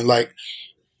doing. Like,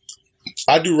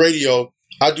 I do radio,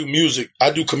 I do music,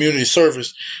 I do community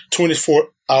service 24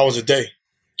 hours a day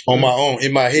on my own,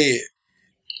 in my head.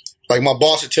 Like, my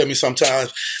boss would tell me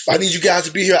sometimes, I need you guys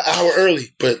to be here an hour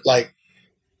early. But, like,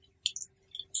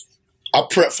 I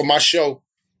prep for my show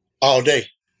all day.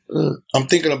 I'm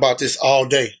thinking about this all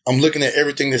day. I'm looking at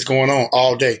everything that's going on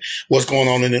all day. What's going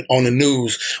on on the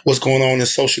news? What's going on in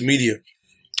social media?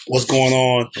 What's going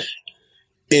on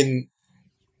in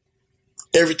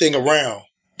everything around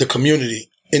the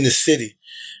community, in the city?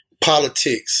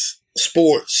 Politics,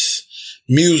 sports,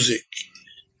 music.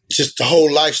 Just the whole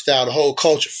lifestyle, the whole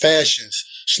culture, fashions,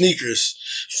 sneakers,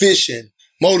 fishing,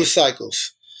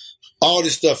 motorcycles, all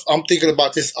this stuff. I'm thinking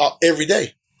about this every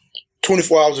day,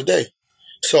 24 hours a day.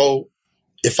 So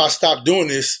if I stop doing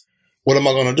this, what am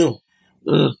I going to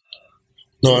do?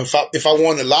 No, if I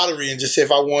won the lottery and just say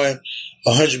if I won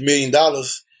 $100 million,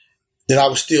 then I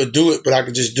would still do it, but I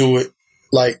could just do it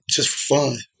like just for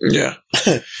fun. Yeah.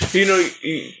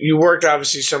 You worked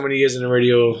obviously so many years in the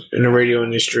radio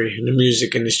industry, in the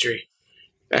music industry,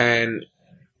 and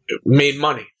made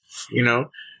money,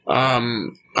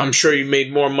 I'm sure you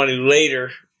made more money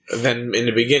later than in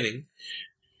the beginning.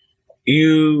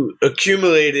 You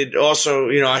accumulated also,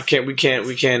 we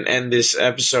can't end this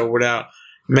episode without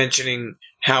mentioning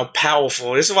how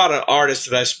powerful. There's a lot of artists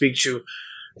that I speak to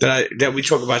that we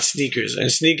talk about sneakers,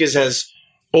 and sneakers has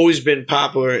always been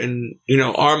popular in,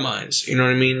 our minds. You know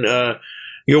what I mean?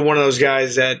 You're one of those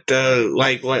guys that,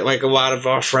 like a lot of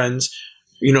our friends,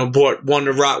 bought one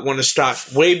to rock, one to stock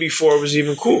way before it was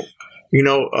even cool.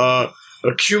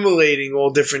 Accumulating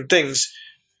all different things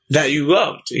that you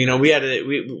loved. We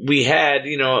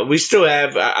still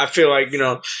have, I feel like,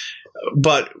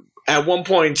 but at one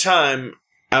point in time,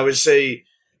 I would say,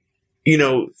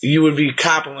 you would be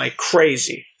copping like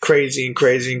crazy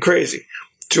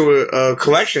to a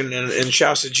collection. And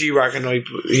shouts to G-Rock. I know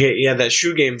he had that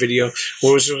shoe game video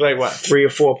where it was like, what, 3 or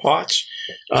 4 parts?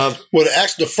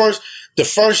 Actually, the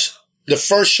first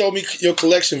Show Me Your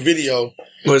Collection video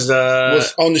was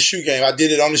on the shoe game. I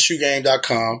did it on the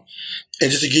shoegame.com. And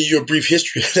just to give you a brief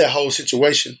history of that whole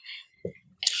situation,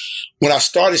 when I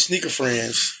started Sneaker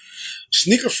Friends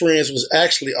was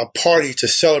actually a party to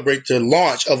celebrate the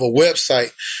launch of a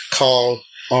website called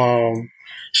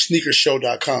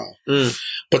sneakershow.com.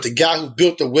 But the guy who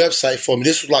built the website for me,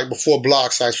 this was like before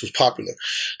blog sites was popular.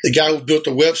 The guy who built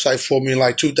the website for me in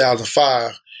like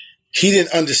 2005, he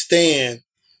didn't understand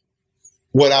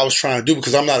what I was trying to do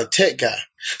because I'm not a tech guy.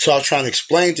 So I was trying to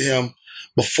explain to him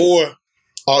before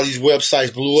all these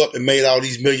websites blew up and made all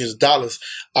these millions of dollars.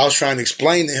 I was trying to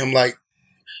explain to him like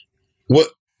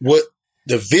what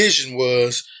the vision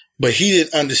was, but he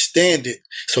didn't understand it.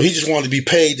 So he just wanted to be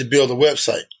paid to build a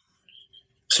website.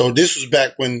 So this was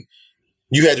back when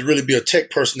you had to really be a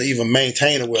tech person to even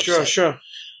maintain a website. Sure.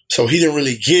 So he didn't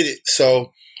really get it.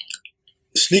 So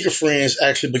Sneaker Friends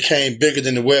actually became bigger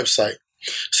than the website.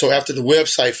 So after the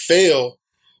website failed,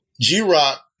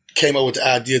 G-Rock came up with the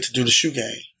idea to do the shoe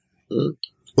game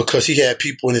because he had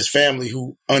people in his family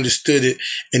who understood it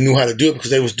and knew how to do it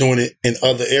because they was doing it in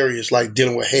other areas, like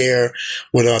dealing with hair,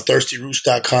 with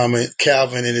ThirstyRoots.com and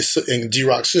Calvin and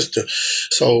G-Rock's sister.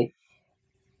 So,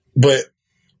 but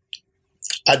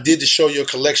I did the Show Your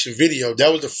Collection video.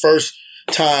 That was the first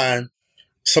time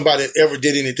somebody had ever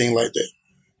did anything like that.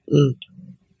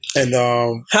 And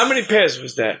how many pairs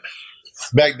was that?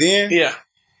 Back then? Yeah.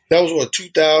 That was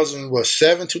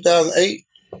 2007, 2008?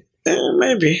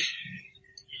 Maybe.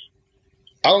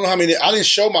 I don't know how many. I didn't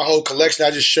show my whole collection.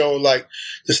 I just showed like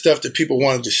the stuff that people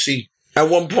wanted to see. At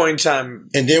one point in time.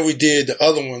 And then we did the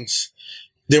other ones.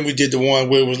 Then we did the one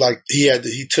where it was like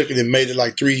he took it and made it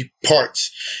like 3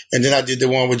 parts. And then I did the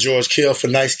one with George Kill for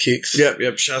Nice Kicks.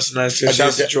 Yep. Shouts to Nice Kicks.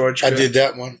 Shouts to George Kill. I did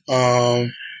that one.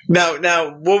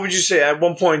 Now, what would you say at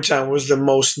one point in time was the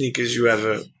most sneakers you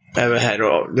ever had?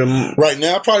 Right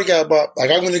now, I probably got about, like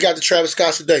I went and got the Travis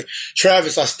Scott today.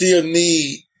 Travis, I still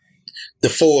need the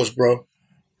 4s, bro.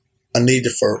 I need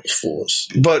the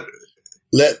 4s. But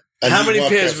how many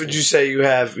pairs would you say you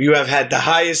have? You have had the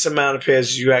highest amount of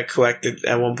pairs you had collected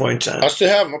at one point in time. I still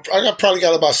have them. Probably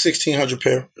got about 1,600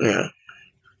 pair. Yeah.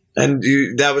 And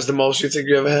that was the most you think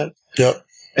you ever had? Yep.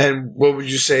 And what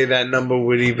would you say that number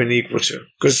would even equal to?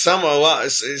 Because some are a lot.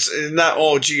 It's not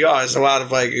all GR. It's a lot of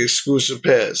like exclusive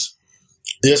pairs.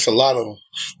 There's a lot of them.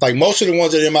 Like most of the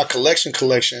ones that are in my collection,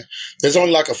 there's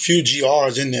only like a few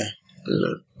GRs in there.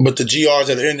 Mm-hmm. But the GRs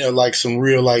that are in there, like some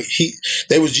real, like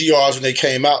they was GRs when they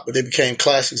came out, but they became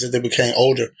classics as they became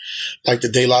older. Like the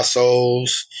De La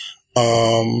Souls,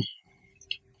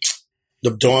 the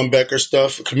Dornbecker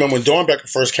stuff. Because remember when Dornbecker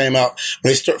first came out,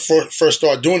 when they first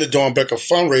started doing the Dornbecker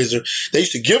fundraiser, they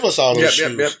used to give us all those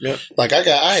shoes. Yep. Like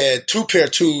I had 2 pair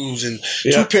 2s and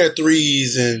 2 pair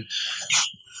 3s and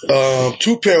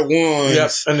 2 pair 1s.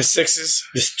 Yep, and the 6s.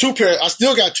 There's 2 pair. I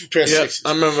still got 2 pair 6s.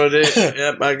 I remember that.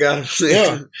 Yep, I got them.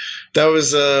 Yeah. That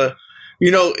was,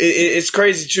 it's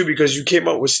crazy too because you came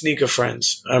up with Sneaker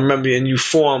Friends. I remember, and you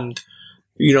formed,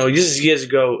 this is years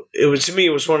ago. It was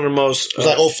one of the most. It was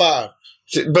like 05.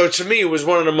 But to me, it was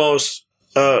one of the most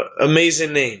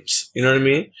amazing names. You know what I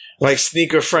mean? Like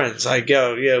Sneaker Friends. Like,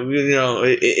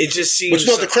 it just seems. But you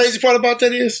know what the crazy part about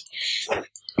that is?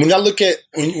 When you look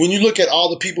at all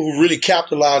the people who really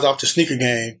capitalized off the sneaker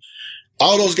game,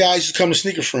 all those guys used to come to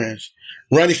Sneaker Friends.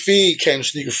 Ronnie Fiend came to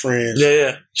Sneaker Friends.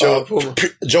 Yeah. Joe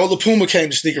LaPuma. Joe LaPuma came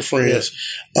to Sneaker Friends.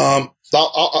 Yeah. A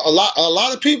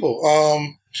lot of people.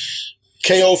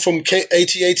 KO from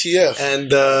ATATF.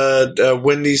 And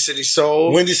Windy City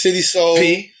Soul.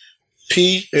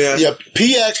 P. Yeah.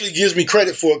 P actually gives me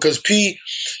credit for it because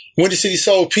Windy City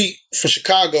Soul, P from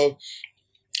Chicago,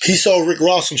 he sold Rick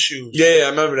Ross some shoes. Yeah, I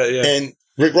remember that, yeah. And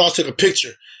Rick Ross took a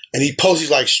picture and he posted,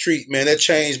 he's like, street, man, that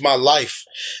changed my life.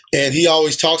 And he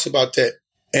always talks about that.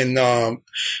 And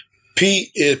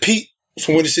Pete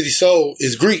from Windy City Soul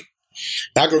is Greek.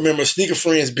 And I can remember Sneaker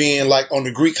Friends being like on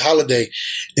the Greek holiday.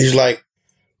 And he's like,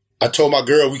 I told my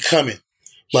girl, we coming.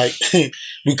 Like,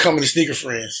 we coming to Sneaker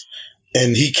Friends.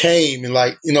 and he came and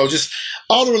like, you know, just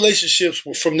all the relationships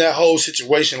from that whole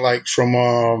situation, like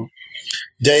from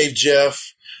Dave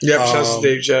Jeff. Yep, shouts to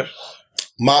Dave Jeff.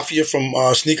 Mafia from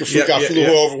Sneaker Freak. I flew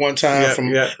her over one time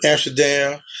from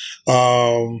Amsterdam.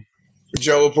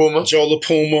 Joe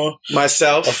LaPuma.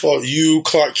 Myself. I fought you,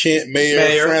 Clark Kent,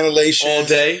 Mayor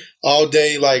Franelation. All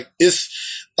day. Like,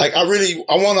 it's like, I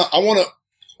want to,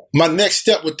 my next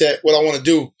step with that, what I want to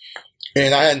do,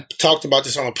 and I hadn't talked about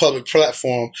this on a public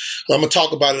platform, but I'm going to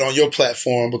talk about it on your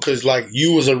platform because, like,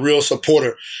 you was a real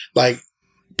supporter. Like,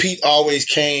 Pete always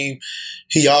came.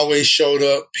 He always showed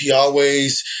up. He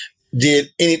always did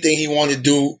anything he wanted to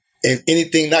do. And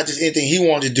anything, not just anything he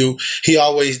wanted to do, he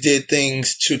always did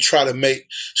things to try to make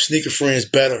Sneaker Friends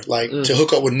better. Like, to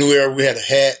hook up with New Era, we had a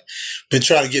hat. Been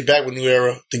trying to get back with New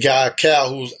Era. The guy, Cal,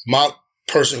 who's my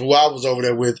person who I was over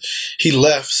there with, he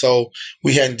left, so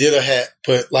we hadn't did a hat.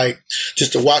 But like,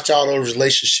 just to watch all those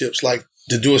relationships, like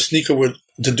to do a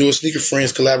Sneaker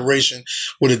Friends collaboration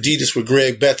with Adidas with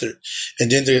Greg Bethard,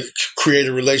 and then to create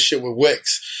a relationship with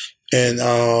Wex and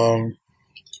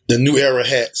the New Era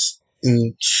hats,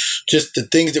 and just the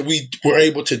things that we were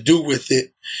able to do with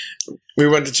it. We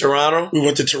went to Toronto.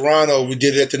 We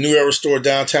did it at the New Era store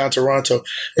downtown Toronto.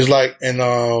 It's like, and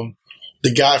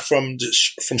the guy from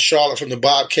Charlotte, from the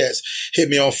Bobcats, hit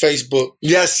me on Facebook.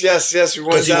 Yes. We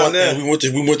went down there. We went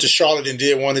to Charlotte and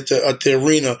did one at the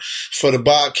arena for the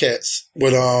Bobcats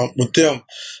with them,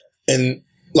 and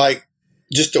like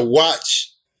just to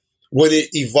watch what it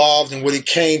evolved and what it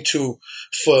came to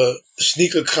for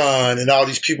SneakerCon and all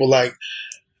these people. Like,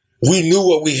 we knew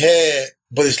what we had,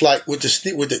 but it's like with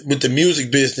the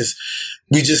music business,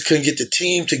 we just couldn't get the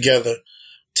team together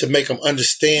to make them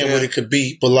understand what it could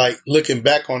be. But like, looking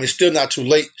back on it, it's still not too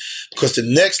late because the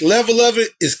next level of it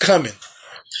is coming.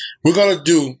 We're going to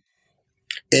do,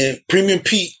 and Premium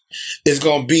Pete is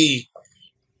going to be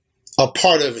a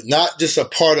part of it, not just a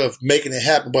part of making it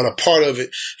happen, but a part of it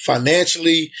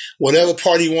financially, whatever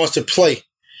part he wants to play.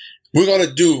 We're going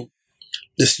to do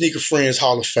the Sneaker Friends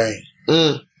Hall of Fame.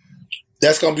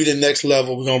 That's going to be the next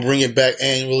level. We're going to bring it back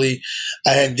annually.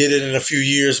 I hadn't did it in a few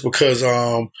years because,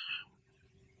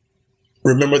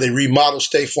 remember they remodeled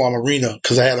State Farm Arena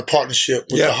because I had a partnership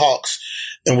with the Hawks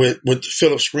and with the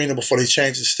Phillips Arena before they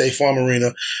changed it to State Farm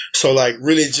Arena. So like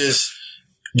really just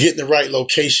getting the right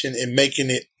location and making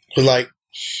it, like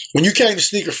when you came to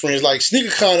Sneaker Friends, like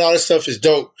SneakerCon, all that stuff is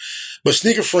dope, but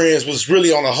Sneaker Friends was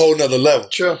really on a whole nother level.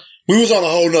 Sure. We was on a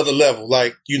whole nother level,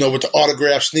 like, you know, with the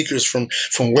autographed sneakers from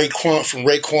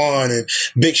Raekwon and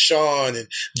Big Sean and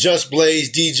Just Blaze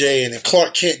DJing and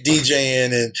Clark Kent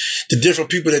DJing and the different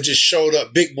people that just showed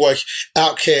up. Big Boy,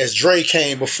 Outkast, Dre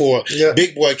came before. Yeah.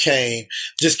 Big Boy came.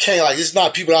 Just came. Like, it's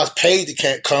not people I was paid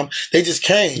to come. They just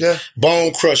came. Yeah.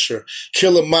 Bone Crusher,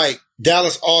 Killer Mike,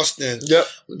 Dallas Austin. Yep.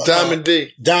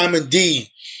 Diamond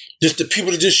D. Just the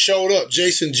people that just showed up.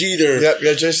 Jason Jeter. Yep.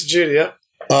 Yeah, Jason Jeter. Yep.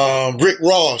 Rick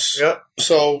Ross. Yep.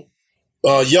 So,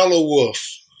 Yellow Wolf,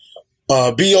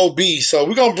 B.O.B. So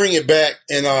we're going to bring it back.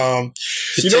 And,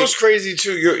 you know what's crazy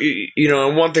too? You know,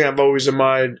 and one thing I've always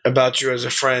admired about you as a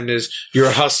friend is you're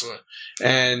a hustler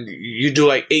and you do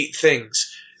like 8 things.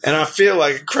 And I feel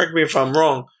like, correct me if I'm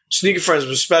wrong, Sneaker Friends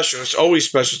was special. It's always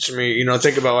special to me. You know,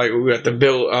 think about like we got the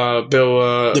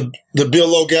the Bill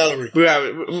Lowe Gallery. We and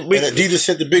Adidas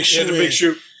sent the big shoe. Yeah, the big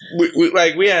shoe.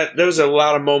 There was a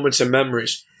lot of moments and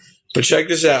memories. But check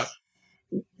this out.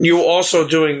 You were also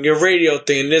doing your radio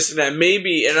thing and this and that.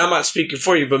 Maybe, and I'm not speaking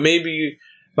for you, but maybe you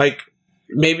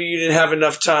didn't have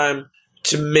enough time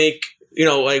to make, you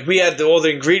know, like we had all the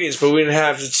ingredients, but we didn't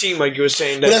have the team, like you were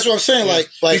saying. That's what I'm saying. Like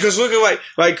because look at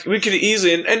like we could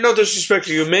easily, and no disrespect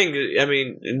to you, Ming. I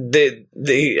mean,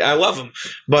 I love them,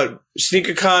 but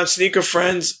SneakerCon, Sneaker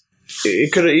Friends,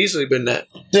 it could have easily been that.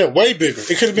 Yeah, way bigger.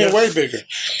 It could have been way bigger,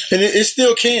 and it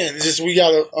still can. It's just we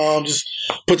gotta just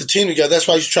put the team together. That's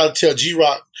why you try to tell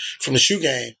G-Rock from the Shoe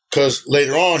Game, because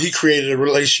later on he created a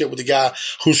relationship with the guy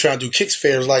who's trying to do kicks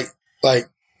fairs. Like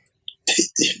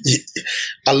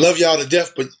I love y'all to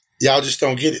death, but y'all just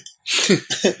don't get it.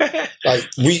 Like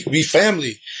we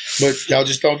family, but y'all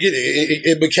just don't get it.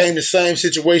 It became the same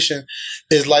situation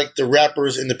as like the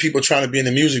rappers and the people trying to be in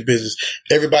the music business.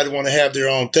 Everybody want to have their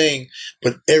own thing,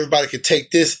 but everybody could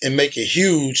take this and make it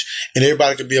huge, and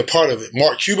everybody could be a part of it.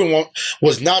 Mark Cuban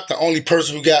was not the only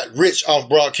person who got rich off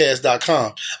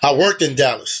broadcast.com. I worked in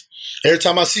Dallas. Every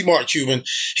time I see Mark Cuban,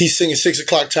 he's singing 6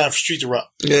 o'clock time for Street to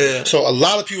Rock. Yeah. So a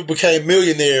lot of people became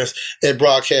millionaires at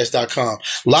broadcast.com.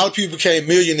 A lot of people became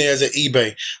millionaires at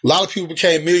eBay. A lot of people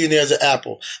became millionaires at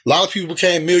Apple. A lot of people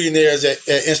became millionaires at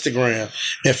Instagram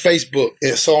and Facebook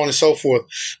and so on and so forth.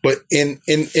 But in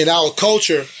our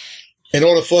culture, in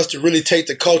order for us to really take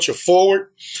the culture forward,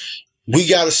 we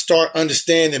got to start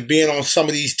understanding being on some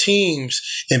of these teams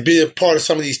and being a part of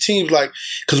some of these teams. Like,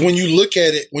 because when you look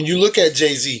at it, when you look at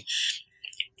Jay-Z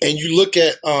and you look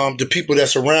at the people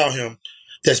that's around him,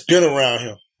 that's been around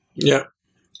him. Yeah.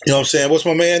 You know what I'm saying? What's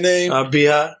my man name?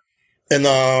 Bia. And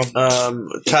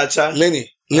Tata. Lenny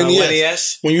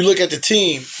S. When you look at the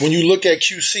team, when you look at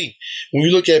QC, when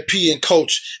you look at P and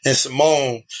Coach and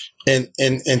Simone and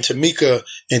Tamika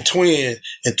and Twin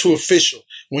and Two Official,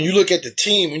 when you look at the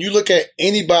team, when you look at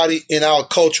anybody in our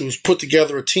culture who's put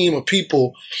together a team of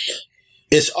people,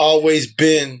 it's always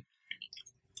been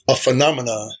a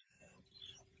phenomenon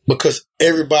because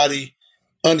everybody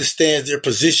understands their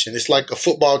position. It's like a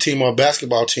football team or a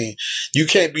basketball team. You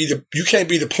can't be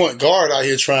the point guard out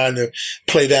here trying to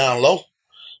play down low.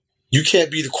 You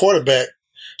can't be the quarterback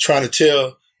trying to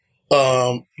tell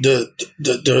the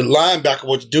linebacker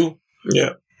what to do.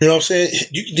 Yeah. You know what I'm saying?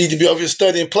 You need to be over here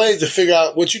studying plays to figure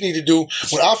out what you need to do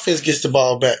when offense gets the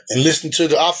ball back and listen to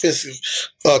the offensive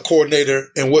coordinator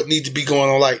and what needs to be going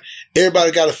on. Like,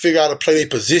 everybody got to figure out how to play their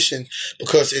position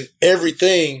because in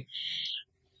everything,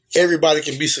 everybody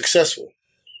can be successful.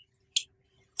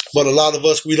 But a lot of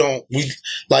us, you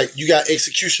got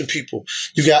execution people,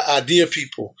 you got idea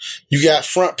people, you got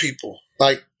front people.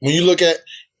 Like, when you look at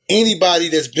anybody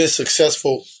that's been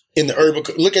successful in the urban,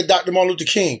 look at Dr. Martin Luther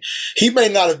King. He may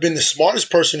not have been the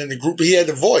smartest person in the group, but he had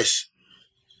the voice.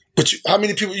 But how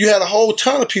many people? You had a whole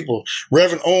ton of people.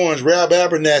 Reverend Orange, Rab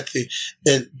Abernathy,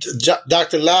 and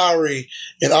Dr. Lowry,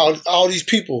 and all these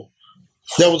people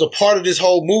that was a part of this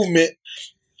whole movement.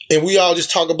 And we all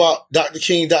just talk about Dr.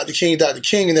 King, Dr. King, Dr.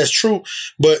 King, and that's true.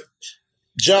 But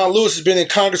John Lewis has been in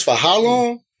Congress for how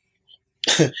long?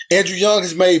 Andrew Young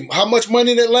has made how much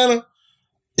money in Atlanta?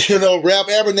 You know, Rab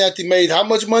Abernathy made how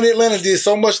much money in Atlanta? Did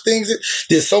so much in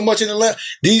Atlanta.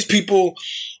 These people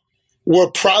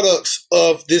were products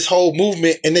of this whole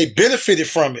movement, and they benefited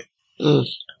from it. Mm.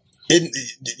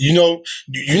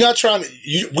 You're not trying to.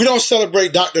 We don't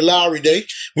celebrate Dr. Lowry Day.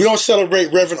 We don't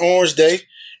celebrate Reverend Orange Day.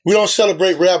 We don't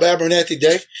celebrate Rab Abernathy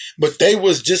Day, but they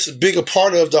was just as big a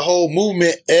part of the whole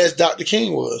movement as Dr.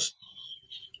 King was.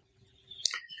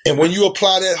 And when you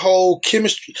apply that whole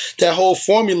chemistry, that whole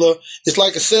formula, it's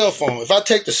like a cell phone. If I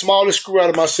take the smallest screw out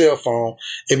of my cell phone,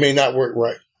 it may not work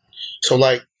right. So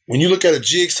like when you look at a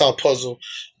jigsaw puzzle,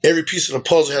 every piece of the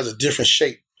puzzle has a different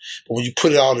shape. But when you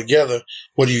put it all together,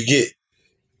 what do you get?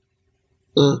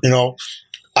 Mm. You know,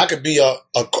 I could be a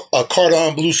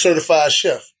Cordon Bleu certified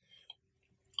chef.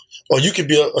 Or you could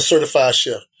be a certified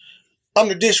chef. I'm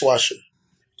the dishwasher.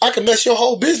 I can mess your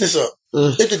whole business up.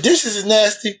 Mm. If the dishes is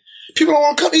nasty, people don't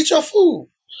want to come eat your food.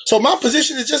 So my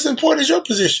position is just as important as your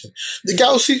position. The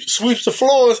guy who sweeps the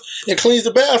floors and cleans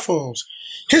the bathrooms,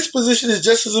 his position is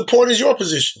just as important as your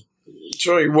position.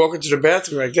 Sure, you walk into the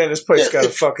bathroom like that, this place got a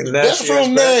fucking nasty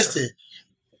bathroom nasty.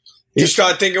 You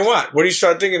start thinking what? What do you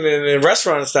start thinking in a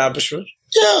restaurant establishment?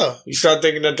 Yeah. You start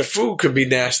thinking that the food could be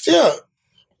nasty. Yeah.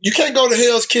 You can't go to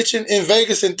Hell's Kitchen in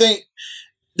Vegas and think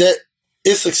that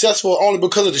it's successful only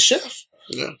because of the chef.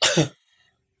 Yeah.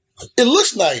 It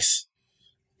looks nice.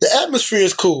 The atmosphere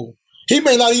is cool. He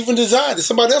may not even design it.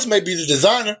 Somebody else may be the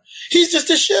designer. He's just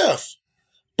a chef.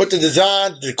 But the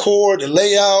design, the decor, the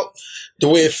layout, the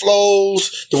way it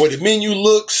flows, the way the menu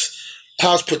looks,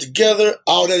 how it's put together,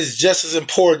 all that is just as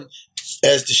important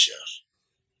as the chef.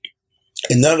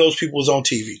 And none of those people was on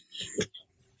TV.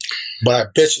 But I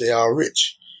bet you they are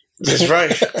rich. That's right.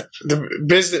 The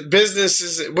business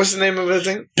is, what's the name of the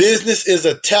thing? Business is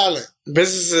a Talent.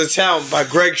 Business is a Talent by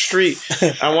Greg Street.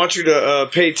 I want you to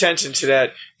pay attention to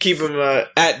that. Keep him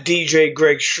at DJ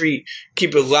Greg Street.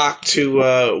 Keep it locked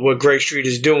to what Greg Street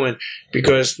is doing,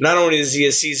 because not only is he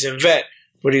a seasoned vet,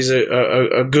 but he's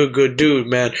a good dude,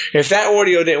 man. If that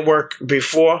audio didn't work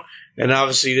before, and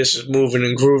obviously this is moving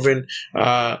and grooving,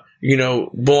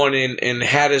 born in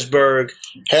Hattiesburg,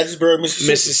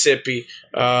 Mississippi.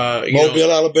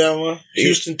 Mobile, Alabama,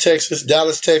 Houston, Texas,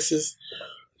 Dallas, Texas,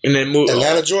 and then moved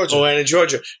Atlanta,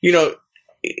 Georgia.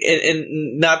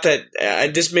 And not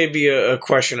that this may be a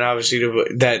question, obviously,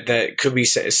 that could be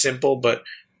simple, but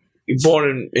you're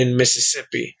born in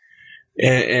Mississippi,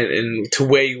 and to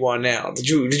where you are now. Did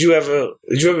you ever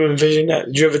envision that?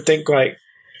 Did you ever think like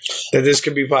that this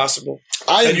could be possible?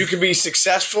 That you could be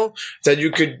successful, that you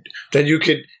could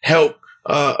help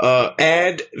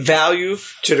add value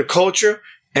to the culture,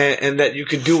 and that you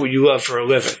could do what you love for a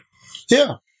living.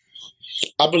 Yeah,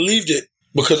 I believed it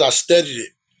because I studied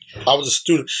it. I was a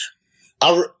student.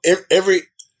 Until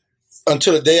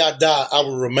the day I die, I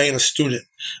will remain a student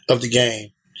of the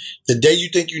game. The day you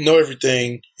think you know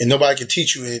everything and nobody can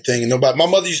teach you anything, my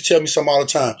mother used to tell me something all the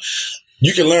time.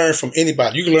 You can learn from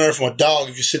anybody. You can learn from a dog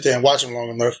if you sit there and watch him long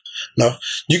enough. No,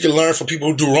 you can learn from people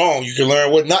who do wrong. You can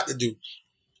learn what not to do.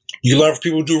 You learn from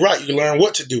people who do right. You can learn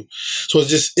what to do. So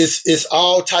it's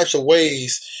all types of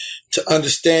ways to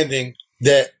understanding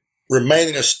that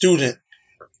remaining a student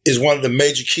is one of the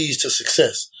major keys to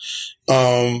success.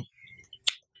 I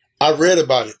read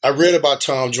about it. I read about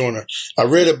Tom Joyner. I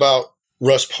read about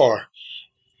Russ Parr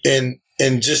and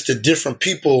just the different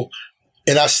people.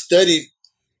 And I studied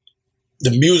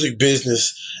the music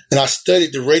business and I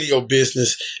studied the radio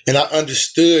business, and I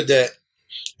understood that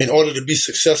in order to be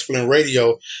successful in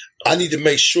radio, I need to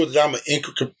make sure that I'm an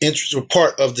integral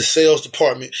part of the sales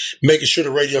department, making sure the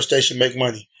radio station make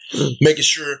money, making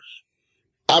sure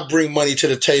I bring money to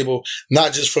the table,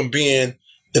 not just from being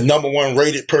the #1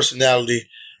 rated personality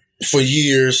for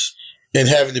years and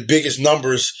having the biggest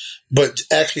numbers, but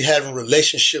actually having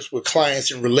relationships with clients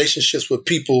and relationships with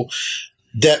people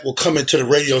that will come into the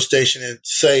radio station and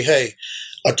say, hey,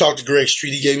 I talked to Greg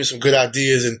Street. He gave me some good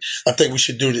ideas and I think we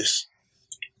should do this.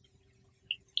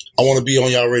 I want to be on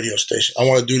y'all radio station. I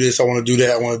want to do this. I want to do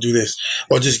that. I want to do this.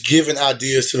 Or just giving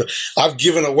ideas to I've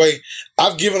given away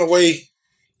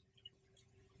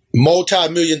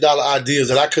multi-million-dollar ideas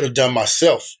that I could have done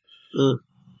myself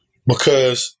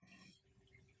because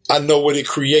I know what it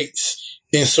creates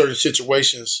in certain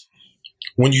situations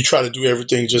when you try to do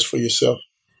everything just for yourself.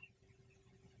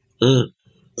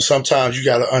 Sometimes you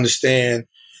got to understand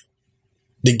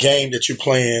the game that you're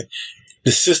playing,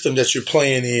 the system that you're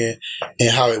playing in,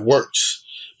 and how it works.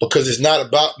 Because it's not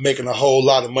about making a whole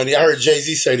lot of money. I heard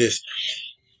Jay-Z say this.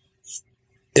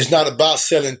 It's not about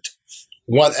selling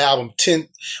one album,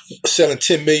 selling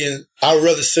 10 million. I'd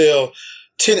rather sell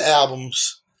 10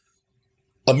 albums,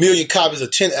 1 million copies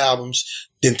of 10 albums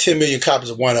than 10 million copies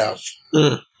of one album.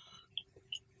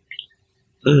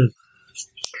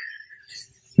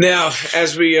 Now,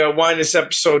 as we wind this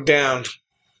episode down,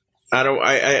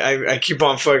 I keep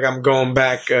on feeling like I'm going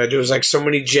back. There was like so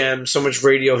many gems, so much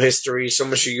radio history, so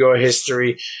much of your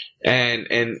history,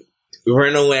 and we're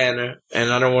in Atlanta,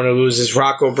 and I don't want to lose this.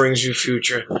 Rocco brings you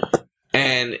future,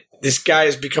 and this guy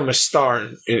has become a star.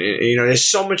 And, you know, there's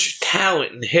so much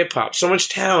talent in hip hop, so much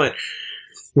talent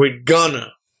with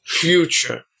Gunna,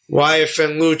 Future,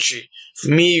 YFN Lucci,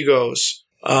 Migos,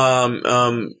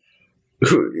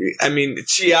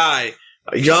 CHEA,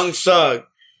 Young Thug.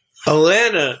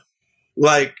 Atlanta,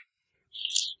 like,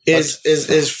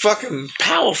 is fucking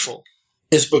powerful.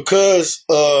 It's because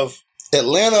of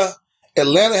Atlanta.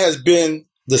 Atlanta has been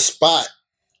the spot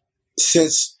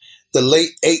since the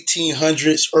late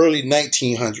 1800s, early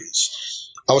 1900s.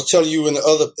 I was telling you in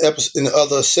the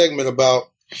other segment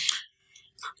about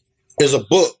there's a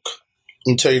book.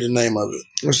 Let me tell you the name of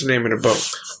it. What's the name of the book?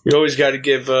 You always got to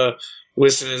give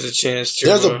listeners a chance to.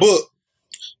 There's a book.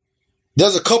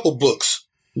 There's a couple books,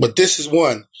 but this is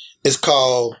one. It's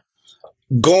called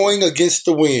Going Against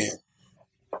the Wind.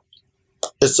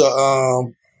 It's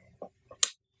a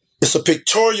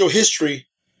pictorial history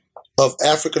of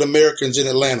African Americans in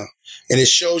Atlanta. And it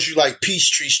shows you like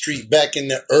Peachtree Street back in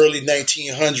the early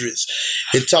 1900s.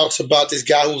 It talks about this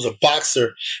guy who was a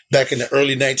boxer back in the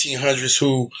early 1900s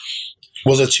who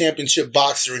was a championship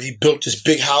boxer, and he built this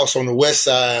big house on the west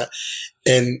side,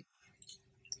 and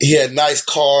he had nice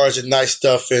cars and nice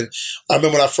stuff. And I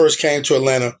remember when I first came to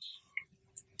Atlanta,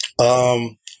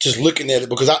 just looking at it,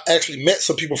 because I actually met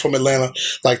some people from Atlanta,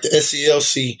 like the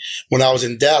SCLC. When I was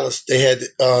in Dallas, they had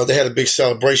a big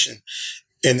celebration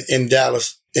in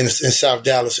Dallas, in South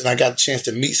Dallas, and I got a chance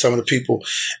to meet some of the people.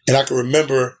 And I can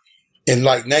remember in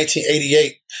like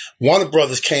 1988, Warner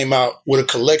Brothers came out with a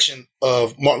collection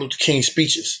of Martin Luther King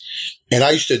speeches. And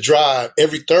I used to drive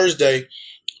every Thursday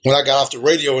when I got off the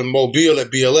radio in Mobile at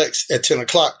BLX at 10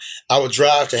 o'clock. I would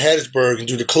drive to Hattiesburg and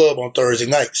do the club on Thursday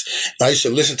nights. And I used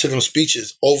to listen to them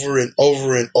speeches over and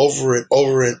over and over and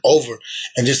over and over.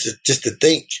 And just to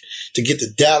think, to get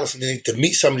to Dallas and then to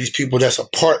meet some of these people that's a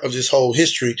part of this whole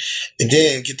history, and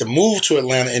then get to move to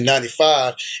Atlanta in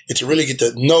 95 and to really get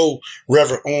to know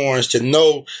Reverend Orange, to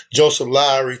know Joseph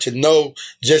Lowry, to know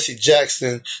Jesse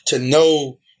Jackson, to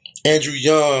know Andrew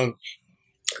Young,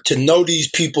 to know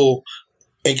these people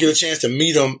and get a chance to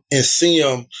meet them and see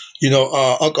them,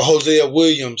 Uncle Hosea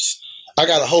Williams. I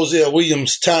got a Hosea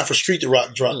Williams Time for Street to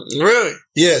Rock drop. Really?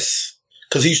 Yes.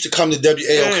 Because he used to come to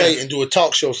WAOK and do a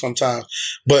talk show sometimes.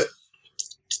 But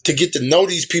to get to know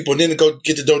these people and then to go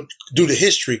get to do the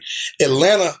history,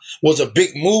 Atlanta was a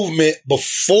big movement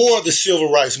before the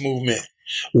Civil Rights Movement.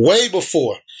 Way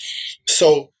before.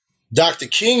 So Dr.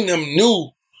 King them knew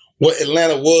what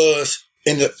Atlanta was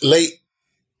in the late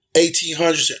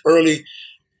 1800s and early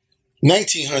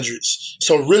 1900s.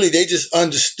 So really, they just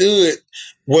understood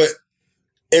what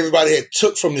everybody had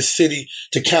took from the city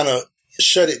to kind of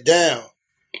shut it down.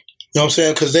 You know what I'm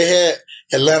saying? Because they had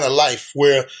Atlanta Life,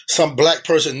 where some black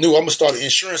person knew, I'm going to start an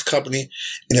insurance company,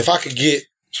 and if I could get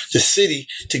the city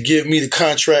to give me the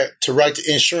contract to write the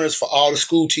insurance for all the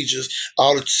school teachers,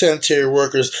 all the sanitary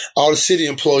workers, all the city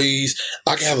employees,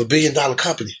 I can have $1 billion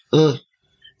company.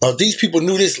 Now, these people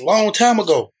knew this a long time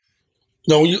ago.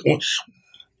 You know,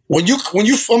 when you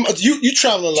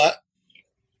travel a lot,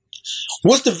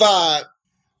 what's the vibe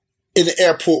in the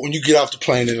airport when you get off the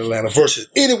plane in Atlanta versus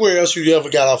anywhere else you ever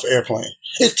got off an airplane?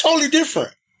 It's totally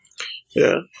different.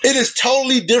 Yeah. It is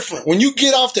totally different. When you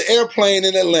get off the airplane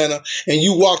in Atlanta and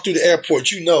you walk through the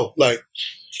airport, you know, like,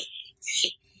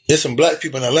 there's some black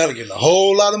people in Atlanta getting a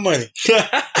whole lot of money.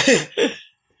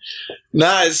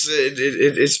 Nah,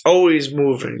 it's always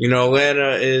moving. You know,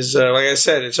 Atlanta is, like I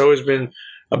said, it's always been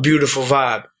a beautiful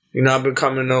vibe. You know, I've been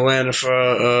coming to Atlanta for,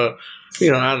 I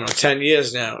don't know, 10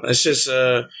 years now. It's just,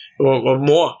 or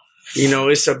more. You know,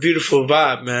 it's a beautiful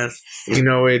vibe, man. You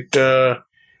know,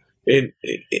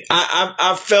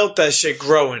 I felt that shit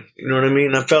growing. You know what I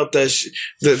mean? I felt that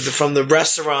from the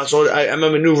restaurants. I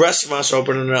remember new restaurants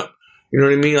opening up. You know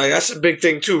what I mean? Like, that's a big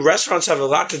thing too. Restaurants have a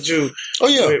lot to do. Oh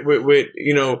yeah, with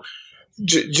you know,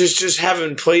 just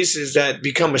having places that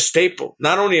become a staple.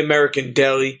 Not only American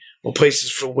deli or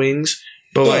places for wings,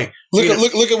 but like look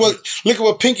at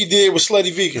what Pinky did with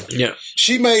Slutty Vegan. Yeah,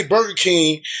 she made Burger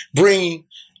King bring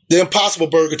the Impossible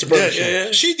Burger to Burger King.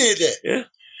 Yeah. She did that. Yeah.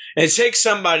 It takes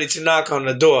somebody to knock on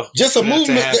the door. Just a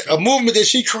movement that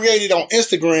she created on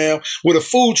Instagram with a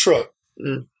food truck.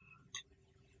 Mm.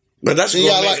 But that's you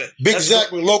got like Big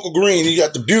Zack with Local Green. You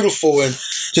got the Beautiful and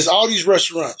just all these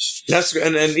restaurants.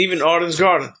 And even Arden's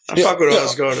Garden. I fuck with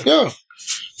Arden's Garden. Yeah.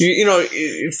 You know,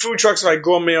 food trucks are like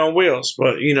gourmet on wheels.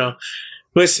 But you know,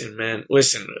 listen, man,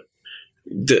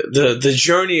 The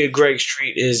journey of Greg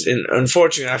Street is, and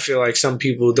unfortunately, I feel like some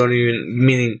people don't even,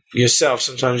 meaning yourself,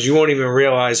 sometimes you won't even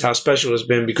realize how special it's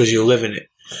been because you're living it.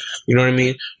 You know what I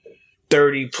mean?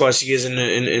 30 plus years in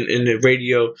the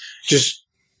radio, just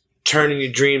turning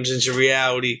your dreams into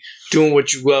reality, doing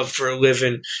what you love for a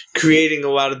living, creating a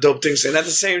lot of dope things, and at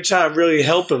the same time, really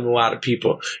helping a lot of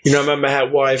people. You know, I remember I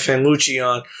had YFN Lucci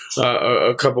on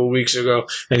a couple of weeks ago,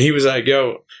 and he was like,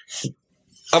 yo,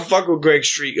 I fuck with Greg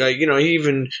Street. Like, you know, he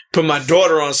even put my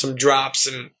daughter on some drops,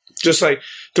 and just like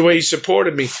the way he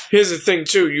supported me. Here's the thing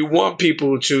too. You want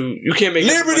people to, you can't make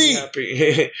everybody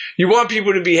happy. You want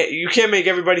people to be, you can't make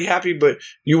everybody happy, but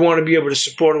you want to be able to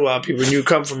support a lot of people, and you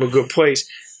come from a good place.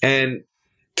 And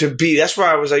that's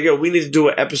why I was like, yo, we need to do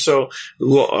an episode,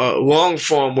 long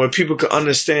form, where people can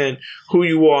understand who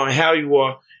you are and how you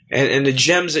are, and the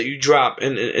gems that you drop,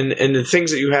 and the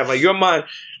things that you have. Like, your mind,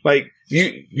 like,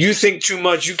 you think too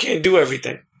much, you can't do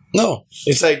everything. No,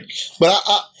 it's like, but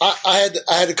I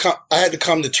had to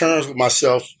come to terms with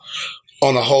myself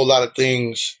on a whole lot of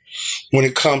things when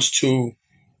it comes to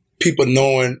people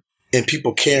knowing and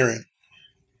people caring.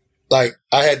 Like,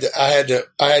 I had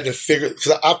to figure,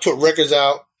 because I put records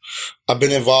out. I've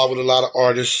been involved with a lot of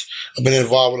artists. I've been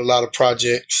involved with a lot of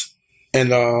projects,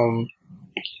 and I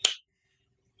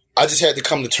just had to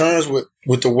come to terms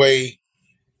with the way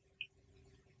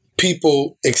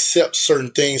people accept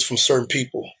certain things from certain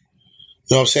people.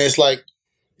 You know what I'm saying? It's like,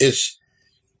 if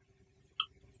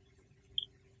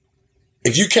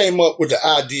you came up with the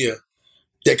idea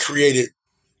that created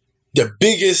the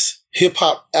biggest hip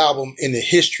hop album in the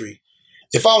history,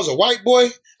 if I was a white boy,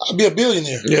 I'd be a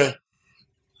billionaire. Yeah.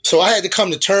 So I had to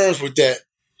come to terms with that,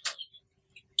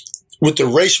 with the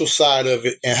racial side of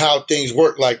it and how things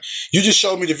work. Like, you just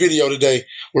showed me the video today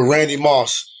with Randy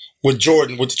Moss, with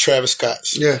Jordan, with the Travis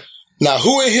Scotts. Yeah. Now,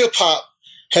 who in hip hop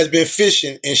has been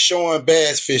fishing and showing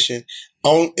bass fishing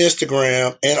on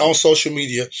Instagram and on social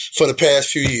media for the past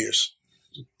few years?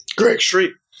 Greg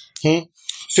Street.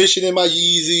 Fishing in my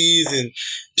Yeezys and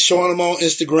showing them on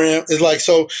Instagram. It's like,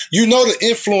 so you know the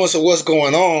influence of what's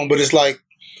going on, but it's like,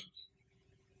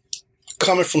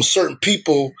 coming from certain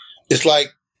people, it's like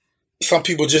some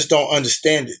people just don't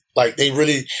understand it. Like, they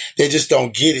just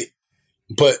don't get it.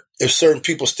 But if certain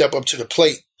people step up to the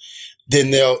plate, then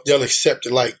they'll accept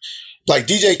it. Like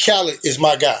DJ Khaled is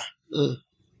my guy.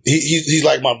 He's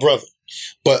like my brother.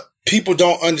 But people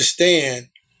don't understand,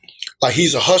 like,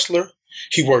 he's a hustler.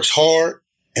 He works hard,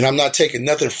 and I'm not taking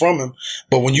nothing from him.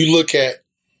 But when you look at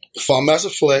Fun Master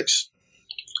Flex,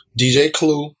 DJ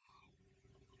Clue,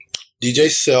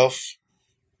 DJ Self,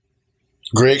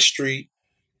 Greg Street,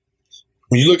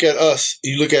 when you look at us,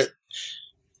 you look at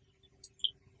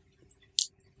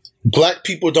black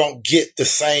people don't get the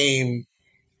same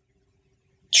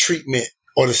treatment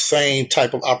or the same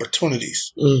type of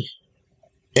opportunities.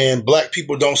 and black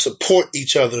people don't support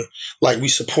each other like we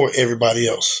support everybody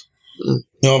else. You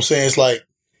know what I'm saying? It's like,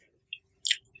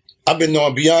 I've been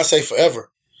knowing Beyonce forever,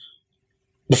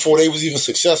 before they was even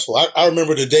successful. I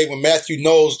remember the day when Matthew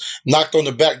Knowles knocked on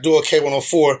the back door of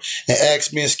K104 and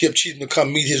asked me and Skip Cheatham to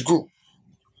come meet his group.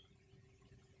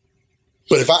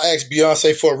 But if I asked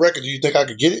Beyonce for a record, do you think I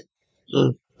could get it?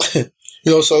 You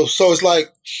know, so it's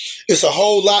like, it's a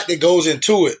whole lot that goes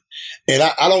into it. And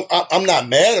I'm not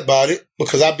mad about it,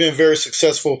 because I've been very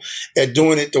successful at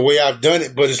doing it the way I've done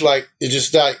it. But it's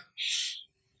just like,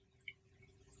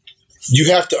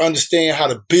 you have to understand how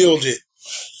to build it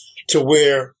to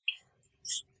where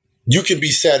you can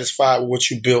be satisfied with what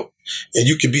you built, and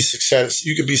you can be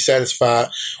satisfied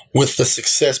with the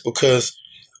success, because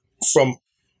from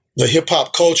the hip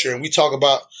hop culture, and we talk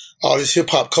about all this hip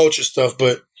hop culture stuff,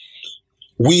 but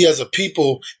we as a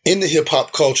people in the hip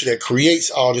hop culture that creates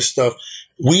all this stuff,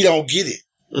 we don't get it.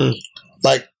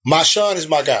 Like, Marshawn is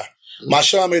my guy.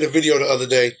 Marshawn made a video the other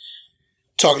day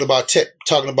talking about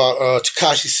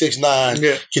Tekashi 6ix9ine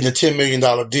getting a $10 million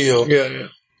deal. Yeah.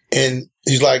 And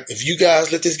he's like, if you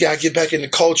guys let this guy get back in the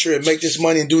culture and make this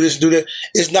money and do this and do that,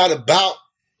 it's not about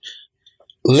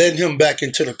letting him back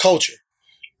into the culture.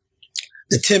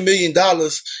 The $10 million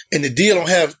and the deal don't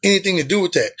have anything to do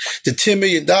with that. The $10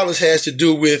 million has to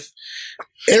do with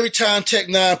every time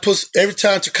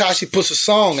Tekashi puts a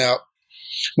song out,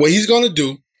 what he's going to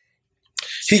do,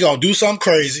 he's going to do something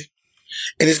crazy.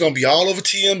 And it's going to be all over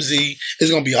TMZ.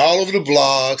 It's going to be all over the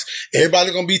blogs.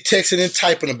 Everybody's going to be texting and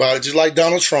typing about it, just like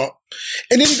Donald Trump.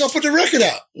 And then he's going to put the record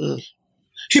out.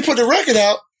 He put the record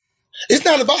out. It's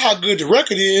not about how good the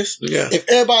record is. Yeah. If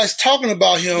everybody's talking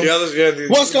about him,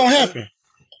 what's going to happen?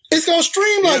 It's going to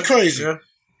stream like crazy. Yeah.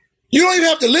 You don't even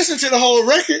have to listen to the whole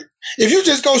record. If you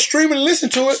just go stream and listen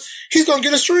to it, he's going to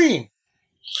get a stream.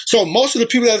 So most of the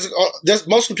people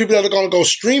that are going to go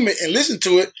stream it and listen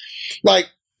to it, like,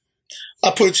 I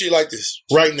put it to you like this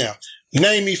right now.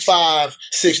 Name me 5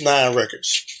 6ix9ine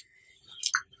records.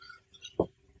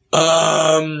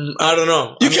 I don't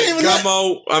know. You can't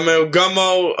even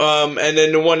Gummo, and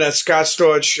then the one that Scott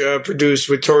Storch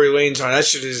produced with Tory Lanez on. That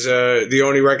shit is the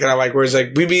only record I like, where it's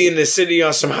like, we be in the city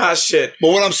on some hot shit. But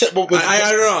what I'm saying,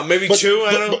 I don't know, maybe 2,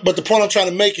 I don't know. But the point I'm trying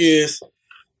to make is,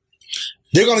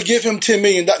 they're going to give him $10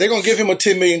 million. They're going to give him a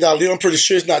 $10 million deal. I'm pretty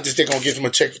sure it's not just they're going to give him a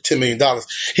check for $10 million.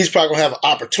 He's probably going to have an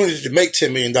opportunity to make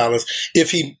 $10 million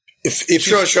if he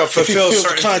fulfills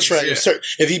the contract,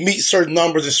 if he meets certain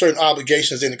numbers and certain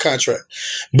obligations in the contract.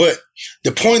 But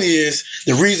the point is,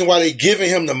 the reason why they're giving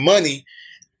him the money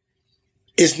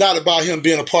is not about him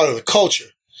being a part of the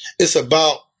culture. It's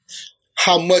about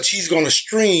how much he's going to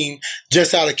stream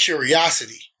just out of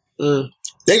curiosity.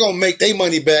 They're going to make their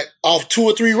money back off 2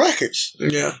 or 3 records.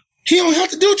 Yeah. He don't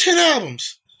have to do 10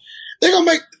 albums. They're going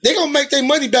to make their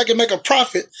money back and make a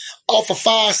profit off of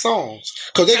 5 songs.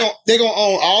 Cause they're going to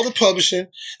own all the publishing.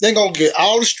 They're going to get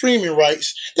all the streaming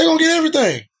rights. They're going to get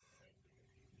everything.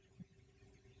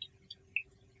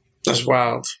 That's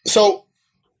wild. So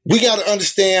we got to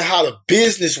understand how the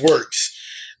business works,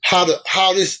 how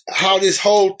this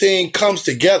whole thing comes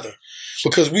together.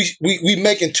 Because we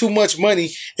making too much money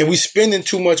and we spending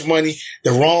too much money the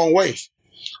wrong way.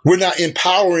 We're not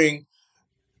empowering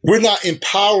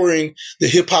the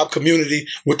hip hop community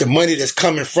with the money that's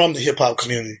coming from the hip hop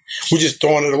community. We're just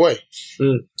throwing it away.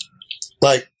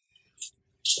 Like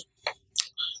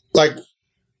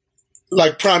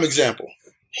prime example.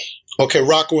 Okay,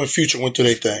 Rocco and Future went through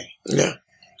their thing. Yeah.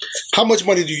 How much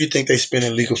money do you think they spend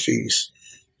in legal fees?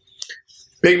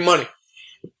 Big money.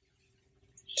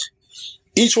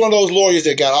 Each one of those lawyers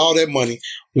that got all that money,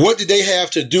 what did they have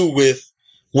to do with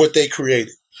what they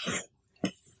created?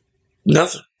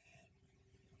 Nothing.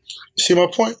 See my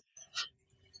point?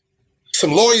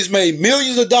 Some lawyers made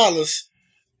millions of dollars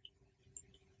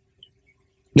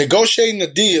negotiating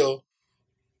a deal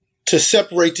to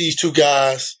separate these 2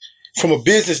 guys from a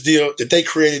business deal that they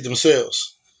created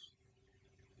themselves.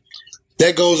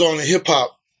 That goes on in hip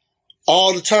hop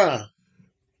all the time.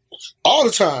 All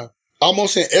the time.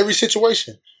 Almost in every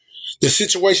situation. The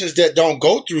situations that don't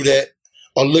go through that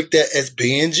are looked at as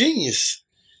being genius.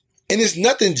 And there's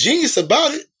nothing genius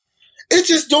about it. It's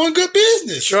just doing good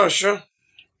business. Sure.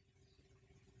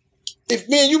 If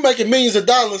me and you making millions of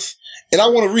dollars and I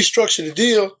want to restructure the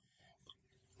deal,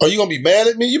 are you going to be mad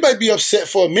at me? You might be upset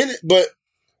for a minute, but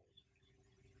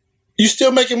you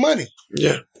still making money.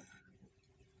 Yeah.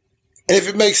 And if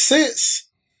it makes sense,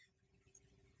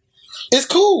 it's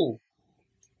cool.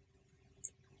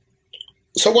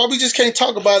 So why we just can't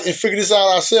talk about it and figure this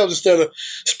out ourselves instead of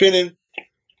spending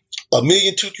 $1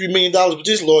 million, $2, $3 million with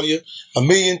this lawyer, $1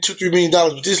 million, $2, $3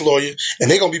 million with this lawyer, and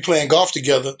they're gonna be playing golf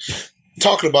together,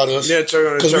 talking about us. Yeah,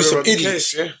 because we're some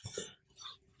idiots. Case, yeah.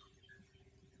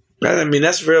 I mean,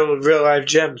 that's real life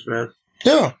gems, man.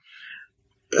 Yeah,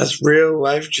 that's real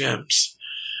life gems.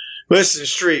 Listen,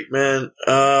 Street, man.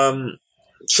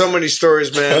 So many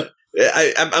stories, man.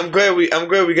 I'm glad we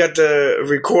got the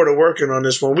recorder working on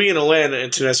this one. We in Atlanta,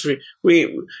 internet.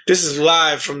 This is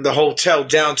live from the hotel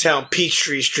downtown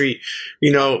Peachtree Street.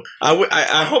 You know,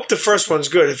 I hope the first one's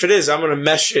good. If it is, I'm gonna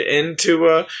mesh it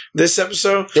into this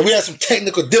episode. Yeah, we had some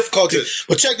technical difficulties,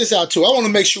 but check this out too. I want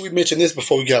to make sure we mention this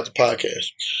before we get out the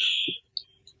podcast.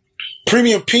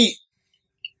 Premium Pete,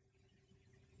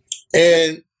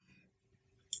 and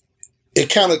it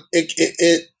kind of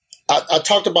I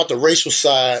talked about the racial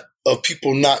side of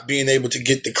people not being able to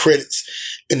get the credits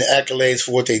and the accolades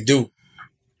for what they do.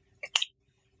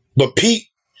 But Pete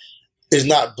is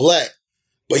not black,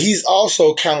 but he's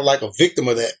also kind of like a victim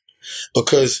of that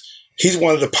because he's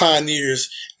one of the pioneers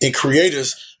and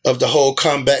creators of the whole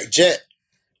Comeback Jack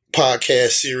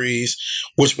podcast series,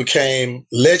 which became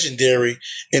legendary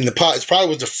in the pod. It probably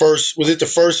was the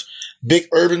first big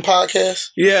urban podcast?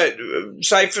 Yeah,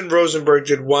 Siphon Rosenberg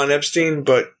did one Epstein,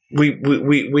 but we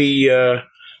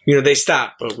they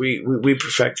stopped, but we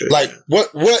perfected it. Like,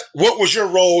 what was your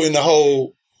role in the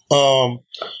whole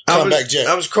Comeback Jack?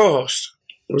 I was co-host.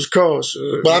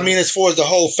 But I mean, as far as the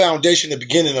whole foundation, the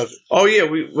beginning of it. Oh yeah,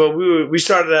 we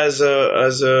started as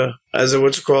a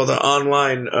what's it called, an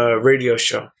online radio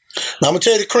show. Now I'm gonna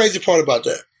tell you the crazy part about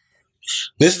that.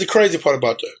 This is the crazy part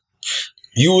about that.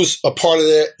 You was a part of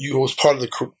that. You was part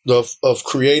of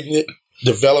creating it,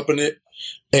 developing it,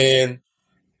 and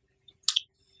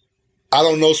I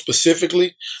don't know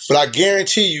specifically, but I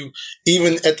guarantee you,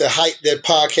 even at the height that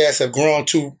podcasts have grown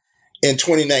to in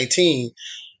 2019,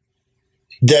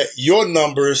 that your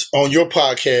numbers on your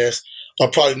podcast are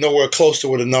probably nowhere close to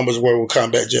where the numbers were with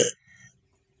Comeback Jack.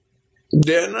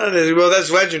 Yeah, well,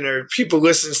 that's legendary. People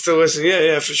still listen.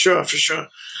 Yeah, for sure.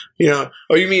 You know,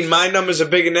 oh, you mean my numbers are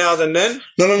bigger now than then?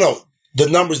 No. The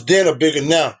numbers then are bigger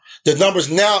now. The numbers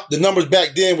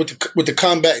back then with the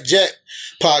Comeback Jack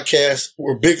podcast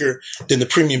were bigger than the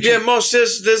Premium. Yeah,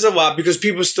 there's a lot because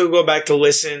people still go back to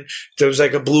listen. There was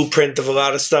like a blueprint of a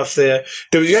lot of stuff there.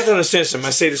 You have to understand something.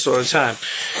 I say this all the time.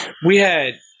 We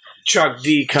had Chuck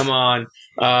D come on.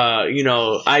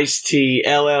 Ice-T,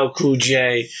 LL Cool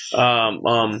J,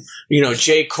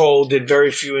 J. Cole did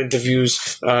very few interviews,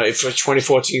 for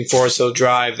 2014 Forest Hill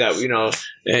Drive that,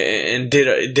 and did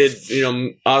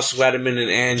us, Letterman and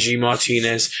Angie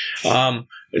Martinez. Not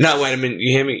Letterman,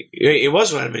 you hear me? It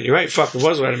was Letterman, you're right, fuck, it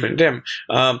was Letterman, damn.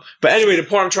 But anyway, the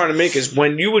point I'm trying to make is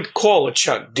when you would call a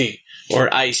Chuck D,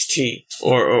 or Ice-T,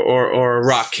 or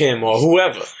Rakim, or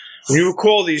whoever, when you would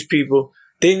call these people,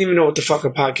 they didn't even know what the fuck a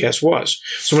podcast was.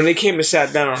 So when they came and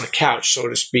sat down on the couch, so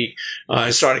to speak,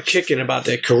 and started kicking about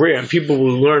their career, and people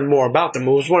would learn more about them,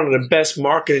 it was one of the best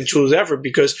marketing tools ever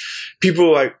because people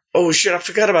were like, oh shit, I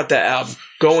forgot about that album.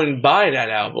 Go and buy that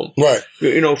album. Right.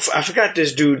 I forgot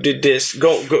this dude did this.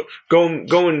 Go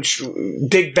and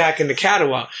dig back in the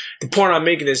catalog. The point I'm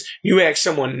making is you ask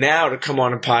someone now to come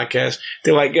on a podcast.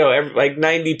 They're like, yo, like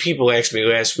 90 people asked me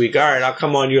last week. All right, I'll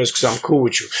come on yours because I'm cool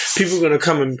with you. People are going to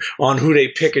come on who they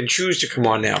pick and choose to come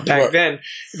on now. Back then,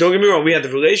 don't get me wrong, we had the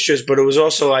relationships, but it was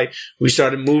also like we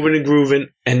started moving and grooving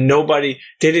and they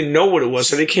didn't know what it was.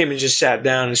 So they came and just sat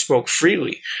down and spoke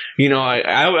freely.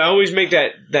 I always make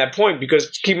that point because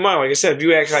keep in mind, like I said, if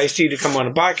you ask Ice-T to come on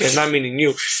a podcast, not meaning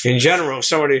you, in general,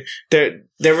 somebody they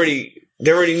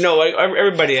already know. Like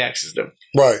everybody asks them.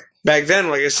 Right. Back then,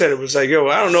 like I said, it was like, yo,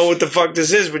 I don't know what the fuck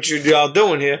this is, what y'all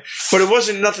doing here. But it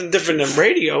wasn't nothing different than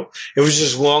radio. It was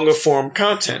just longer form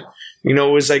content. It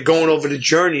was like going over the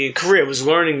journey in career. It was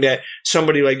learning that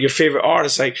somebody like your favorite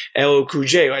artist, like LL Cool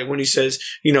J, like when he says,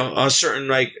 on certain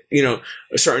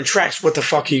certain tracks, what the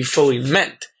fuck he fully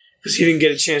meant. Because he didn't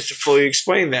get a chance to fully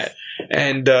explain that.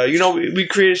 And, we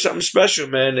created something special,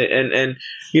 man. And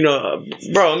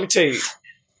bro, let me tell you,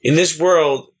 in this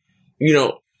world,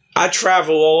 I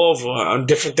travel all over on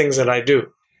different things that I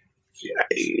do.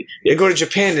 I go to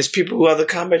Japan, there's people who have the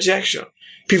Combat Jack show.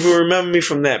 People remember me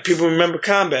from that. People remember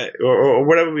Combat or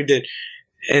whatever we did.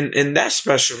 And that's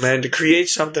special, man, to create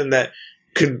something that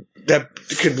could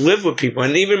live with people.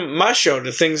 And even my show,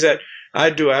 the things that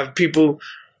I do, I have people,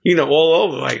 all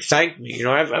over, like, thank me.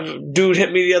 I have a dude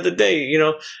hit me the other day,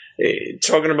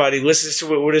 talking about he listens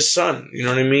to it with his son. You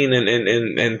know what I mean?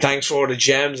 And thanks for all the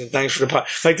gems and thanks for the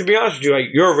like, to be honest with you, like,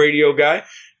 you're a radio guy.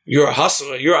 You're a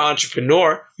hustler. You're an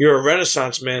entrepreneur. You're a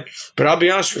Renaissance man. But I'll be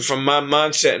honest with you, from my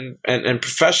mindset and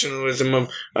professionalism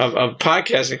of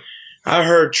podcasting, I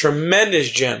heard tremendous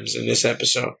gems in this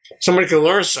episode. Somebody could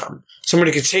learn something.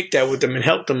 Somebody could take that with them and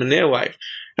help them in their life.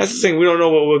 That's the thing. We don't know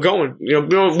what we're going. You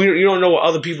don't know what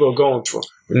other people are going through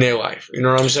in their life. You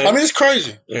know what I'm saying? I mean, it's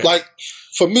crazy. Yeah. Like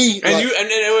for me, and like,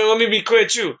 and let me be clear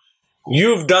too.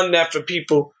 You've done that for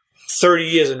people 30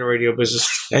 years in the radio business,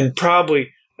 and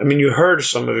probably. I mean, you heard of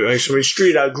some of it. Like, so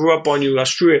Street, I grew up on you.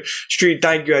 Street,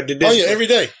 thank you. I did this. Oh yeah, every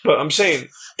day. But I'm saying,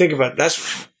 think about it. But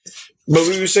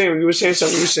what you were saying, something. You were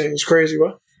saying it's crazy.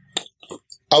 What?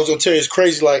 I was gonna tell you it's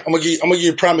crazy. Like I'm gonna give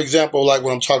you a prime example, like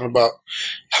what I'm talking about,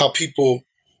 how people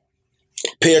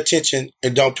pay attention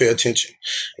and don't pay attention.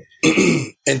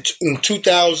 in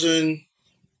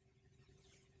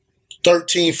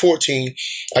 2013, 14,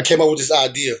 I came up with this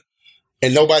idea,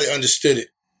 and nobody understood it.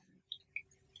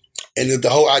 And the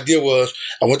whole idea was,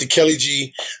 I went to Kelly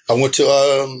G. I went to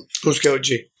Who's Kelly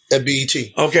G? At BET.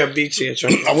 Okay, at BET. That's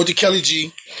right. I went to Kelly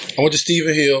G. I went to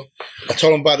Stephen Hill. I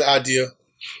told him about the idea.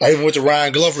 I even went to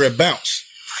Ryan Glover at Bounce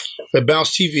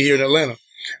TV here in Atlanta.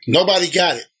 Nobody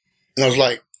got it. And I was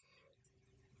like,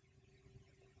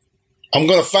 I'm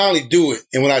going to finally do it.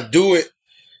 And when I do it,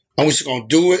 I'm just going to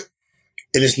do it.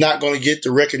 And it's not going to get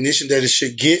the recognition that it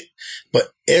should get,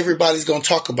 but everybody's going to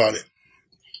talk about it.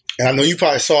 And I know you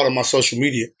probably saw it on my social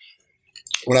media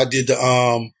when I did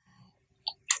the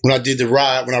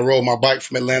ride, when I rode my bike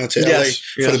from Atlanta to LA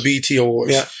for the BET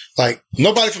Awards. Yeah. Like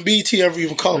nobody from BET ever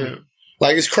even called me.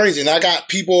 Like it's crazy. And I got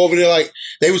people over there like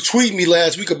they was tweeting me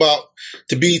last week about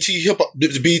the BET Hip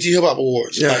Hop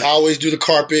Awards. Yeah. Like I always do the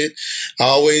carpet, I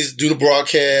always do the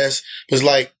broadcast. It was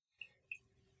like,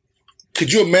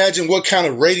 could you imagine what kind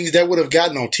of ratings that would have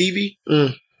gotten on TV?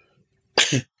 Like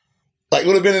it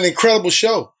would have been an incredible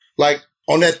show. Like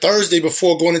on that Thursday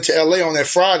before going into LA on that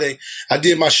Friday, I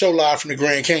did my show live from the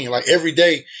Grand Canyon. Like every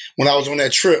day when I was on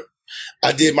that trip,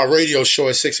 I did my radio show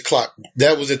at 6:00.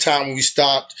 That was the time when we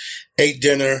stopped, ate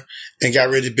dinner, and got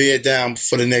ready to bed down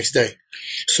for the next day.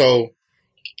 So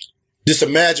just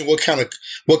imagine what kind of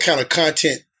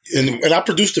content, and I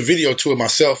produced a video to it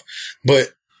myself,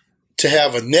 but to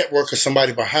have a network or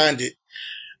somebody behind it,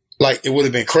 like it would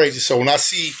have been crazy. So when I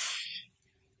see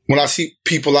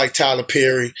people like Tyler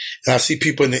Perry, and I see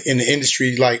people in the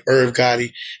industry like Irv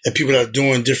Gotti, and people that are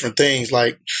doing different things,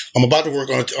 like I'm about to work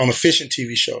on a fishing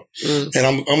TV show, and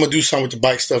I'm gonna do something with the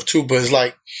bike stuff too. But it's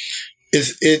like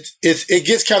it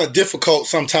gets kind of difficult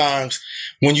sometimes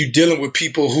when you're dealing with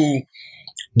people who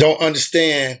don't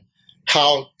understand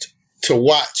how to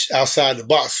watch outside the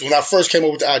box. So when I first came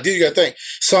up with the idea, you got to think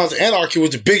Sons of Anarchy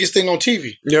was the biggest thing on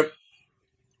TV. Yep,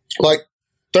 like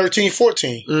 13,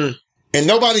 14. And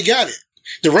nobody got it.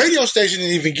 The radio station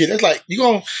didn't even get it. It's like, you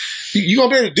gonna be able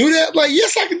to do that? I'm like,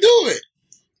 yes, I can do it.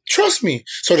 Trust me.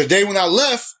 So the day I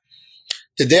left,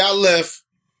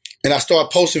 and I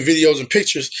started posting videos and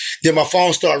pictures, then my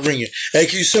phone started ringing. Hey,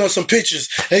 can you send us some pictures?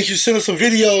 Hey, can you send us some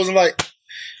videos? I'm like,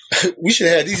 we should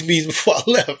have had these meetings before I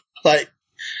left. Like,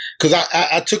 cause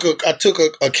I took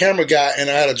a camera guy and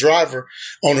I had a driver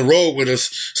on the road with us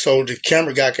so the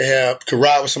camera guy could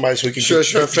ride with somebody so he could get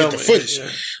the footage. Yeah.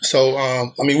 So,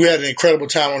 I mean, we had an incredible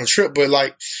time on the trip, but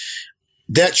like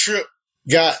that trip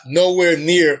got nowhere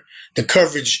near the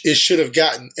coverage it should have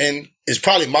gotten. And it's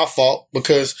probably my fault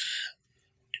because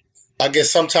I guess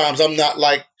sometimes I'm not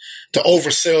like the over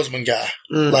salesman guy.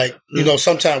 Like, you know,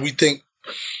 sometimes we think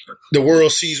the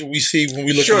world sees what we see when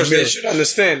we look in the mirror. They should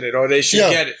understand it or they should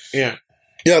get it. Yeah.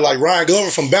 Yeah, like Ryan Glover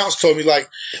from Bounce told me, like,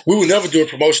 we would never do a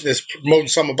promotion that's promoting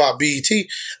something about BET.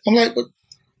 I'm like, but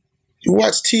you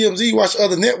watch TMZ, you watch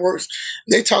other networks,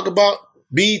 they talk about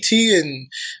BET and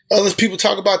other people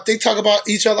they talk about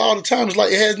each other all the time. It's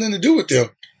like it has nothing to do with them.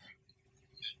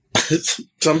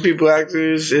 Some people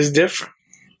actually is different.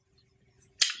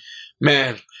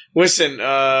 Man, listen,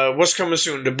 what's coming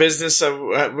soon? The business of,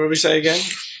 what did we say again?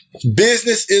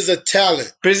 Business is a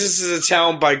Talent. Business is a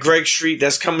Talent by Greg Street.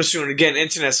 That's coming soon. Again,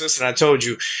 internet. Listen, I told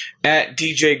you. At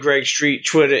DJ Greg Street,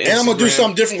 Twitter, Instagram. And I'm going to do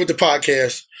something different with the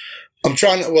podcast. I'm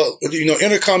trying to,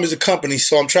 Intercom is a company,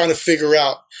 so I'm trying to figure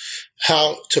out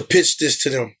how to pitch this to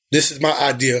them. This is my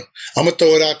idea. I'm going to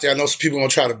throw it out there. I know some people are going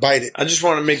to try to bite it. I just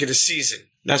want to make it a season.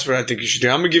 That's what I think you should do.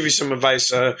 I'm going to give you some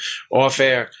advice off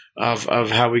air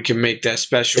of how we can make that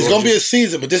special. It's going to be a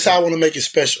season, but this is how I want to make it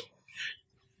special.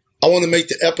 I want to make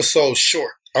the episodes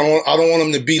short. I don't want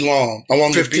them to be long. I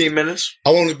want them 15 minutes? I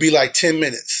want them to be like 10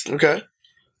 minutes. Okay.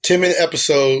 10-minute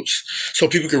episodes so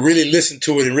people can really listen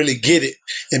to it and really get it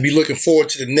and be looking forward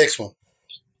to the next one.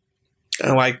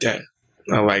 I like that.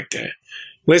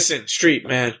 Listen, Street,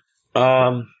 man.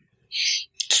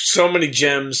 So many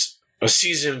gems. A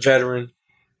seasoned veteran.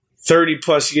 30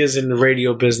 plus years in the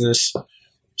radio business.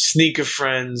 Sneaker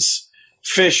friends.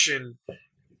 Fishing.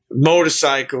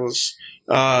 motorcycles.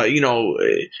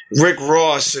 Rick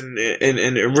Ross and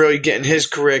really getting his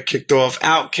career kicked off.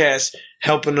 Outkast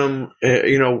helping him,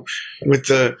 with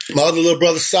my other little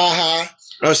brother, Sci-Hi.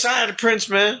 Sci-Hi the Prince,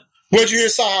 man. Where'd you hear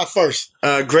Sci-Hi first?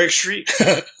 Greg Street.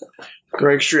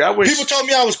 Greg Street. People told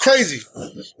me I was crazy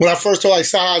when I first told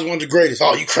Sci-Hi was one of the greatest.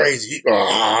 Oh, you crazy.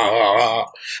 I'm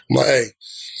like, hey.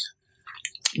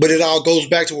 But it all goes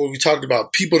back to what we talked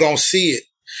about. People don't see it.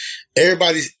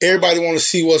 Everybody want to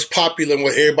see what's popular and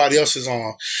what everybody else is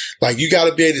on. Like, you got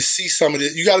to be able to see some of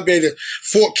this. You got to be able to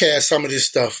forecast some of this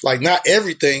stuff. Like, not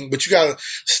everything, but you got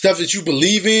stuff that you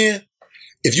believe in.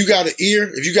 If you got an ear,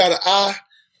 if you got an eye,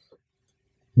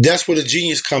 that's where the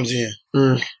genius comes in.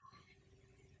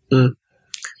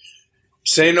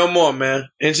 Say no more, man.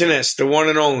 Internet's the one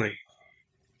and only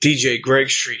DJ Greg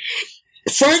Street.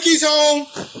 Frankie's home.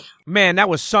 Man, that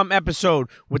was some episode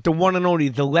with the one and only,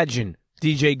 the legend,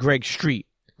 DJ Greg Street.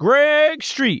 Greg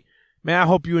Street. Man, I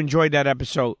hope you enjoyed that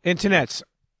episode. Internets,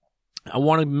 I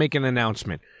want to make an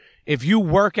announcement. If you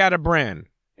work at a brand,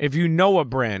 if you know a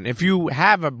brand, if you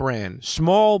have a brand,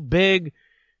 small, big,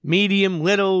 medium,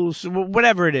 little,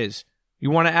 whatever it is,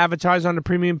 you want to advertise on the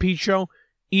Premium Pete Show,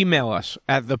 email us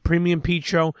at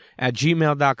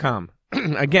thepremiumpeteshow@gmail.com.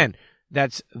 Again,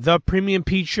 that's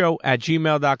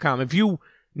thepremiumpeteshow@gmail.com. If you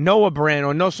know a brand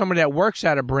or know somebody that works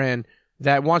at a brand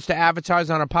that wants to advertise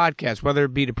on a podcast, whether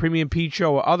it be the Premium Pete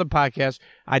Show or other podcasts,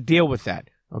 I deal with that.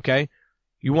 Okay,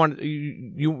 you want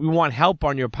help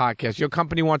on your podcast. Your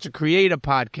company wants to create a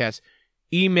podcast.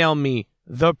 Email me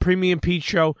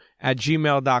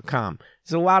thepremiumpeteshow@gmail.com.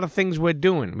 There's a lot of things we're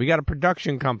doing. We got a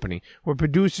production company. We're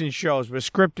producing shows. We're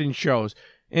scripting shows.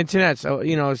 Internet's,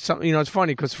 it's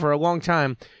funny because for a long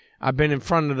time I've been in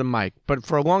front of the mic, but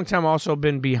for a long time I've also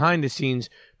been behind the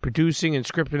scenes producing and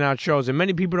scripting out shows, and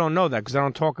many people don't know that because I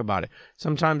don't talk about it.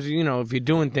 Sometimes, if you're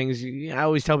doing things, I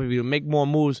always tell people, make more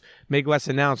moves, make less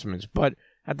announcements. But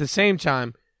at the same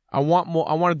time, I want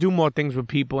to do more things with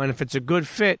people, and if it's a good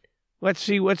fit, let's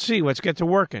see, let's get to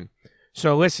working.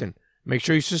 So listen, make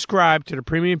sure you subscribe to the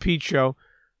Premium Pete Show,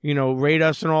 rate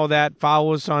us and all that,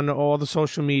 follow us on all the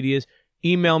social medias,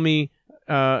 email me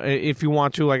if you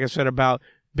want to, like I said, about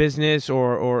business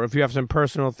or if you have some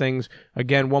personal things.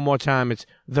 Again, one more time, it's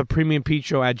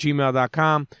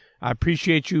thepremiumpeteshow@gmail.com. I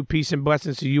appreciate you. Peace and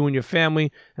blessings to you and your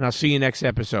family, and I'll see you next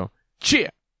episode. CHEA!